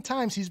 14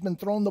 times he's been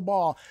thrown the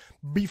ball.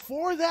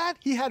 Before that,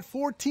 he had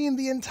 14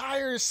 the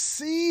entire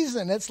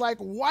season. It's like,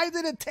 why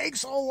did it take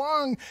so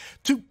long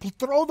to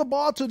throw the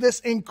ball to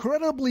this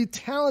incredibly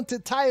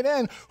talented tight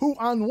end who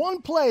on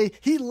one play,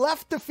 he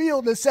left the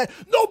field and said,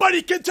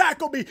 nobody can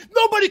tackle me.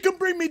 Nobody can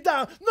bring me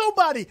down.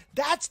 Nobody.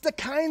 That's the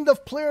kind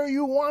of player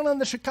you want on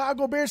the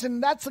Chicago Bears,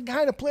 and that's the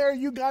kind of player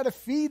you got to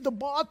feed the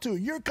ball to.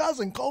 Your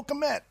cousin, Cole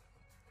Kmet.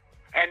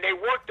 And they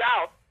worked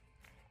out.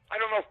 I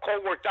don't know if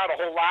Cole worked out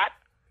a whole lot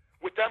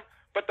with them,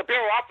 but the Bear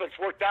offense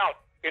worked out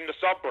in the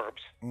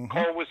suburbs.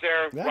 Cole was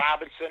there,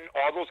 Robinson,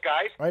 all those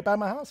guys. Right by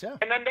my house, yeah.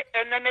 And then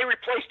they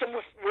replaced him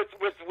with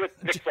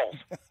Nick Foles,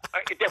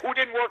 who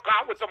didn't work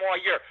out with them all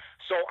year.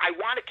 So I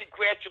want to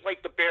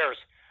congratulate the Bears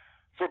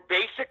for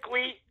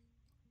basically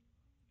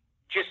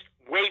just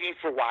waiting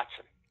for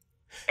Watson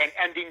and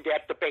ending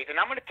that debate. And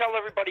I'm going to tell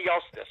everybody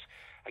else this.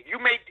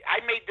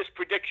 I made this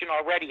prediction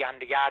already on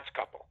the odds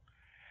couple.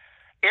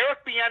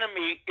 Eric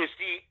Bieniemy is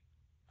the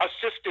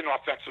assistant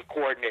offensive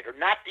coordinator,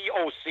 not the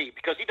OC,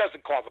 because he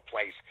doesn't call the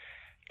plays.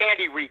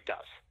 Andy Reid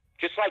does.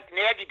 Just like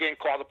Nagy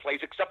didn't call the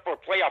plays, except for a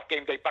playoff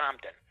game they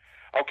bombed in.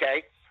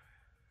 Okay?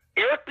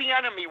 Eric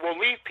Bieniemy will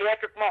leave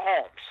Patrick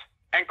Mahomes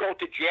and go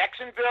to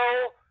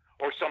Jacksonville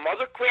or some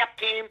other crap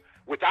team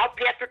without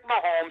Patrick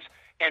Mahomes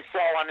and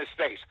fall on his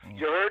face.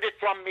 You heard it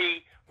from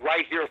me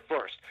right here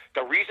first.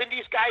 The reason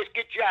these guys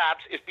get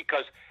jobs is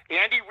because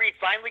Andy Reid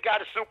finally got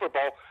a Super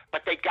Bowl,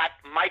 but they got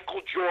Michael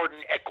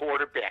Jordan at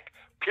quarterback.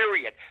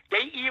 Period.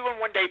 They even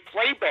when they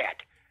play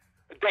bad,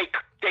 they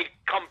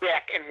come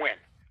back and win.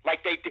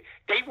 Like they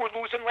were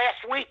losing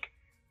last week,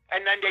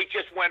 and then they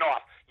just went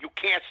off. You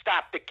can't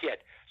stop the kid.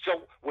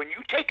 So when you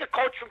take a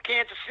coach from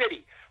Kansas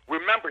City,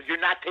 remember you're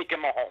not taking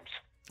Mahomes.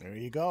 There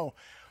you go.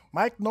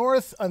 Mike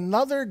North,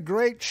 another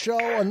great show,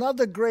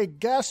 another great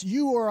guest.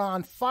 You are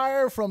on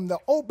fire from the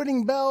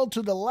opening bell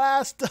to the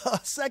last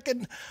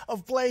second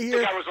of play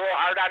here. I was a little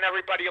hard on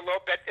everybody a little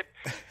bit.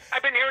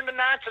 I've been hearing the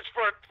nonsense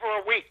for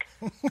a week.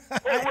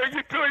 Well,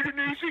 you played an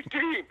easy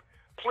team.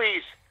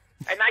 Please.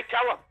 And I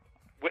tell them,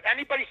 when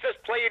anybody says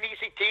play an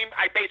easy team,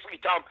 I basically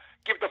tell them,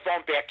 give the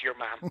phone back to your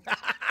mom.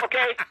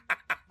 Okay?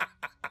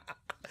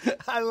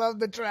 I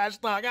love the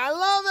trash talk. I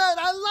love it.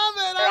 I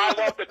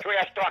love the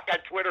trash talk on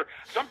Twitter.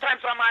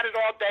 Sometimes I'm on it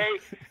all day,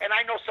 and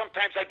I know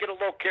sometimes I get a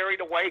little carried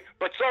away,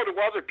 but so do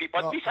other people.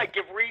 At least I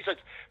give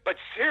reasons.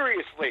 But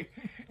seriously,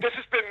 this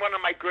has been one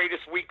of my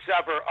greatest weeks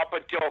ever up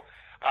until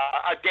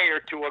a day or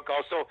two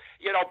ago. So,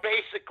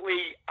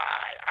 basically,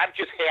 I'm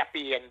just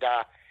happy, and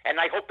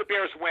I hope the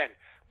Bears win.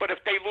 But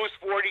if they lose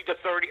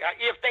 40-30,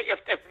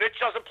 if Mitch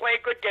doesn't play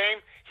a good game,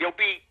 he'll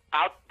be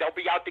out. They'll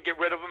be out to get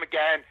rid of him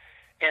again.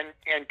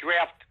 And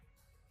draft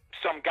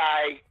some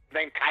guy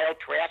named Kyle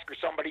Trask or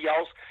somebody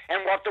else,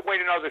 and we'll have to wait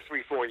another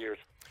 3-4 years.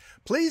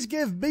 Please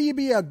give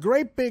BB a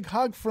great big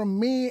hug from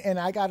me, and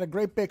I got a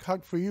great big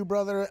hug for you,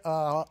 brother.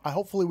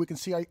 Hopefully we can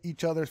see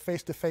each other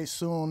face-to-face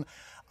soon,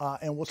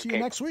 and we'll see you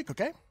next week,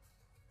 okay?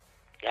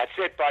 That's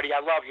it, buddy.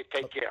 I love you.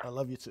 Take care. I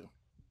love you, too.